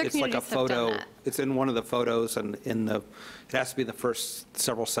 Yes, where other it's like a communities have done photo. that. It's in one of the photos, and it has to be the first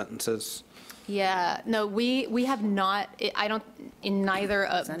several sentences. yeah, no, we have not, I don't, in neither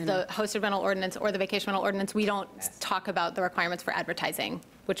of the hosted rental ordinance or the vacation rental ordinance, we don't talk about the requirements for advertising,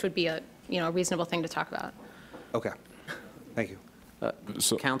 which would be a reasonable thing to talk about. Okay, thank you.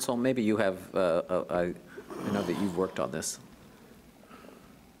 Council, maybe you have, I know that you've worked on this.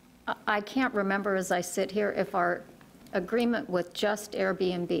 I can't remember as I sit here if our agreement with just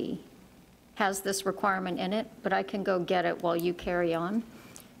Airbnb has this requirement in it, but I can go get it while you carry on.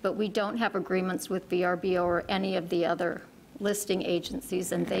 But we don't have agreements with VRBO or any of the other listing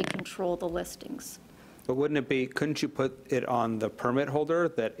agencies, and they control the listings. But couldn't you put it on the permit holder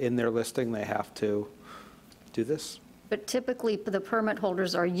that in their listing they have to do this? But typically, the permit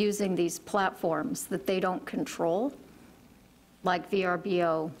holders are using these platforms that they don't control, like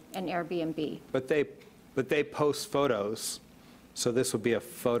VRBO and Airbnb. But they post photos, so this would be a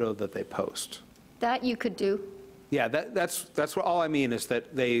photo that they post. That you could do. Yeah, that's what all I mean is that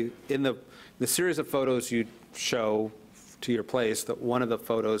in the series of photos you show to your place, that one of the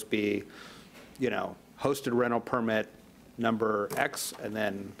photos be, hosted rental permit number X, and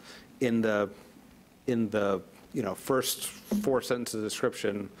then in the first 4 sentences of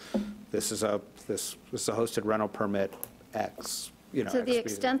description, this is a hosted rental permit X. To the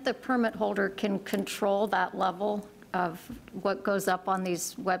extent the permit holder can control that level of what goes up on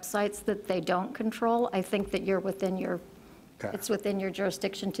these websites that they don't control, I think that it's within your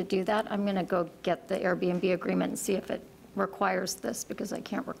jurisdiction to do that. I'm going to go get the Airbnb agreement and see if it requires this, because I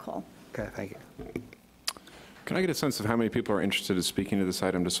can't recall. Okay, thank you. Can I get a sense of how many people are interested in speaking to this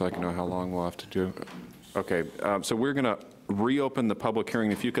item, just so I can know how long we'll have to do? Okay, so we're going to reopen the public hearing.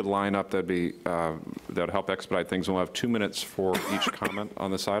 If you could line up, that'd help expedite things. We'll have 2 minutes for each comment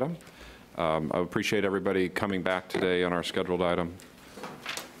on this item. I appreciate everybody coming back today on our scheduled item.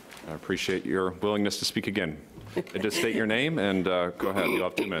 I appreciate your willingness to speak again. Just state your name and go ahead. You'll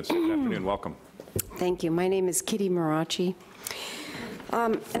have 2 minutes. Good afternoon. Welcome. Thank you. My name is Kitty Marachi.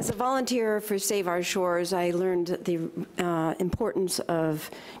 As a volunteer for Save Our Shores, I learned the importance of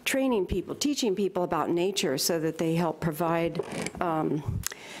training people, teaching people about nature so that they help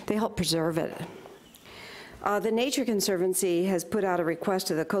preserve it. The Nature Conservancy has put out a request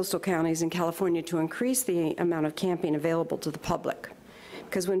to the coastal counties in California to increase the amount of camping available to the public,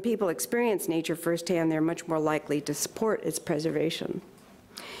 because when people experience nature firsthand, they're much more likely to support its preservation.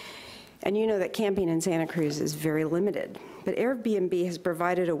 And you know that camping in Santa Cruz is very limited, but Airbnb has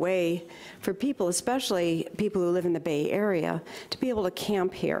provided a way for people, especially people who live in the Bay Area, to be able to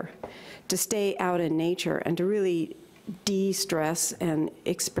camp here, to stay out in nature, and to really de-stress and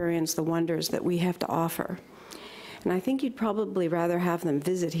experience the wonders that we have to offer. And I think you'd probably rather have them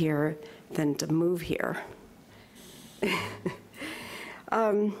visit here than to move here.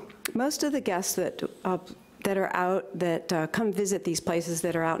 Most of the guests that are out, that come visit these places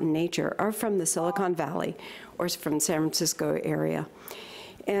that are out in nature, are from the Silicon Valley or from San Francisco area.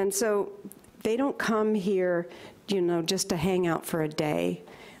 And so they don't come here, just to hang out for a day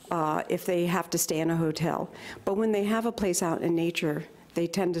if they have to stay in a hotel. But when they have a place out in nature, they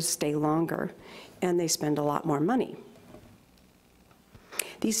tend to stay longer, and they spend a lot more money.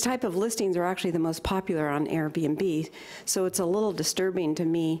 These type of listings are actually the most popular on Airbnb, so it's a little disturbing to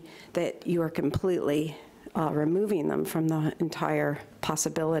me that you are completely removing them from the entire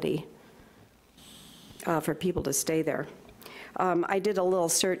possibility for people to stay there. I did a little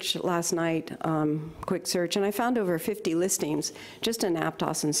search last night, quick search, and I found over 50 listings just in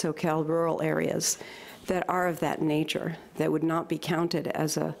Aptos and SoCal rural areas that are of that nature, that would not be counted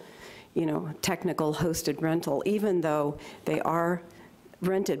as a, technical hosted rental, even though they are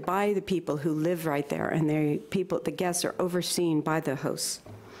rented by the people who live right there, and the guests are overseen by the hosts.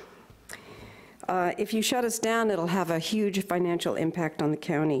 If you shut us down, it'll have a huge financial impact on the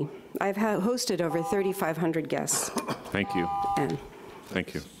county. I've hosted over 3,500 guests. Thank you. And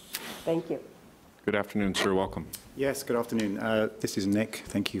thank you. thank you. Good afternoon, sir. Welcome. Yes, good afternoon. This is Nick.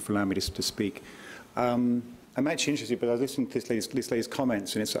 Thank you for allowing me to speak. I'm actually interested, but I listened to this lady's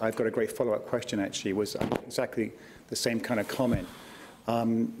comments, and I've got a great follow-up question, actually. Was exactly the same kind of comment.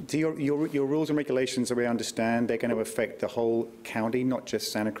 Do your rules and regulations, that we understand, they're going to affect the whole county, not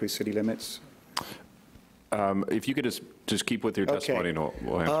just Santa Cruz city limits? If you could just keep with your testimony, and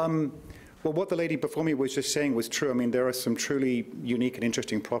we'll answer. Well, what the lady before me was just saying was true. I mean, there are some truly unique and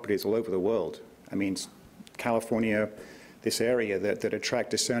interesting properties all over the world. I mean, California, this area that attract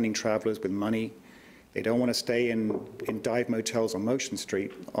discerning travelers with money. They don't want to stay in dive motels on Ocean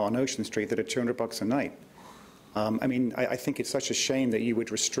Street that are $200 a night. I mean, I think it's such a shame that you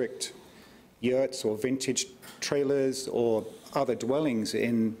would restrict yurts or vintage trailers or other dwellings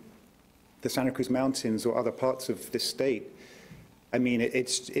in the Santa Cruz Mountains or other parts of this state. I mean,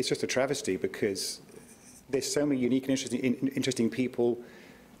 it's just a travesty, because there's so many unique and interesting people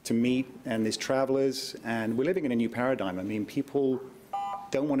to meet, and there's travelers, and we're living in a new paradigm. I mean, people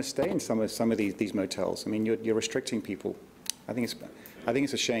don't want to stay in some of these motels. I mean, you're restricting people. I think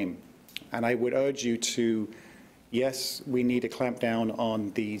it's a shame, and I would urge you to, yes, we need to clamp down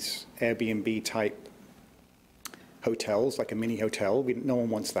on these Airbnb type hotels, like a mini hotel. No one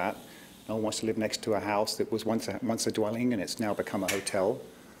wants that. No one wants to live next to a house that was once a dwelling and it's now become a hotel.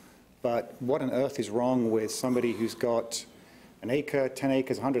 But what on earth is wrong with somebody who's got an acre, 10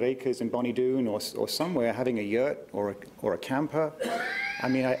 acres, 100 acres in Bonnie Doon or somewhere having a yurt or a camper? I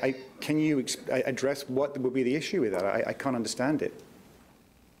mean, can you address what would be the issue with that? I can't understand it.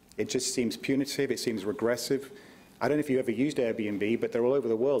 It just seems punitive. It seems regressive. I don't know if you ever used Airbnb, but they're all over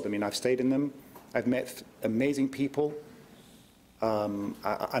the world. I mean, I've stayed in them. I've met amazing people.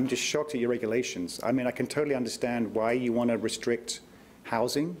 I'm just shocked at your regulations. I mean, I can totally understand why you want to restrict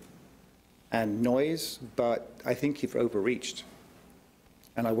housing and noise, but I think you've overreached.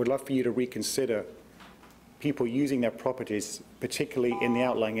 And I would love for you to reconsider people using their properties, particularly in the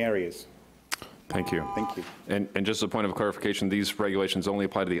outlying areas. Thank you. Thank you. And just a point of clarification, these regulations only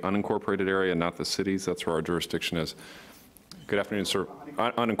apply to the unincorporated area, not the cities. That's where our jurisdiction is. Good afternoon, sir.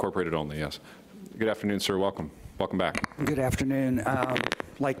 Unincorporated only, yes. Good afternoon, sir. Welcome. Welcome back. Good afternoon. I'd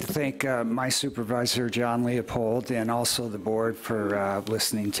like to thank my supervisor, John Leopold, and also the board for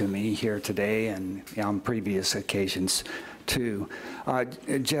listening to me here today and on previous occasions, too.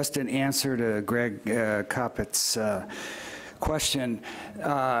 Just in answer to Greg Koppett's question,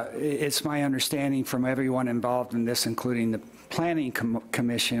 it's my understanding from everyone involved in this, including the Planning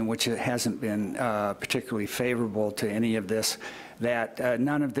Commission, which hasn't been particularly favorable to any of this, that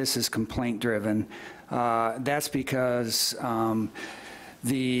none of this is complaint-driven. That's because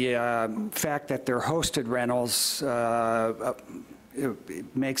the fact that they're hosted rentals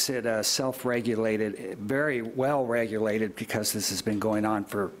it makes it self-regulated, very well regulated, because this has been going on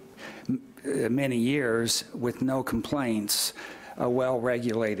for many years with no complaints, a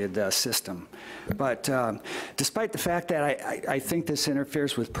well-regulated system. But despite the fact that I think this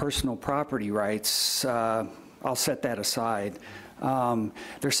interferes with personal property rights, I'll set that aside.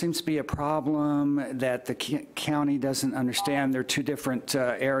 There seems to be a problem that the county doesn't understand. There are two different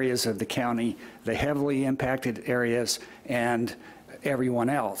areas of the county, the heavily impacted areas and everyone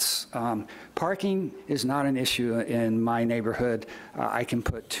else. Parking is not an issue in my neighborhood. I can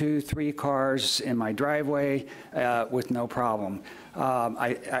put 2-3 cars in my driveway with no problem.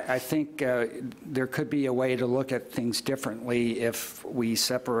 I think there could be a way to look at things differently if we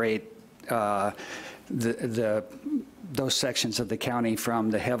separate those sections of the county from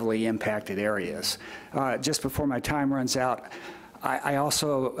the heavily impacted areas. Just before my time runs out, I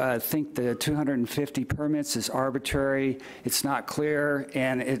also think the 250 permits is arbitrary. It's not clear,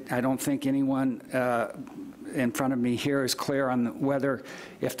 and I don't think anyone in front of me here is clear on whether,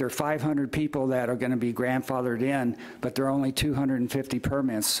 if there are 500 people that are going to be grandfathered in, but there are only 250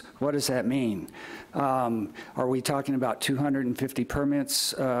 permits, what does that mean? Are we talking about 250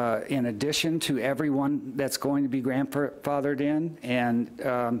 permits in addition to everyone that's going to be grandfathered in?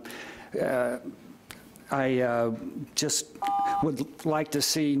 And I just would like to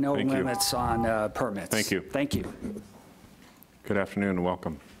see no limits on permits. Thank you. Thank you. Good afternoon and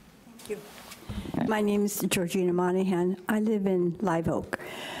welcome. Thank you. My name is Georgina Monahan. I live in Live Oak,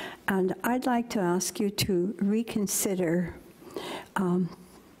 and I'd like to ask you to reconsider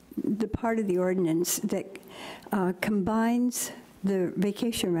the part of the ordinance that combines the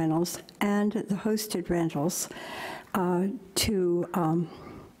vacation rentals and the hosted rentals to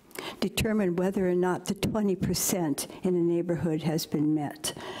determine whether or not the 20% in a neighborhood has been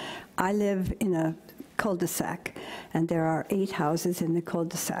met. I live in a cul-de-sac, and there are 8 houses in the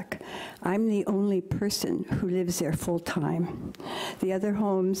cul-de-sac. I'm the only person who lives there full-time. The other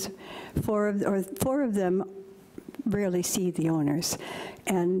homes, four of them rarely see the owners,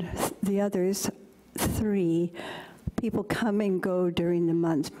 and the others 3, people come and go during the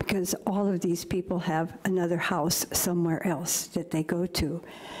month because all of these people have another house somewhere else that they go to.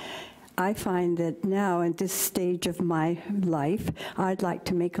 I find that now, at this stage of my life, I'd like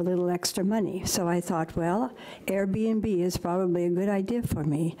to make a little extra money. So I thought, well, Airbnb is probably a good idea for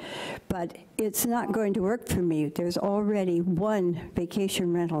me, but it's not going to work for me. There's already 1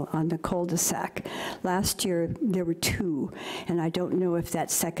 vacation rental on the cul-de-sac. Last year, there were 2, and I don't know if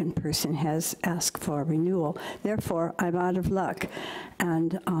that second person has asked for a renewal. Therefore, I'm out of luck,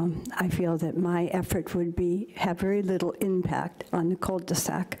 and I feel that my effort would have very little impact on the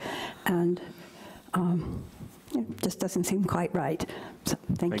cul-de-sac, and it just doesn't seem quite right. So,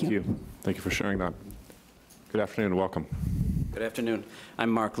 thank you. Thank you for sharing that. Good afternoon and welcome. Good afternoon. I'm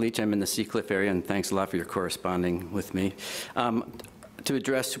Mark Leach. I'm in the Seacliff area, and thanks a lot for your corresponding with me. To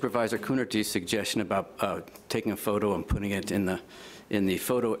address Supervisor Coonerty's suggestion about taking a photo and putting it in the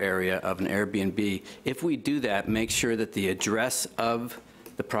photo area of an Airbnb, if we do that, make sure that the address of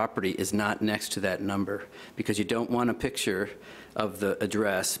the property is not next to that number, because you don't want a picture of the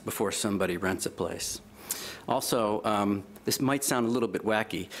address before somebody rents a place. Also, this might sound a little bit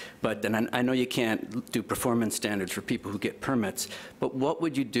wacky, but then I know you can't do performance standards for people who get permits, but what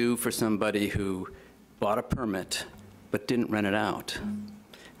would you do for somebody who bought a permit but didn't rent it out?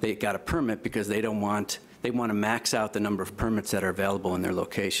 They got a permit because they want to max out the number of permits that are available in their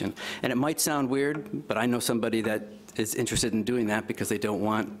location. And it might sound weird, but I know somebody that is interested in doing that because they don't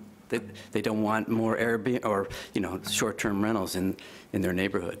want more Airbnb or short-term rentals in their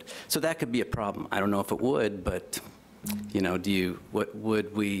neighborhood. So that could be a problem. I don't know if it would, but what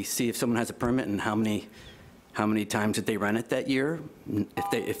would we see if someone has a permit, and how many times did they rent it that year?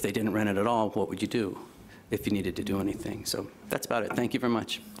 If they didn't rent it at all, what would you do if you needed to do anything? So that's about it. Thank you very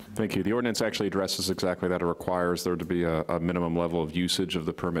much. Thank you. The ordinance actually addresses exactly that. It requires there to be a minimum level of usage of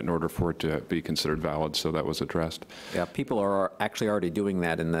the permit in order for it to be considered valid, so that was addressed. Yeah, people are actually already doing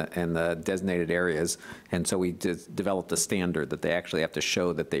that in the designated areas, and so we developed a standard that they actually have to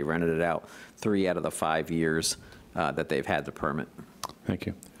show that they rented it out 3 out of the 5 years that they've had the permit. Thank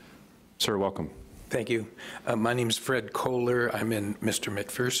you. Sir, welcome. Thank you. My name is Fred Kohler. I'm in Mr.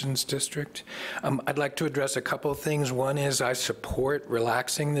 McPherson's district. I'd like to address a couple of things. One is I support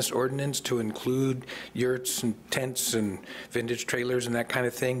relaxing this ordinance to include yurts and tents and vintage trailers and that kind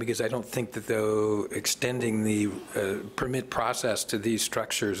of thing, because I don't think that though extending the permit process to these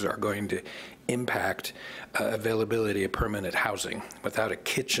structures are going to impact availability of permanent housing. Without a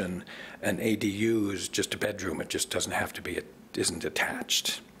kitchen, an ADU is just a bedroom. It just doesn't have to be, it isn't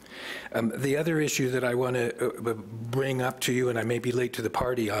attached. The other issue that I want to bring up to you, and I may be late to the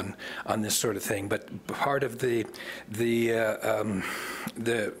party on this sort of thing, but part of the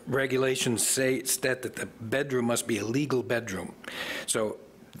regulations state that the bedroom must be a legal bedroom. So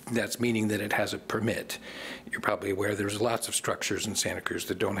that's meaning that it has a permit. You're probably aware there's lots of structures in Santa Cruz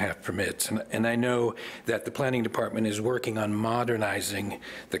that don't have permits. And I know that the planning department is working on modernizing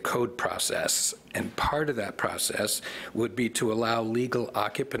the code process. And part of that process would be to allow legal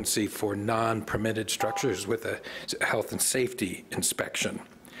occupancy for non-permitted structures with a health and safety inspection.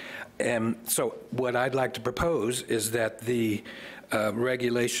 And so what I'd like to propose is that the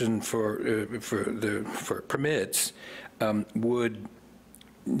regulation for permits would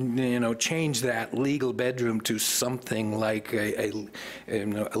change that legal bedroom to something like a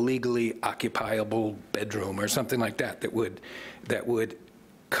legally occupiable bedroom or something like that, that would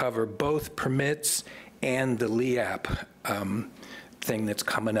cover both permits and the LEAP thing that's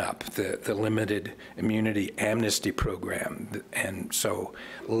coming up, the limited immunity amnesty program. And so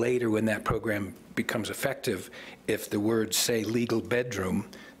later when that program becomes effective, if the words say legal bedroom,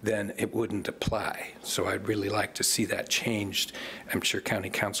 then it wouldn't apply. So I'd really like to see that changed. I'm sure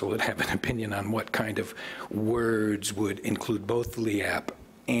County Council would have an opinion on what kind of words would include both the LEAP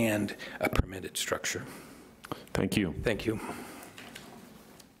and a permitted structure. Thank you. Thank you.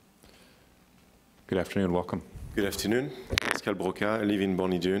 Good afternoon. Welcome. Good afternoon. Pascal Broca, I live in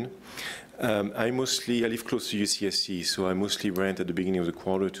Bonny Doon. I live close to UCSC, so I mostly rent at the beginning of the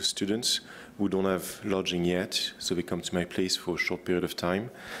quarter to students who don't have lodging yet, so they come to my place for a short period of time.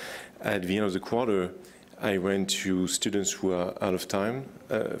 At the end of the quarter, I rent to students who are out of time,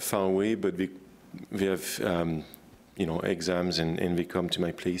 far away, but they have exams and they come to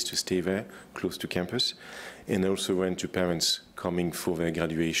my place to stay there, close to campus. And I also rent to parents coming for their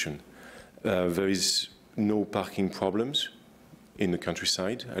graduation. There is no parking problems in the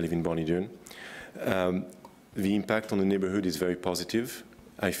countryside. I live in Bonnie-Doon. The impact on the neighborhood is very positive.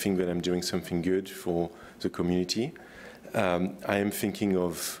 I think that I'm doing something good for the community. I am thinking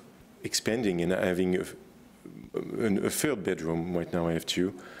of expanding and having a third bedroom. Right now I have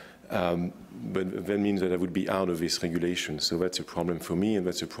two. But that means that I would be out of this regulation. So that's a problem for me, and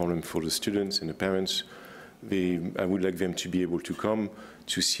that's a problem for the students and the parents. I would like them to be able to come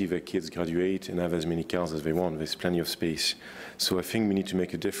to see their kids graduate and have as many cars as they want. There's plenty of space. So I think we need to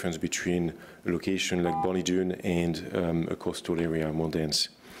make a difference between a location like Bonnie-Doon and a coastal area, more dense.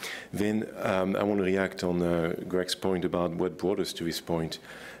 Then I want to react on Greg's point about what brought us to this point.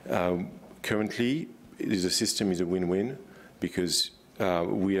 Currently, the system is a win-win because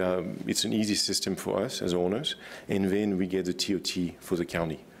it's an easy system for us as owners, and then we get the TOT for the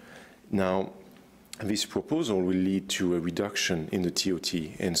county. Now, this proposal will lead to a reduction in the TOT,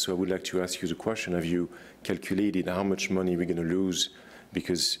 and so I would like to ask you the question, have you calculated how much money we're going to lose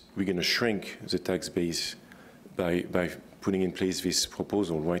because we're going to shrink the tax base by putting in place this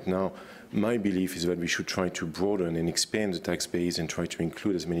proposal? Right now, my belief is that we should try to broaden and expand the tax base and try to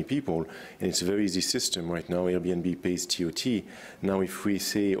include as many people, and it's a very easy system right now. Airbnb pays TOT. Now, if we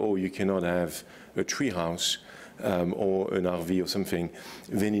say, oh, you cannot have a tree house, or an RV or something,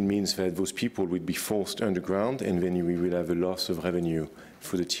 then it means that those people would be forced underground, and then we will have a loss of revenue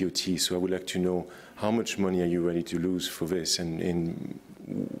for the TOT. So I would like to know how much money are you ready to lose for this, and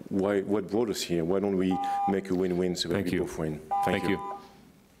what brought us here? Why don't we make a win-win so that we both win? Thank you.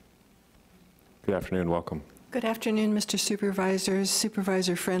 Good afternoon. Welcome. Good afternoon, Mr. Supervisors.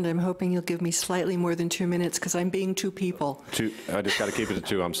 Supervisor Friend, I'm hoping you'll give me slightly more than 2 minutes because I'm being two people. I just got to keep it to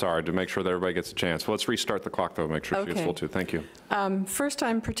 2. I'm sorry, to make sure that everybody gets a chance. Well, let's restart the clock, though, make sure she gets full 2. Thank you. First,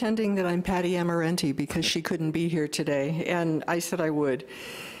 I'm pretending that I'm Patty Amarenti because she couldn't be here today, and I said I would.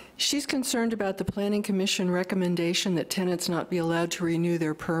 She's concerned about the Planning Commission recommendation that tenants not be allowed to renew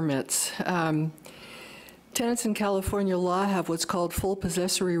their permits. Tenants in California law have what's called full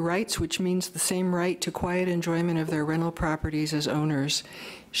possessory rights, which means the same right to quiet enjoyment of their rental properties as owners.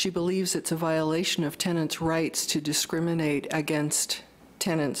 She believes it's a violation of tenants' rights to discriminate against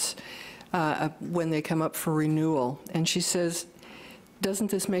tenants when they come up for renewal. And she says,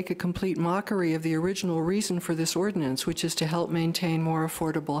 doesn't this make a complete mockery of the original reason for this ordinance, which is to help maintain more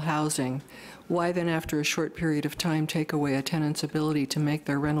affordable housing? Why then, after a short period of time, take away a tenant's ability to make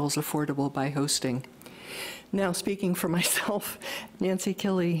their rentals affordable by hosting? Now, speaking for myself, Nancy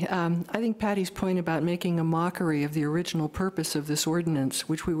Killey, I think Patty's point about making a mockery of the original purpose of this ordinance,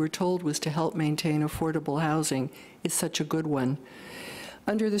 which we were told was to help maintain affordable housing, is such a good one.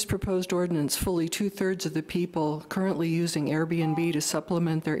 Under this proposed ordinance, fully 2/3 of the people currently using Airbnb to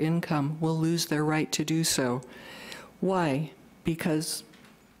supplement their income will lose their right to do so. Why? Because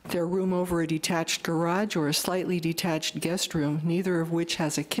their room over a detached garage or a slightly detached guest room, neither of which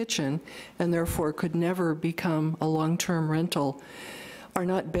has a kitchen and therefore could never become a long-term rental, are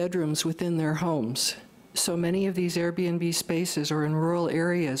not bedrooms within their homes. So many of these Airbnb spaces are in rural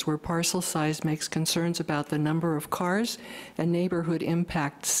areas where parcel size makes concerns about the number of cars and neighborhood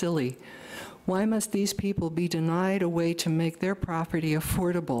impact silly. Why must these people be denied a way to make their property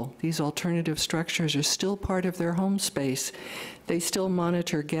affordable? These alternative structures are still part of their home space. They still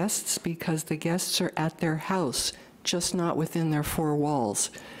monitor guests because the guests are at their house, just not within their 4 walls.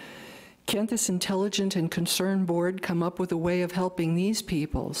 Can't this intelligent and concerned board come up with a way of helping these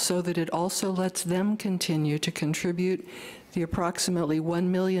people so that it also lets them continue to contribute the approximately $1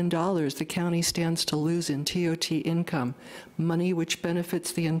 million the county stands to lose in TOT income, money which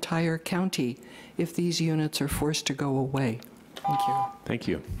benefits the entire county if these units are forced to go away? Thank you. Thank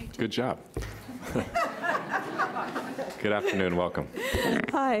you. Good job. Good afternoon. Welcome.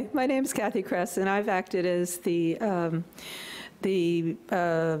 Hi, my name is Kathy Kress, and I've acted as the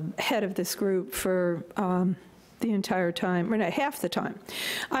head of this group for the entire time, or not, half the time.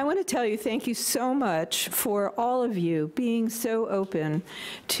 I want to tell you thank you so much for all of you being so open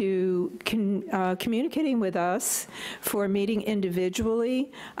to communicating with us, for meeting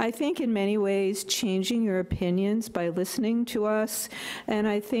individually. I think in many ways changing your opinions by listening to us. And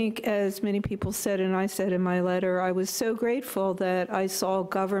I think, as many people said, and I said in my letter, I was so grateful that I saw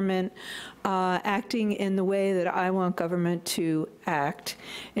government acting in the way that I want government to act,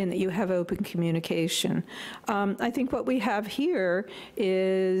 and that you have open communication. I think what we have here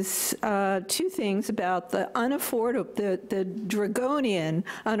is two things about the draconian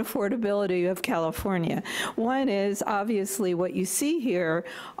unaffordability of California. One is obviously what you see here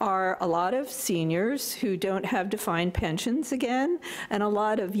are a lot of seniors who don't have defined pensions again, and a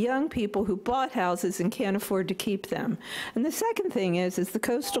lot of young people who bought houses and can't afford to keep them. And the second thing is, as the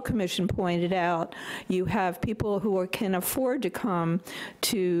Coastal Commission pointed out, you have people who can afford to come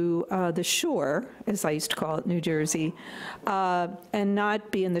to the shore, as I used to call it, New Jersey, and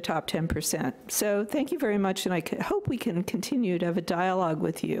not be in the top 10%. So thank you very much, and I hope we can continue to have a dialogue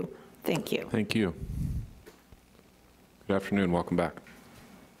with you. Thank you. Thank you. Good afternoon. Welcome back.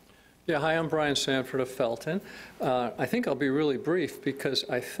 Yeah, hi, I'm Brian Sanford of Felton. I think I'll be really brief because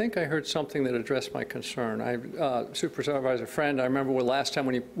I think I heard something that addressed my concern. Supervisor Friend, I remember last time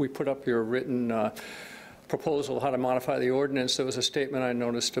when we put up your written proposal how to modify the ordinance, there was a statement I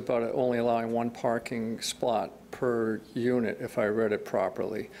noticed about it only allowing one parking spot per unit, if I read it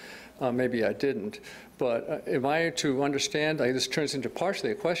properly. Maybe I didn't. But am I to understand, this turns into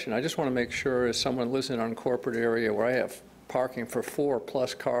partially a question, I just want to make sure as someone lives in an unincorporated area where I have parking for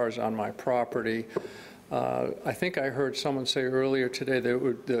 4+ cars on my property. I think I heard someone say earlier today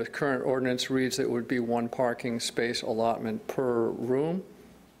that the current ordinance reads that it would be one parking space allotment per room.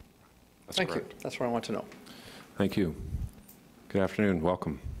 That's Thank correct. you. That's what I want to know. Thank you. Good afternoon.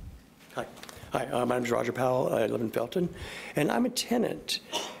 Welcome. Hi. Hi, my name is Roger Powell. I live in Felton, and I'm a tenant.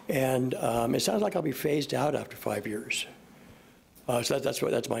 And it sounds like I'll be phased out after 5 years. So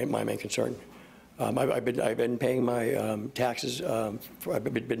that's my main concern. I've been paying my taxes. I've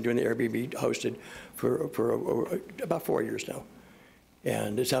been doing the Airbnb hosted for about 4 years now,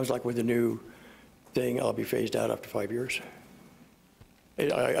 and it sounds like with the new thing, I'll be phased out after 5 years.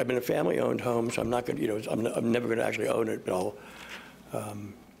 I've been a family-owned home, so I'm not going to, I'm never going to actually own it, but I'll,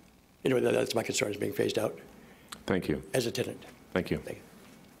 that's my concern, is being phased out. Thank you. As a tenant. Thank you. Thank you.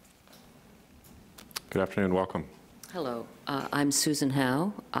 Good afternoon. Welcome. Hello, I'm Susan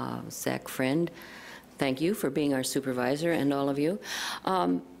Howe, Zach Friend. Thank you for being our supervisor and all of you.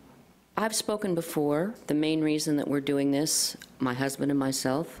 I've spoken before. The main reason that we're doing this, my husband and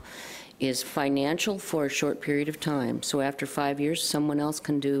myself, is financial for a short period of time. So after 5 years, someone else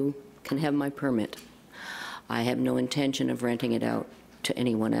can have my permit. I have no intention of renting it out to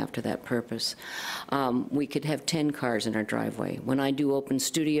anyone after that purpose. We could have 10 cars in our driveway. When I do open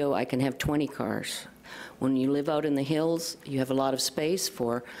studio, I can have 20 cars. When you live out in the hills, you have a lot of space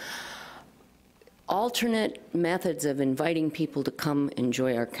for alternate methods of inviting people to come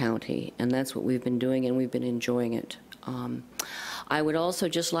enjoy our county, and that's what we've been doing, and we've been enjoying it. I would also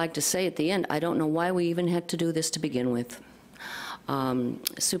just like to say at the end, I don't know why we even had to do this to begin with.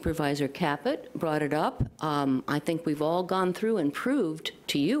 Supervisor Caput brought it up. I think we've all gone through and proved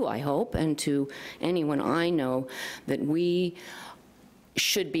to you, I hope, and to anyone I know, that we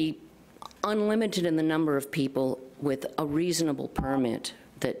should be unlimited in the number of people with a reasonable permit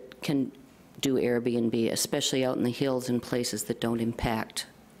that can do Airbnb, especially out in the hills and places that don't impact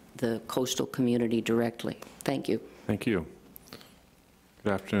the coastal community directly. Thank you. Thank you.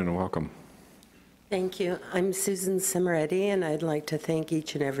 Good afternoon and welcome. Thank you. I'm Susan Cimaretti, and I'd like to thank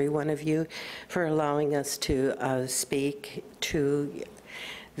each and every one of you for allowing us to speak to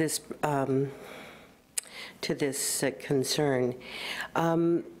this concern.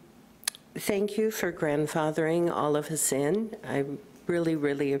 Thank you for grandfathering all of us in. I really,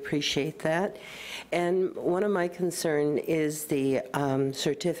 really appreciate that. And one of my concerns is the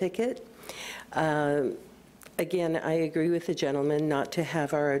certificate. Again, I agree with the gentleman not to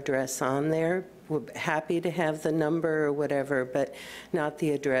have our address on there. We're happy to have the number or whatever, but not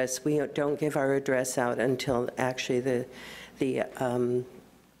the address. We don't give our address out until actually the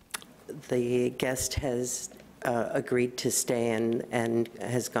guest has agreed to stay and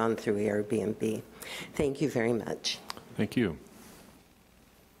has gone through Airbnb. Thank you very much. Thank you.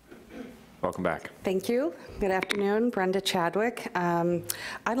 Welcome back. Thank you. Good afternoon. Brenda Chadwick.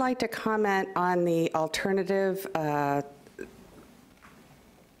 I'd like to comment on the alternative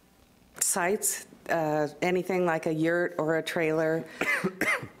sites, anything like a yurt or a trailer.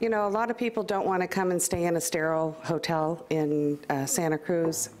 You know, a lot of people don't want to come and stay in a sterile hotel in Santa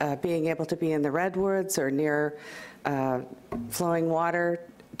Cruz. Being able to be in the redwoods or near flowing water,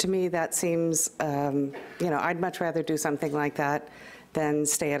 to me that seems, you know, I'd much rather do something like that than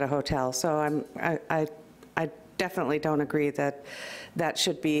stay at a hotel. So I definitely don't agree that that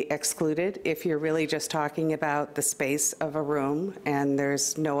should be excluded if you're really just talking about the space of a room and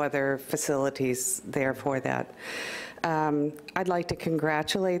there's no other facilities there for that. I'd like to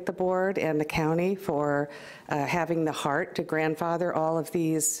congratulate the board and the county for having the heart to grandfather all of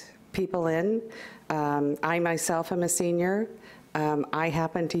these people in. I myself am a senior. I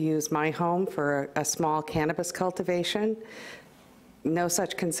happen to use my home for a small cannabis cultivation. No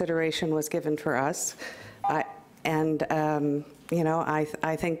such consideration was given for us. You know,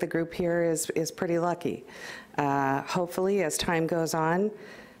 I think the group here is pretty lucky. Hopefully, as time goes on,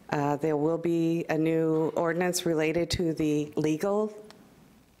 there will be a new ordinance related to the legal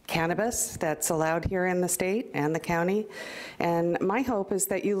cannabis that's allowed here in the state and the county. And my hope is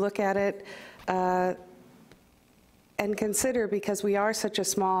that you look at it and consider, because we are such a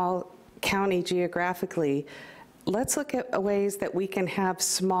small county geographically, let's look at ways that we can have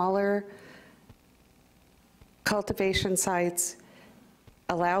smaller cultivation sites,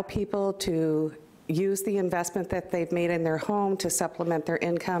 allow people to use the investment that they've made in their home to supplement their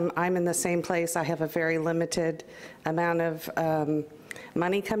income. I'm in the same place. I have a very limited amount of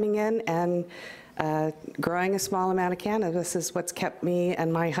money coming in, and growing a small amount of cannabis is what's kept me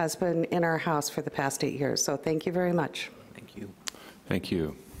and my husband in our house for the past 8 years. So thank you very much. Thank you. Thank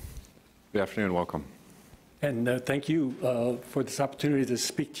you. Good afternoon, welcome. And thank you for this opportunity to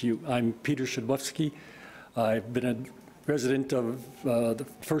speak to you. I'm Peter Shadlowski. I've been a resident of the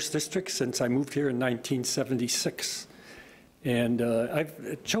 1st District since I moved here in 1976. And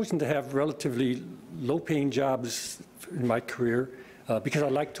I've chosen to have relatively low-paying jobs in my career because I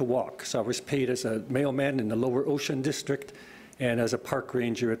like to walk. So I was paid as a mailman in the Lower Ocean District and as a park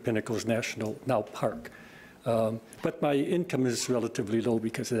ranger at Pinnacles National, now Park. But my income is relatively low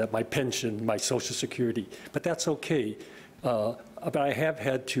because of that, my pension, my Social Security. But that's okay. But I have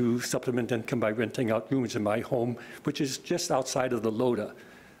had to supplement income by renting out rooms in my home, which is just outside of the LODA.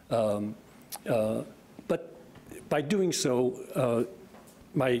 But by doing so,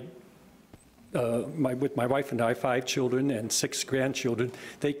 with my wife and I, 5 children and 6 grandchildren,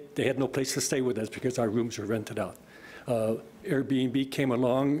 they had no place to stay with us because our rooms were rented out. Airbnb came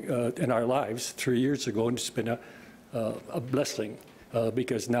along in our lives 3 years ago, and it's been a blessing.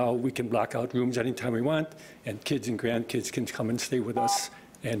 Because now we can block out rooms anytime we want, and kids and grandkids can come and stay with us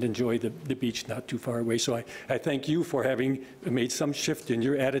and enjoy the beach not too far away. So I thank you for having made some shift in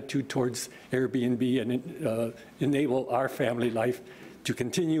your attitude towards Airbnb and enable our family life to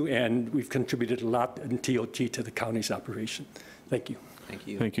continue, and we've contributed a lot in TOT to the county's operation. Thank you. Thank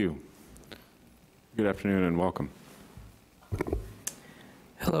you. Thank you. Good afternoon and welcome.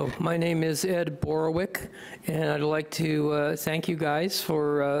 Hello, my name is Ed Borowick, and I'd like to thank you guys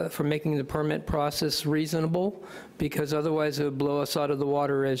for making the permit process reasonable, because otherwise it would blow us out of the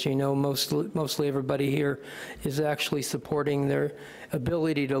water. As you know, mostly everybody here is actually supporting their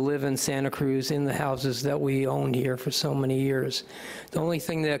ability to live in Santa Cruz in the houses that we owned here for so many years. The only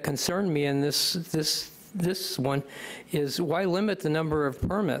thing that concerned me in this one is, why limit the number of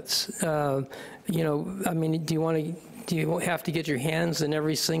permits? You know, I mean, do you have to get your hands in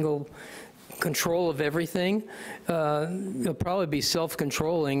every single control of everything? It'll probably be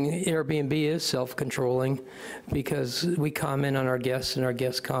self-controlling. Airbnb is self-controlling because we comment on our guests and our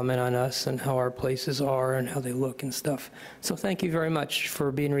guests comment on us and how our places are and how they look and stuff. So thank you very much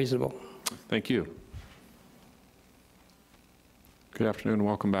for being reasonable. Thank you. Good afternoon and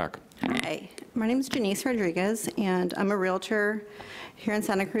welcome back. Hi, my name is Janice Rodriguez, and I'm a realtor here in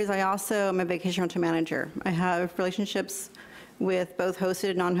Santa Cruz. I also am a vacation rental manager. I have relationships with both hosted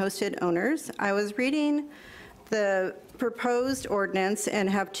and non-hosted owners. I was reading the proposed ordinance and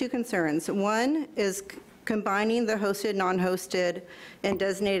have 2 concerns. One is combining the hosted, non-hosted, and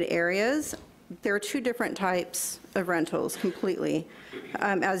designated areas. There are 2 different types of rentals completely,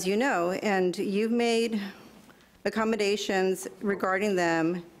 as you know, and you've made accommodations regarding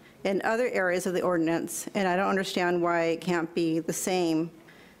them in other areas of the ordinance, and I don't understand why it can't be the same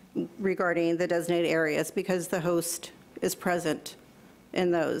regarding the designated areas, because the host is present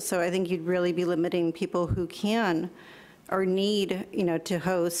in those. So I think you'd really be limiting people who can or need, you know, to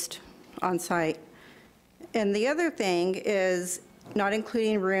host on site. And the other thing is not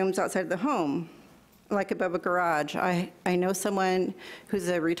including rooms outside the home, like above a garage. I know someone who's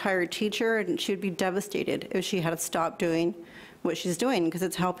a retired teacher, and she would be devastated if she had to stop doing what she's doing because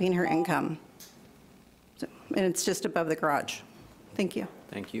it's helping her income. So, and it's just above the garage. Thank you.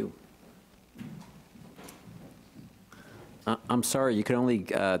 Thank you. I'm sorry, you can only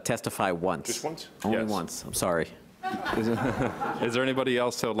testify once. Just once? Only Yes. once, I'm sorry. Is there anybody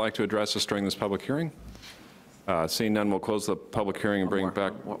else that would like to address us during this public hearing? Seeing none, we'll close the public hearing and bring it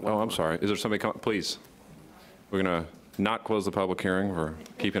back. Oh, I'm sorry. Is there somebody please? We're going to not close the public hearing. We're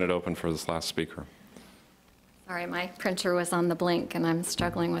keeping it open for this last speaker. Sorry, my printer was on the blink, and I'm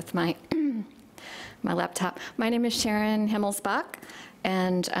struggling with my my laptop. My name is Sharon Himmelsbach,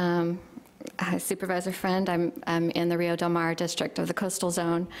 and Supervisor Friend, I'm in the Rio Del Mar district of the coastal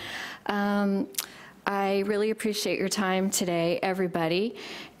zone. I really appreciate your time today, everybody,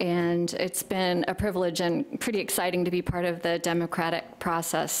 and it's been a privilege and pretty exciting to be part of the democratic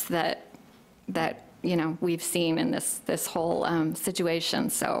process that we've seen in this whole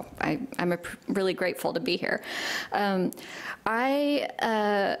situation. So I'm really grateful to be here. I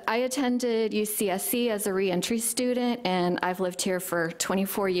attended UCSC as a reentry student, and I've lived here for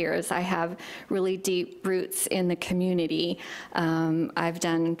 24 years. I have really deep roots in the community. I've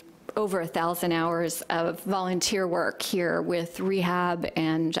done over 1,000 hours of volunteer work here with rehab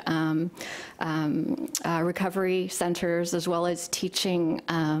and recovery centers, as well as teaching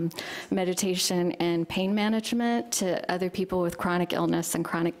meditation and pain management to other people with chronic illness and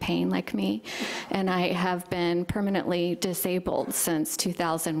chronic pain like me. And I have been permanently disabled since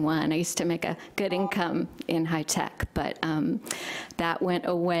 2001. I used to make a good income in high tech, but that went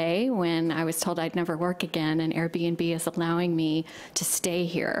away when I was told I'd never work again, and Airbnb is allowing me to stay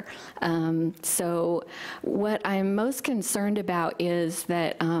here. So what I'm most concerned about is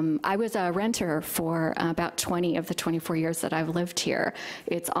that I was a renter for about 20 of the 24 years that I've lived here.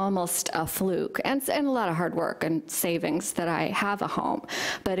 It's almost a fluke, and a lot of hard work and savings that I have a home.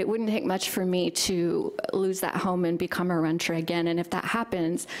 But it wouldn't take much for me to lose that home and become a renter again. And if that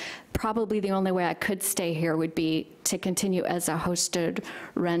happens, probably the only way I could stay here would be to continue as a hosted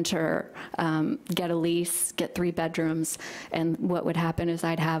renter, get a lease, get 3 bedrooms, and what would happen is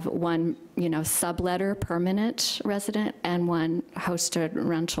I'd have one, subletter permanent resident and one hosted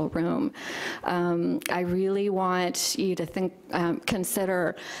rental room. I really want you to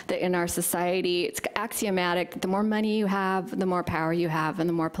consider that in our society, it's axiomatic, the more money you have, the more power you have, and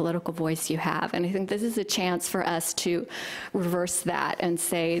the more political voice you have. And I think this is a chance for us to reverse that and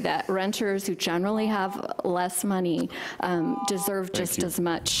say that renters who generally have less money deserve just as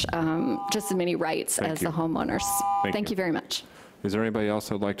much, just as many rights as the homeowners. Thank you very much. Is there anybody else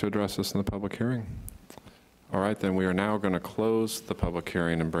that would like to address this in the public hearing? All right, then we are now going to close the public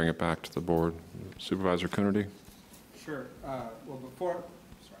hearing and bring it back to the board. Supervisor Coonerty? Sure.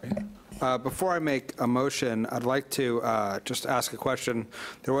 Before I make a motion, I'd like to just ask a question.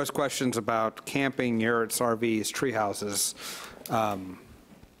 There was questions about camping, yurts, RVs, tree houses. Can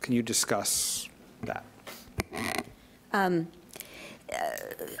you discuss that?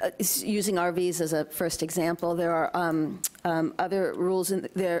 Using RVs as a first example, there are other rules in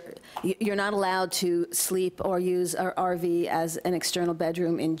there. You're not allowed to sleep or use an RV as an external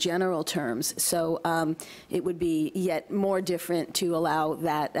bedroom in general terms. So it would be yet more different to allow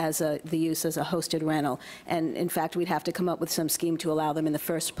that as the use as a hosted rental. And in fact, we'd have to come up with some scheme to allow them in the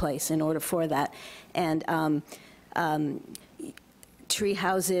first place in order for that. And tree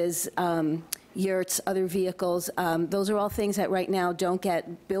houses, yurts, other vehicles, those are all things that right now don't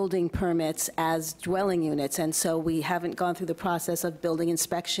get building permits as dwelling units, and so we haven't gone through the process of building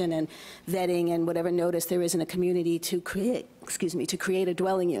inspection and vetting and whatever notice there is in a community to create, to create a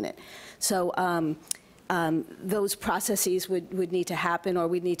dwelling unit. So those processes would need to happen, or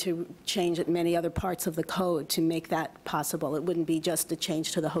we'd need to change many other parts of the code to make that possible. It wouldn't be just a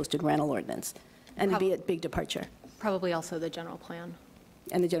change to the hosted rental ordinance, and it'd be a big departure. Probably also the general plan.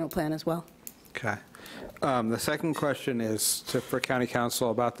 And the general plan as well. Okay. The second question is for County Council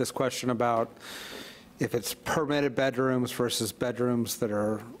about this question about if it's permitted bedrooms versus bedrooms that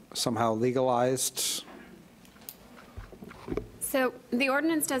are somehow legalized. So the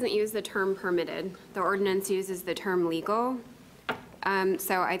ordinance doesn't use the term permitted. The ordinance uses the term legal.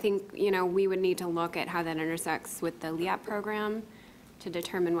 So I think, we would need to look at how that intersects with the LEAP program to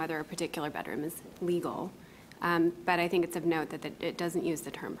determine whether a particular bedroom is legal. But I think it's of note that it doesn't use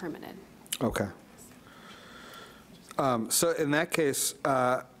the term permitted. Okay. So in that case,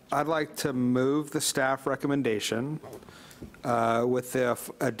 I'd like to move the staff recommendation with the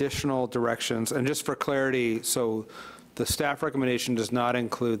additional directions. And just for clarity, so the staff recommendation does not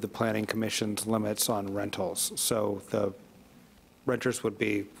include the Planning Commission's limits on rentals. So the renters would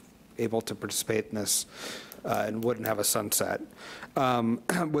be able to participate in this and wouldn't have a sunset.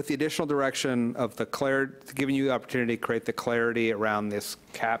 With the additional direction of giving you the opportunity to create the clarity around this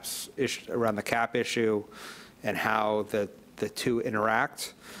around the cap issue and how the two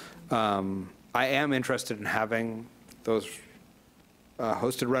interact. I am interested in having those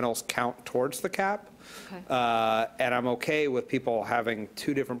hosted rentals count towards the cap. Okay. And I'm okay with people having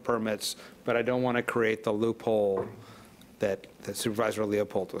 2 different permits, but I don't want to create the loophole that Supervisor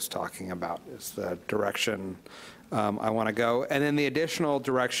Leopold was talking about, is the direction I want to go. And then the additional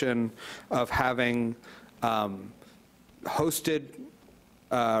direction of having hosted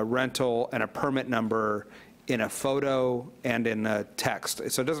rental and a permit number in a photo and in a text.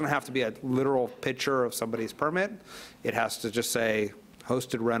 So it doesn't have to be a literal picture of somebody's permit. It has to just say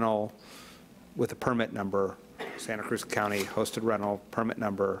hosted rental with a permit number, Santa Cruz County hosted rental permit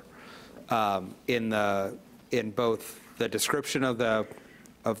number, in both the description of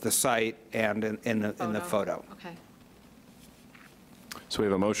the site and in the photo. Okay. So we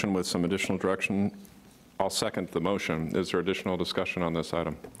have a motion with some additional direction. I'll second the motion. Is there additional discussion on this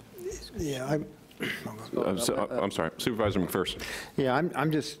item? Yeah, I'm sorry, Supervisor McPherson. Yeah,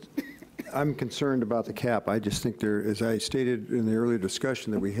 I'm concerned about the cap. I just think there, as I stated in the earlier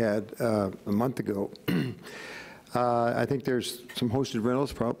discussion that we had a month ago, I think there's some hosted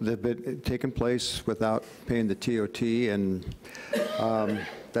rentals that have been taken place without paying the TOT, and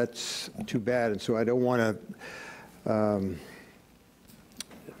that's too bad. And so I don't want to,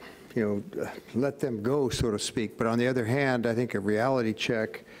 let them go, so to speak. But on the other hand, I think a reality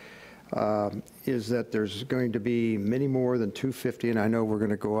check is that there's going to be many more than 250, and I know we're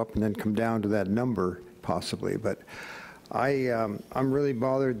going to go up and then come down to that number possibly. But I'm really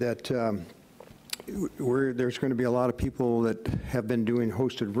bothered that there's going to be a lot of people that have been doing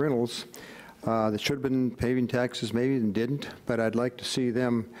hosted rentals that should have been paying taxes maybe and didn't. But I'd like to see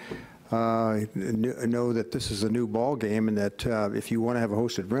them know that this is a new ball game, and that if you want to have a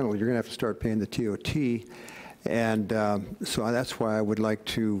hosted rental, you're going to have to start paying the TOT. And so that's why I would like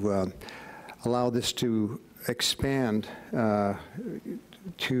to allow this to expand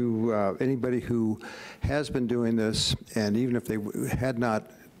to anybody who has been doing this, and even if they had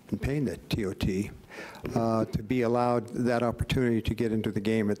not been paying the TOT, to be allowed that opportunity to get into the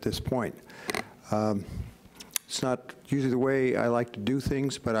game at this point. It's not usually the way I like to do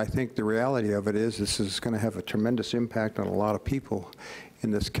things, but I think the reality of it is this is going to have a tremendous impact on a lot of people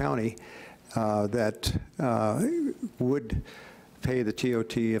in this county that would pay the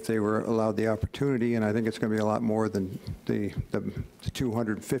TOT if they were allowed the opportunity, and I think it's going to be a lot more than the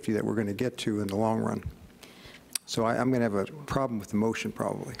 250 that we're going to get to in the long run. So I'm going to have a problem with the motion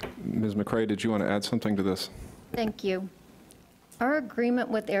probably. Ms. McCrae, did you want to add something to this? Thank you. Our agreement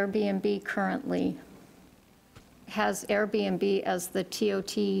with Airbnb currently has Airbnb as the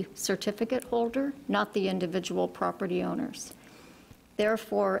TOT certificate holder, not the individual property owners.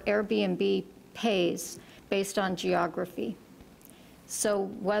 Therefore, Airbnb pays based on geography. So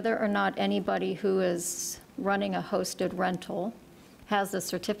whether or not anybody who is running a hosted rental has a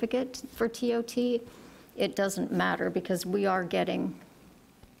certificate for TOT, it doesn't matter, because we are getting,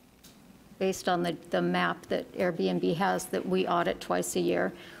 based on the map that Airbnb has that we audit twice a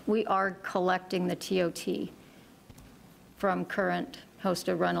year, we are collecting the TOT from current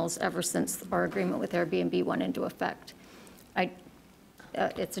hosted rentals ever since our agreement with Airbnb went into effect.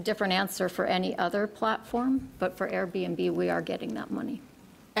 It's a different answer for any other platform, but for Airbnb, we are getting that money.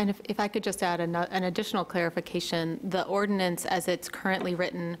 And if I could just add an additional clarification, the ordinance as it's currently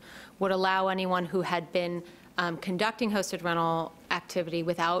written would allow anyone who had been conducting hosted rental activity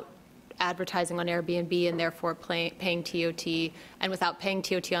without advertising on Airbnb and therefore paying TOT, and without paying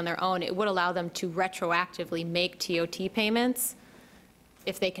TOT on their own, it would allow them to retroactively make TOT payments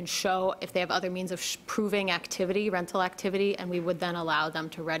if they can show, if they have other means of proving activity, rental activity, and we would then allow them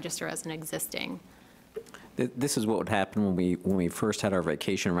to register as an existing. This is what would happen when we first had our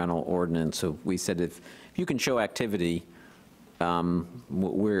vacation rental ordinance. So we said if you can show activity,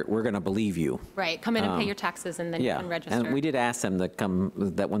 we're going to believe you. Right, come in and pay your taxes, and then you can register. And we did ask them to come,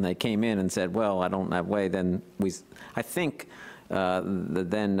 that when they came in and said, well, I don't have way, then I think the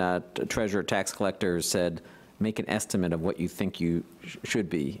then treasurer tax collector said, make an estimate of what you think you should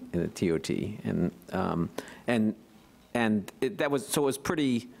be in the TOT. And that was, so it was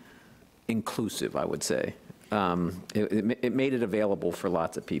pretty inclusive, I would say. It made it available for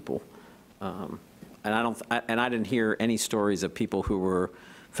lots of people. And I didn't hear any stories of people who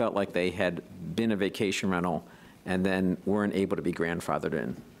felt like they had been a vacation rental and then weren't able to be grandfathered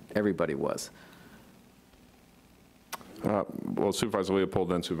in. Everybody was. Well, Supervisor Leopold,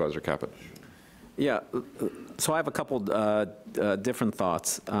 then Supervisor Caput. Yeah, so I have a couple different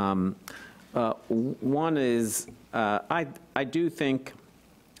thoughts. One is, I do think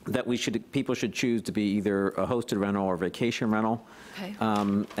that people should choose to be either a hosted rental or vacation rental. Okay.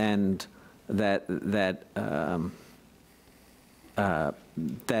 And that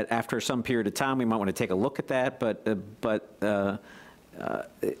after some period of time, we might want to take a look at that, but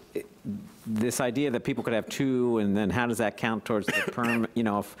this idea that people could have two, and then how does that count towards the perm,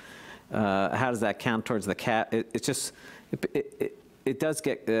 how does that count towards the cap? It does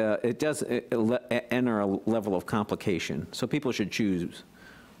enter a level of complication. So people should choose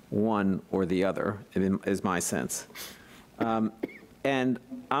one or the other, is my sense. And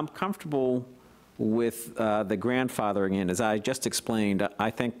I'm comfortable with the grandfathering in. As I just explained, I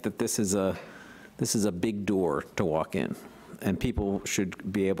think that this is a big door to walk in, and people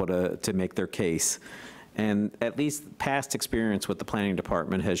should be able to make their case. And at least past experience with the planning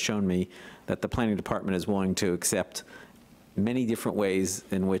department has shown me that the planning department is willing to accept many different ways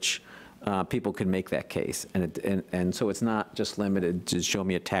in which people can make that case. And so it's not just limited to show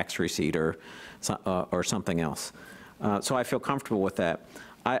me a tax receipt or something else. So I feel comfortable with that.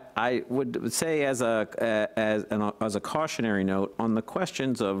 I would say as a cautionary note, on the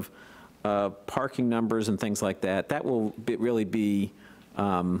questions of parking numbers and things like that, that will really be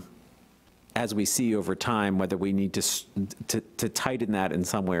as we see over time whether we need to tighten that in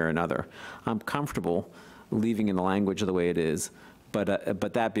some way or another. I'm comfortable leaving in the language of the way it is,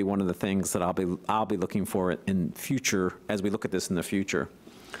 but that'd be one of the things that I'll be looking for in future as we look at this in the future.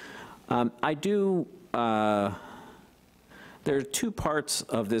 There are two parts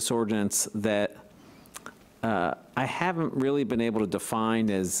of this ordinance that I haven't really been able to define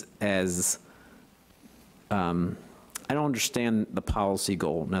as I don't understand the policy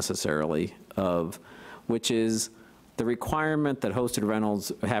goal necessarily of, which is the requirement that hosted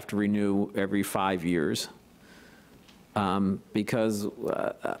rentals have to renew every 5 years. Because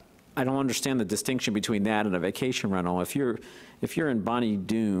I don't understand the distinction between that and a vacation rental. If you're in Bonnie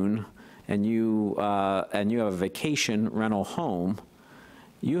Doon and you have a vacation rental home,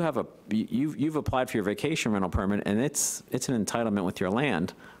 you've applied for your vacation rental permit, and it's an entitlement with your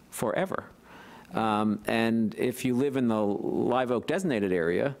land forever. And if you live in the Live Oak designated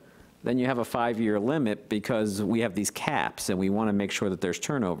area, then you have a 5-year limit because we have these caps and we want to make sure that there's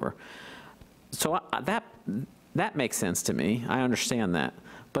turnover. So that makes sense to me. I understand that.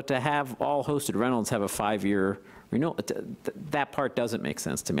 But to have all hosted rentals have a 5-year renewal, that part doesn't make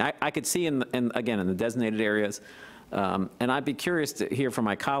sense to me. I could see again in the designated areas, and I'd be curious to hear from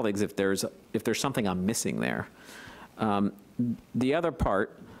my colleagues if there's something I'm missing there. The other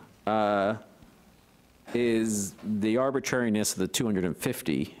part is the arbitrariness of the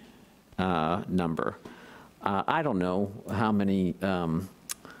 250 number. I don't know how many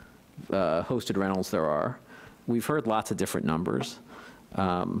hosted rentals there are. We've heard lots of different numbers.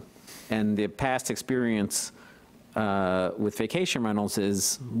 And the past experience with vacation rentals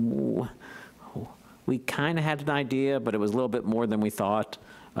is we kind of had an idea, but it was a little bit more than we thought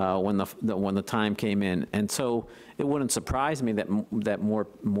when the time came in. And so it wouldn't surprise me that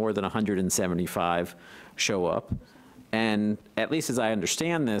more than 175 show up. And at least as I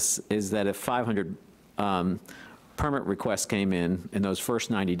understand this, is that if 500 permit requests came in those first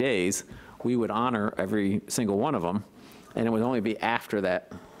 90 days, we would honor every single one of them, and it would only be after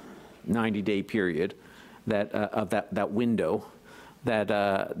that 90-day period of that window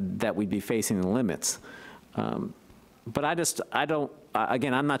that we'd be facing the limits. But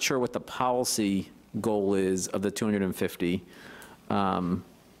again, I'm not sure what the policy goal is of the 250. And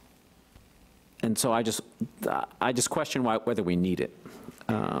so I just question whether we need it.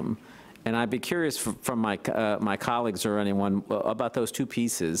 And I'd be curious from my colleagues or anyone about those two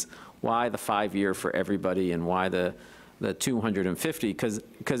pieces, why the 5-year for everybody and why the 250, because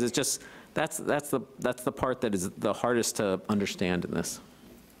it's just, that's the part that is the hardest to understand in this.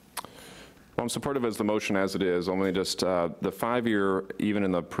 Well, I'm supportive as the motion as it is. Only just the 5-year, even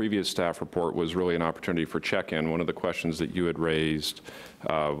in the previous staff report, was really an opportunity for check-in. One of the questions that you had raised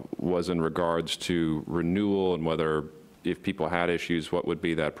was in regards to renewal and whether, if people had issues, what would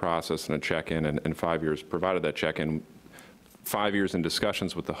be that process and a check-in, and 5 years provided that check-in. 5 years in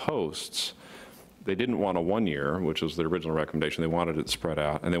discussions with the hosts, they didn't want a 1 year, which was the original recommendation. They wanted it spread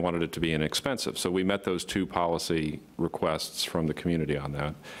out, and they wanted it to be inexpensive. So we met those two policy requests from the community on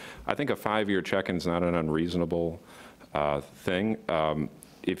that. I think a 5-year check-in is not an unreasonable thing. I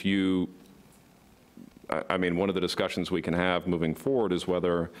mean, one of the discussions we can have moving forward is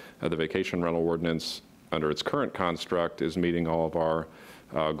whether the vacation rental ordinance under its current construct is meeting all of our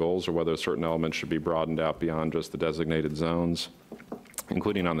goals, or whether certain elements should be broadened out beyond just the designated zones,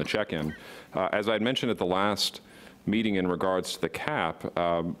 including on the check-in. As I had mentioned at the last meeting in regards to the cap,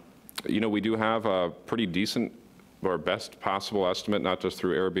 we do have a pretty decent or best possible estimate, not just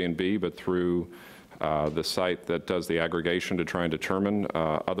through Airbnb, but through the site that does the aggregation to try and determine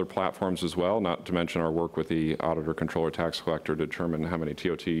other platforms as well, not to mention our work with the auditor, controller, tax collector to determine how many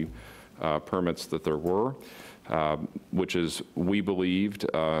TOT permits that there were, which is, we believed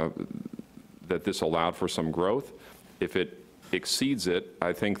that this allowed for some growth. If it exceeds it,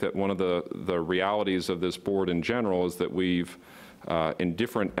 I think that one of the realities of this board in general is that we've, in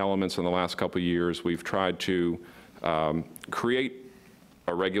different elements in the last couple of years, we've tried to create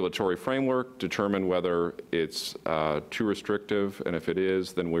a regulatory framework, determine whether it's too restrictive, and if it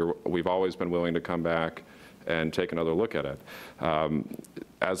is, then we've always been willing to come back and take another look at it.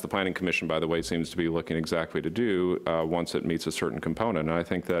 As the Planning Commission, by the way, seems to be looking exactly to do once it meets a certain component. And I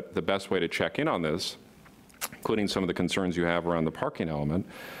think that the best way to check in on this, including some of the concerns you have around the parking element,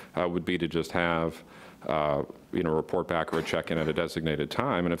 would be to just have a report back or a check-in at a designated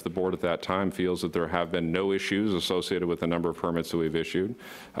time. And if the board at that time feels that there have been no issues associated with the number of permits that we've issued,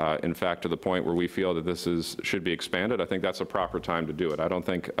 in fact, to the point where we feel that this should be expanded, I think that's a proper time to do it. I don't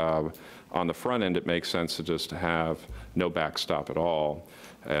think on the front end it makes sense to just have no backstop at all.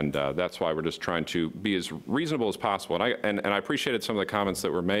 And that's why we're just trying to be as reasonable as possible. And I appreciated some of the comments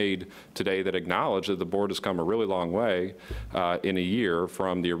that were made today that acknowledge that the board has come a really long way in a year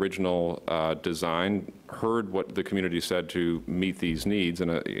from the original design, heard what the community said to meet these needs,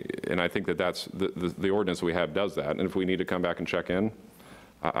 and I think that that's the ordinance we have does that. And if we need to come back and check in,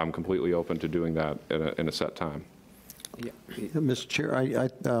 I'm completely open to doing that in a set time. Yeah. Mr. Chair,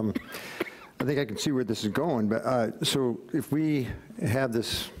 I think I can see where this is going, but so if we have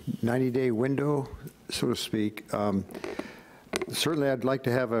this 90-day window, so to speak, certainly I'd like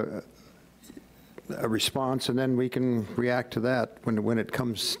to have a response, and then we can react to that when it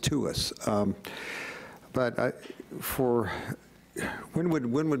comes to us. But when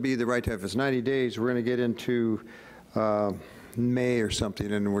would be the right time? If it's 90 days, we're going to get into May or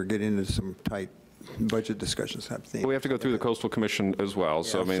something, and we're getting into some tight budget discussions. We have to go through the Coastal Commission as well.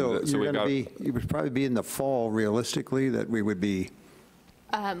 Yeah, so I mean, so it would probably be in the fall, realistically, that we would be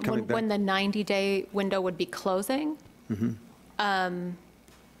when the 90-day window would be closing. Mm-hmm.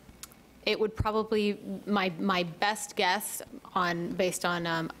 It would probably, my best guess based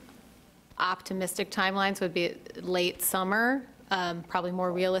on optimistic timelines would be late summer. Probably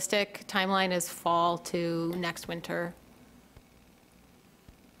more realistic timeline is fall to next winter.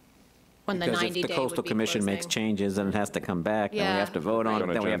 When the 90-day would be Because if the Coastal Commission makes changes, then it has to come back, then we have to vote on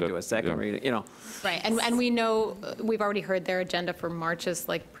it, then we have to do a second reading, you know. Right, and we know, we've already heard their agenda for March is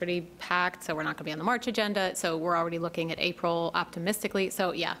like pretty packed, so we're not going to be on the March agenda, so we're already looking at April optimistically,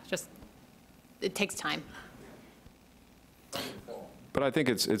 so yeah, just, it takes time. But I think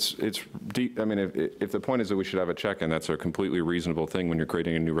it's deep. I mean, if the point is that we should have a check-in, that's a completely reasonable thing when you're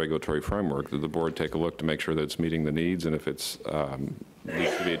creating a new regulatory framework, that the board take a look to make sure that it's meeting the needs, and if it's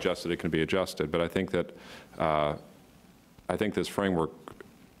needs to be adjusted, it can be adjusted. But I think that this framework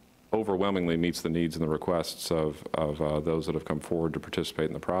overwhelmingly meets the needs and the requests of those that have come forward to participate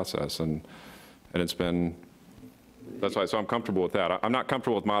in the process, and it's been. That's why, so I'm comfortable with that. I'm not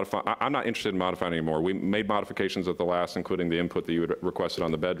comfortable with modifying, I'm not interested in modifying anymore. We made modifications at the last, including the input that you had requested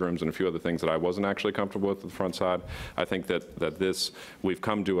on the bedrooms and a few other things that I wasn't actually comfortable with the front side. I think that this, we've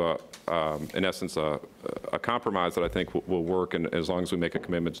come to in essence, a compromise that I think will work, and as long as we make a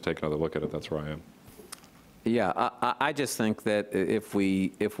commitment to take another look at it, that's where I am. Yeah, I just think that if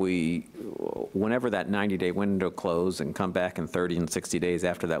we, whenever that 90-day window closes and come back in 30 and 60 days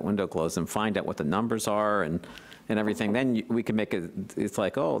after that window closes and find out what the numbers are and everything, then we can make it, it's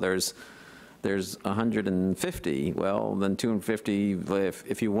like, oh, there's 150. Well, then 250,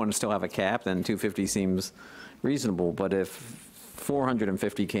 if you want to still have a cap, then 250 seems reasonable. But if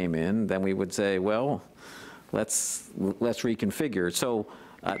 450 came in, then we would say, well, let's reconfigure. So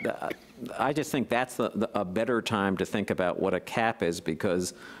I just think that's a better time to think about what a cap is,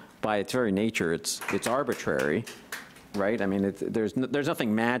 because by its very nature, it's arbitrary, right? I mean, there's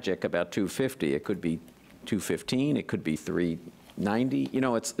nothing magic about 250. It could be 215. It could be 390. You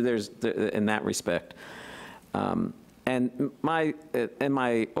know, there's in that respect. And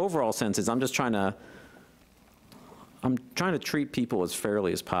my overall sense is I'm trying to treat people as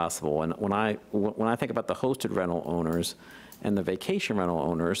fairly as possible. And when I think about the hosted rental owners and the vacation rental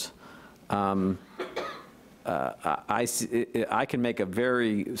owners, I can make a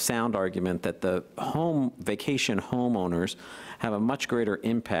very sound argument that the vacation homeowners have a much greater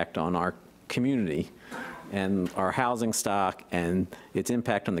impact on our community and our housing stock and its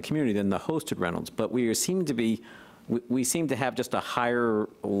impact on the community than the hosted rentals. But we seem to have just a higher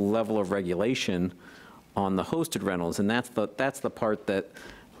level of regulation on the hosted rentals, and that's the part that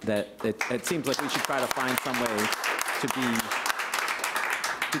it seems like we should try to find some way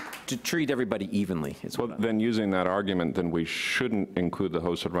to treat everybody evenly. Well, then using that argument, then we shouldn't include the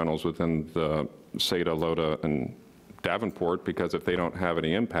hosted rentals within the Seda, Loda, and Davenport, because if they don't have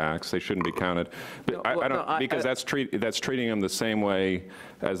any impacts, they shouldn't be counted. But because that's treating them the same way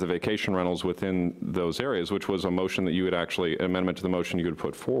as the vacation rentals within those areas, which was a motion that you would actually, an amendment to the motion you would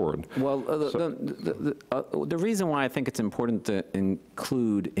put forward. Well, the reason why I think it's important to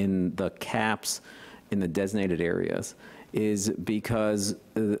include in the caps in the designated areas is because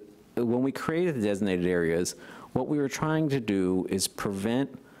when we created the designated areas, what we were trying to do is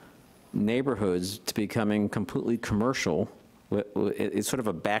prevent neighborhoods to becoming completely commercial. It's sort of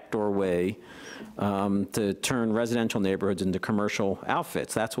a backdoor way to turn residential neighborhoods into commercial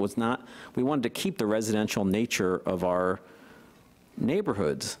outfits. That's what's not, we wanted to keep the residential nature of our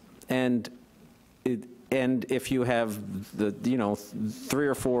neighborhoods. And if you have the, 3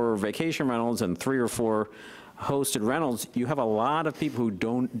 or 4 vacation rentals and 3 or 4 hosted rentals, you have a lot of people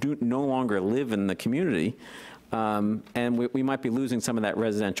who no longer live in the community. And we might be losing some of that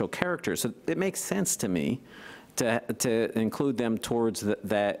residential character. So it makes sense to me to include them towards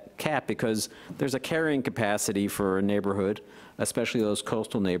that cap, because there's a carrying capacity for a neighborhood, especially those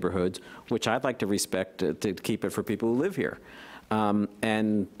coastal neighborhoods, which I'd like to respect to keep it for people who live here.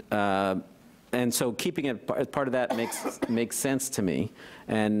 And so keeping it part of that makes sense to me,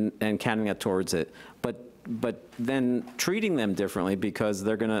 and counting that towards it. But then treating them differently, because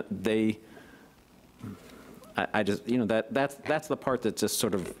I just, that's the part that just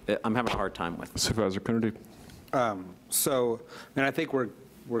sort of, I'm having a hard time with. Supervisor Coonerty. So, I think we're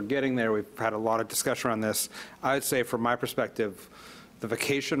getting there. We've had a lot of discussion around this. I would say, from my perspective, the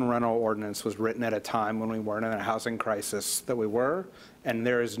vacation rental ordinance was written at a time when we weren't in a housing crisis that we were, and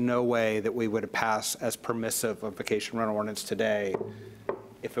there is no way that we would pass as permissive a vacation rental ordinance today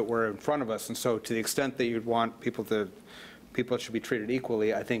if it were in front of us. And so, to the extent that you'd want people should be treated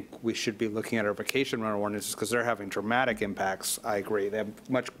equally, I think we should be looking at our vacation rental ordinances, because they're having dramatic impacts. I agree, they have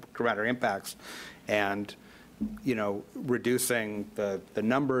much dramatic impacts, and reducing the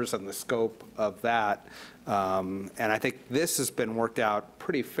numbers and the scope of that. And I think this has been worked out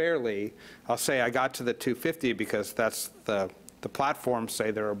pretty fairly. I'll say I got to the 250 because that's the platforms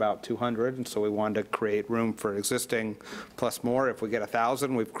say there are about 200, and so we wanted to create room for existing plus more. If we get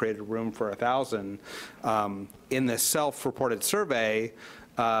 1,000, we've created room for 1,000. In this self-reported survey,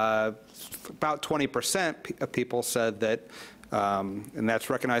 about 20% of people said that, and that's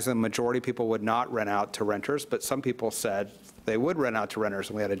recognizing the majority of people would not rent out to renters, but some people said they would rent out to renters.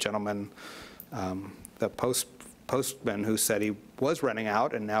 And we had a gentleman, the postman, who said he was renting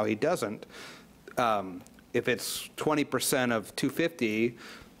out and now he doesn't. If it's 20% of 250,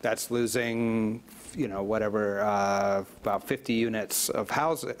 that's losing, about 50 units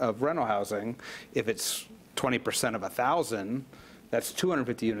of rental housing. If it's 20% of 1,000, that's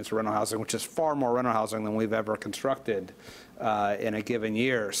 250 units of rental housing, which is far more rental housing than we've ever constructed in a given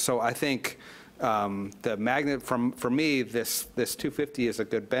year. So I think the magnet, for me, this 250 is a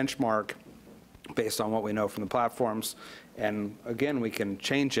good benchmark based on what we know from the platforms. And again, we can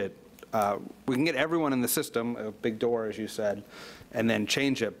change it. We can get everyone in the system, a big door, as you said, and then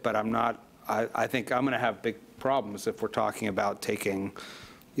change it. But I think I'm going to have big problems if we're talking about taking,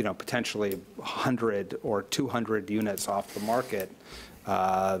 potentially 100 or 200 units off the market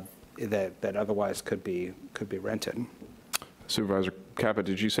that otherwise could be rented. Supervisor Caput,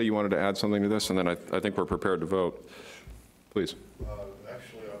 did you say you wanted to add something to this? And then I think we're prepared to vote. Please.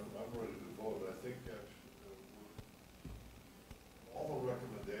 Actually, I'm ready to vote. I think all the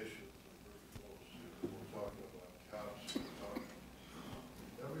recommendations are very close. We're talking about caps.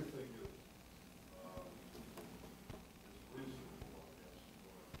 Everything is reasonable, I guess.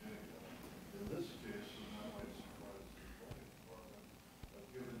 In this case, and that might surprise the planning department,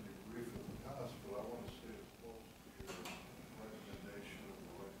 I've given you brief in the past, but I want to stay as close to your recommendation of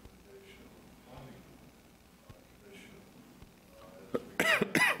the recommendation of the planning commission as we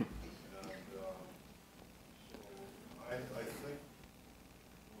can. And so I think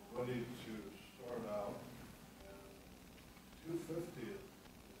we're ready to start out, and 250 is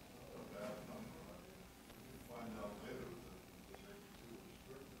not a bad number. I mean, we can find out later that maybe too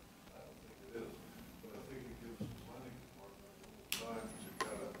restrictive. I don't think it is, but I think it gives the planning department a little time to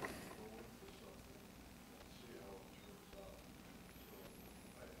kind of go into something and see how it turns out. So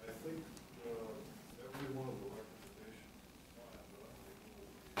I think every one of the recommendations is fine, but I think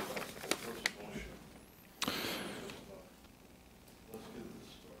the first motion, let's get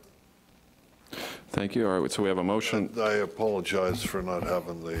this started. Thank you. All right, so we have a motion. I apologize for not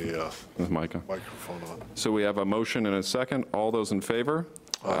having the microphone on. So we have a motion and a second. All those in favor?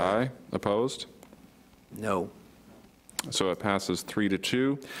 Aye. Opposed? No. So it passes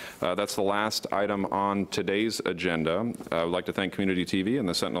 3-2. That's the last item on today's agenda. I would like to thank Community TV and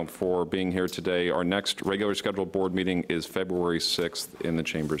the Sentinel for being here today. Our next regular scheduled board meeting is February 6th in the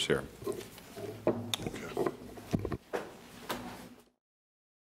chambers here.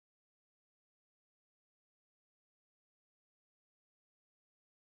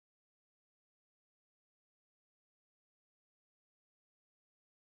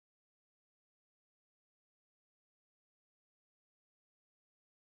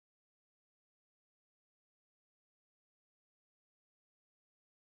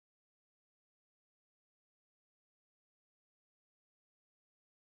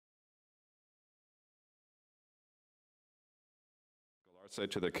 Say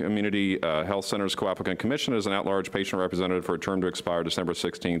to the Community Health Centers Co-Applicant Commission as an at-large patient representative for a term to expire December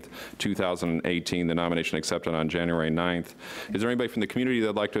 16th, 2018. The nomination accepted on January 9th. Is there anybody from the community that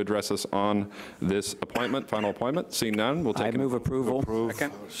would like to address us on this appointment, final appointment? Seeing none, we'll take I move approval.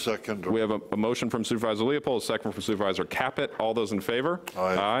 Second. We have a motion from Supervisor Leopold, a second from Supervisor Caput. All those in favor?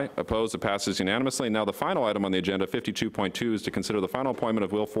 Aye. Opposed? It passes unanimously. Now the final item on the agenda, 52.2, is to consider the final appointment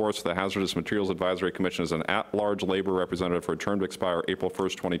of Will Forrest to the Hazardous Materials Advisory Commission as an at-large labor representative for a term to expire April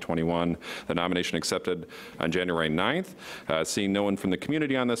 1st, 2021. The nomination accepted on January 9th. Seeing no one from the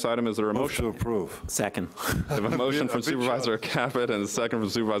community on this item, is there a motion? Move to approve. Second. I have a motion from Supervisor Caput and a second from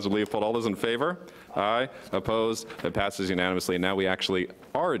Supervisor Leopold. All those in favor? Aye. Opposed? It passes unanimously. Now we actually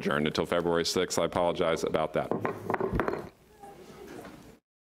are adjourned until February 6th. I apologize about that.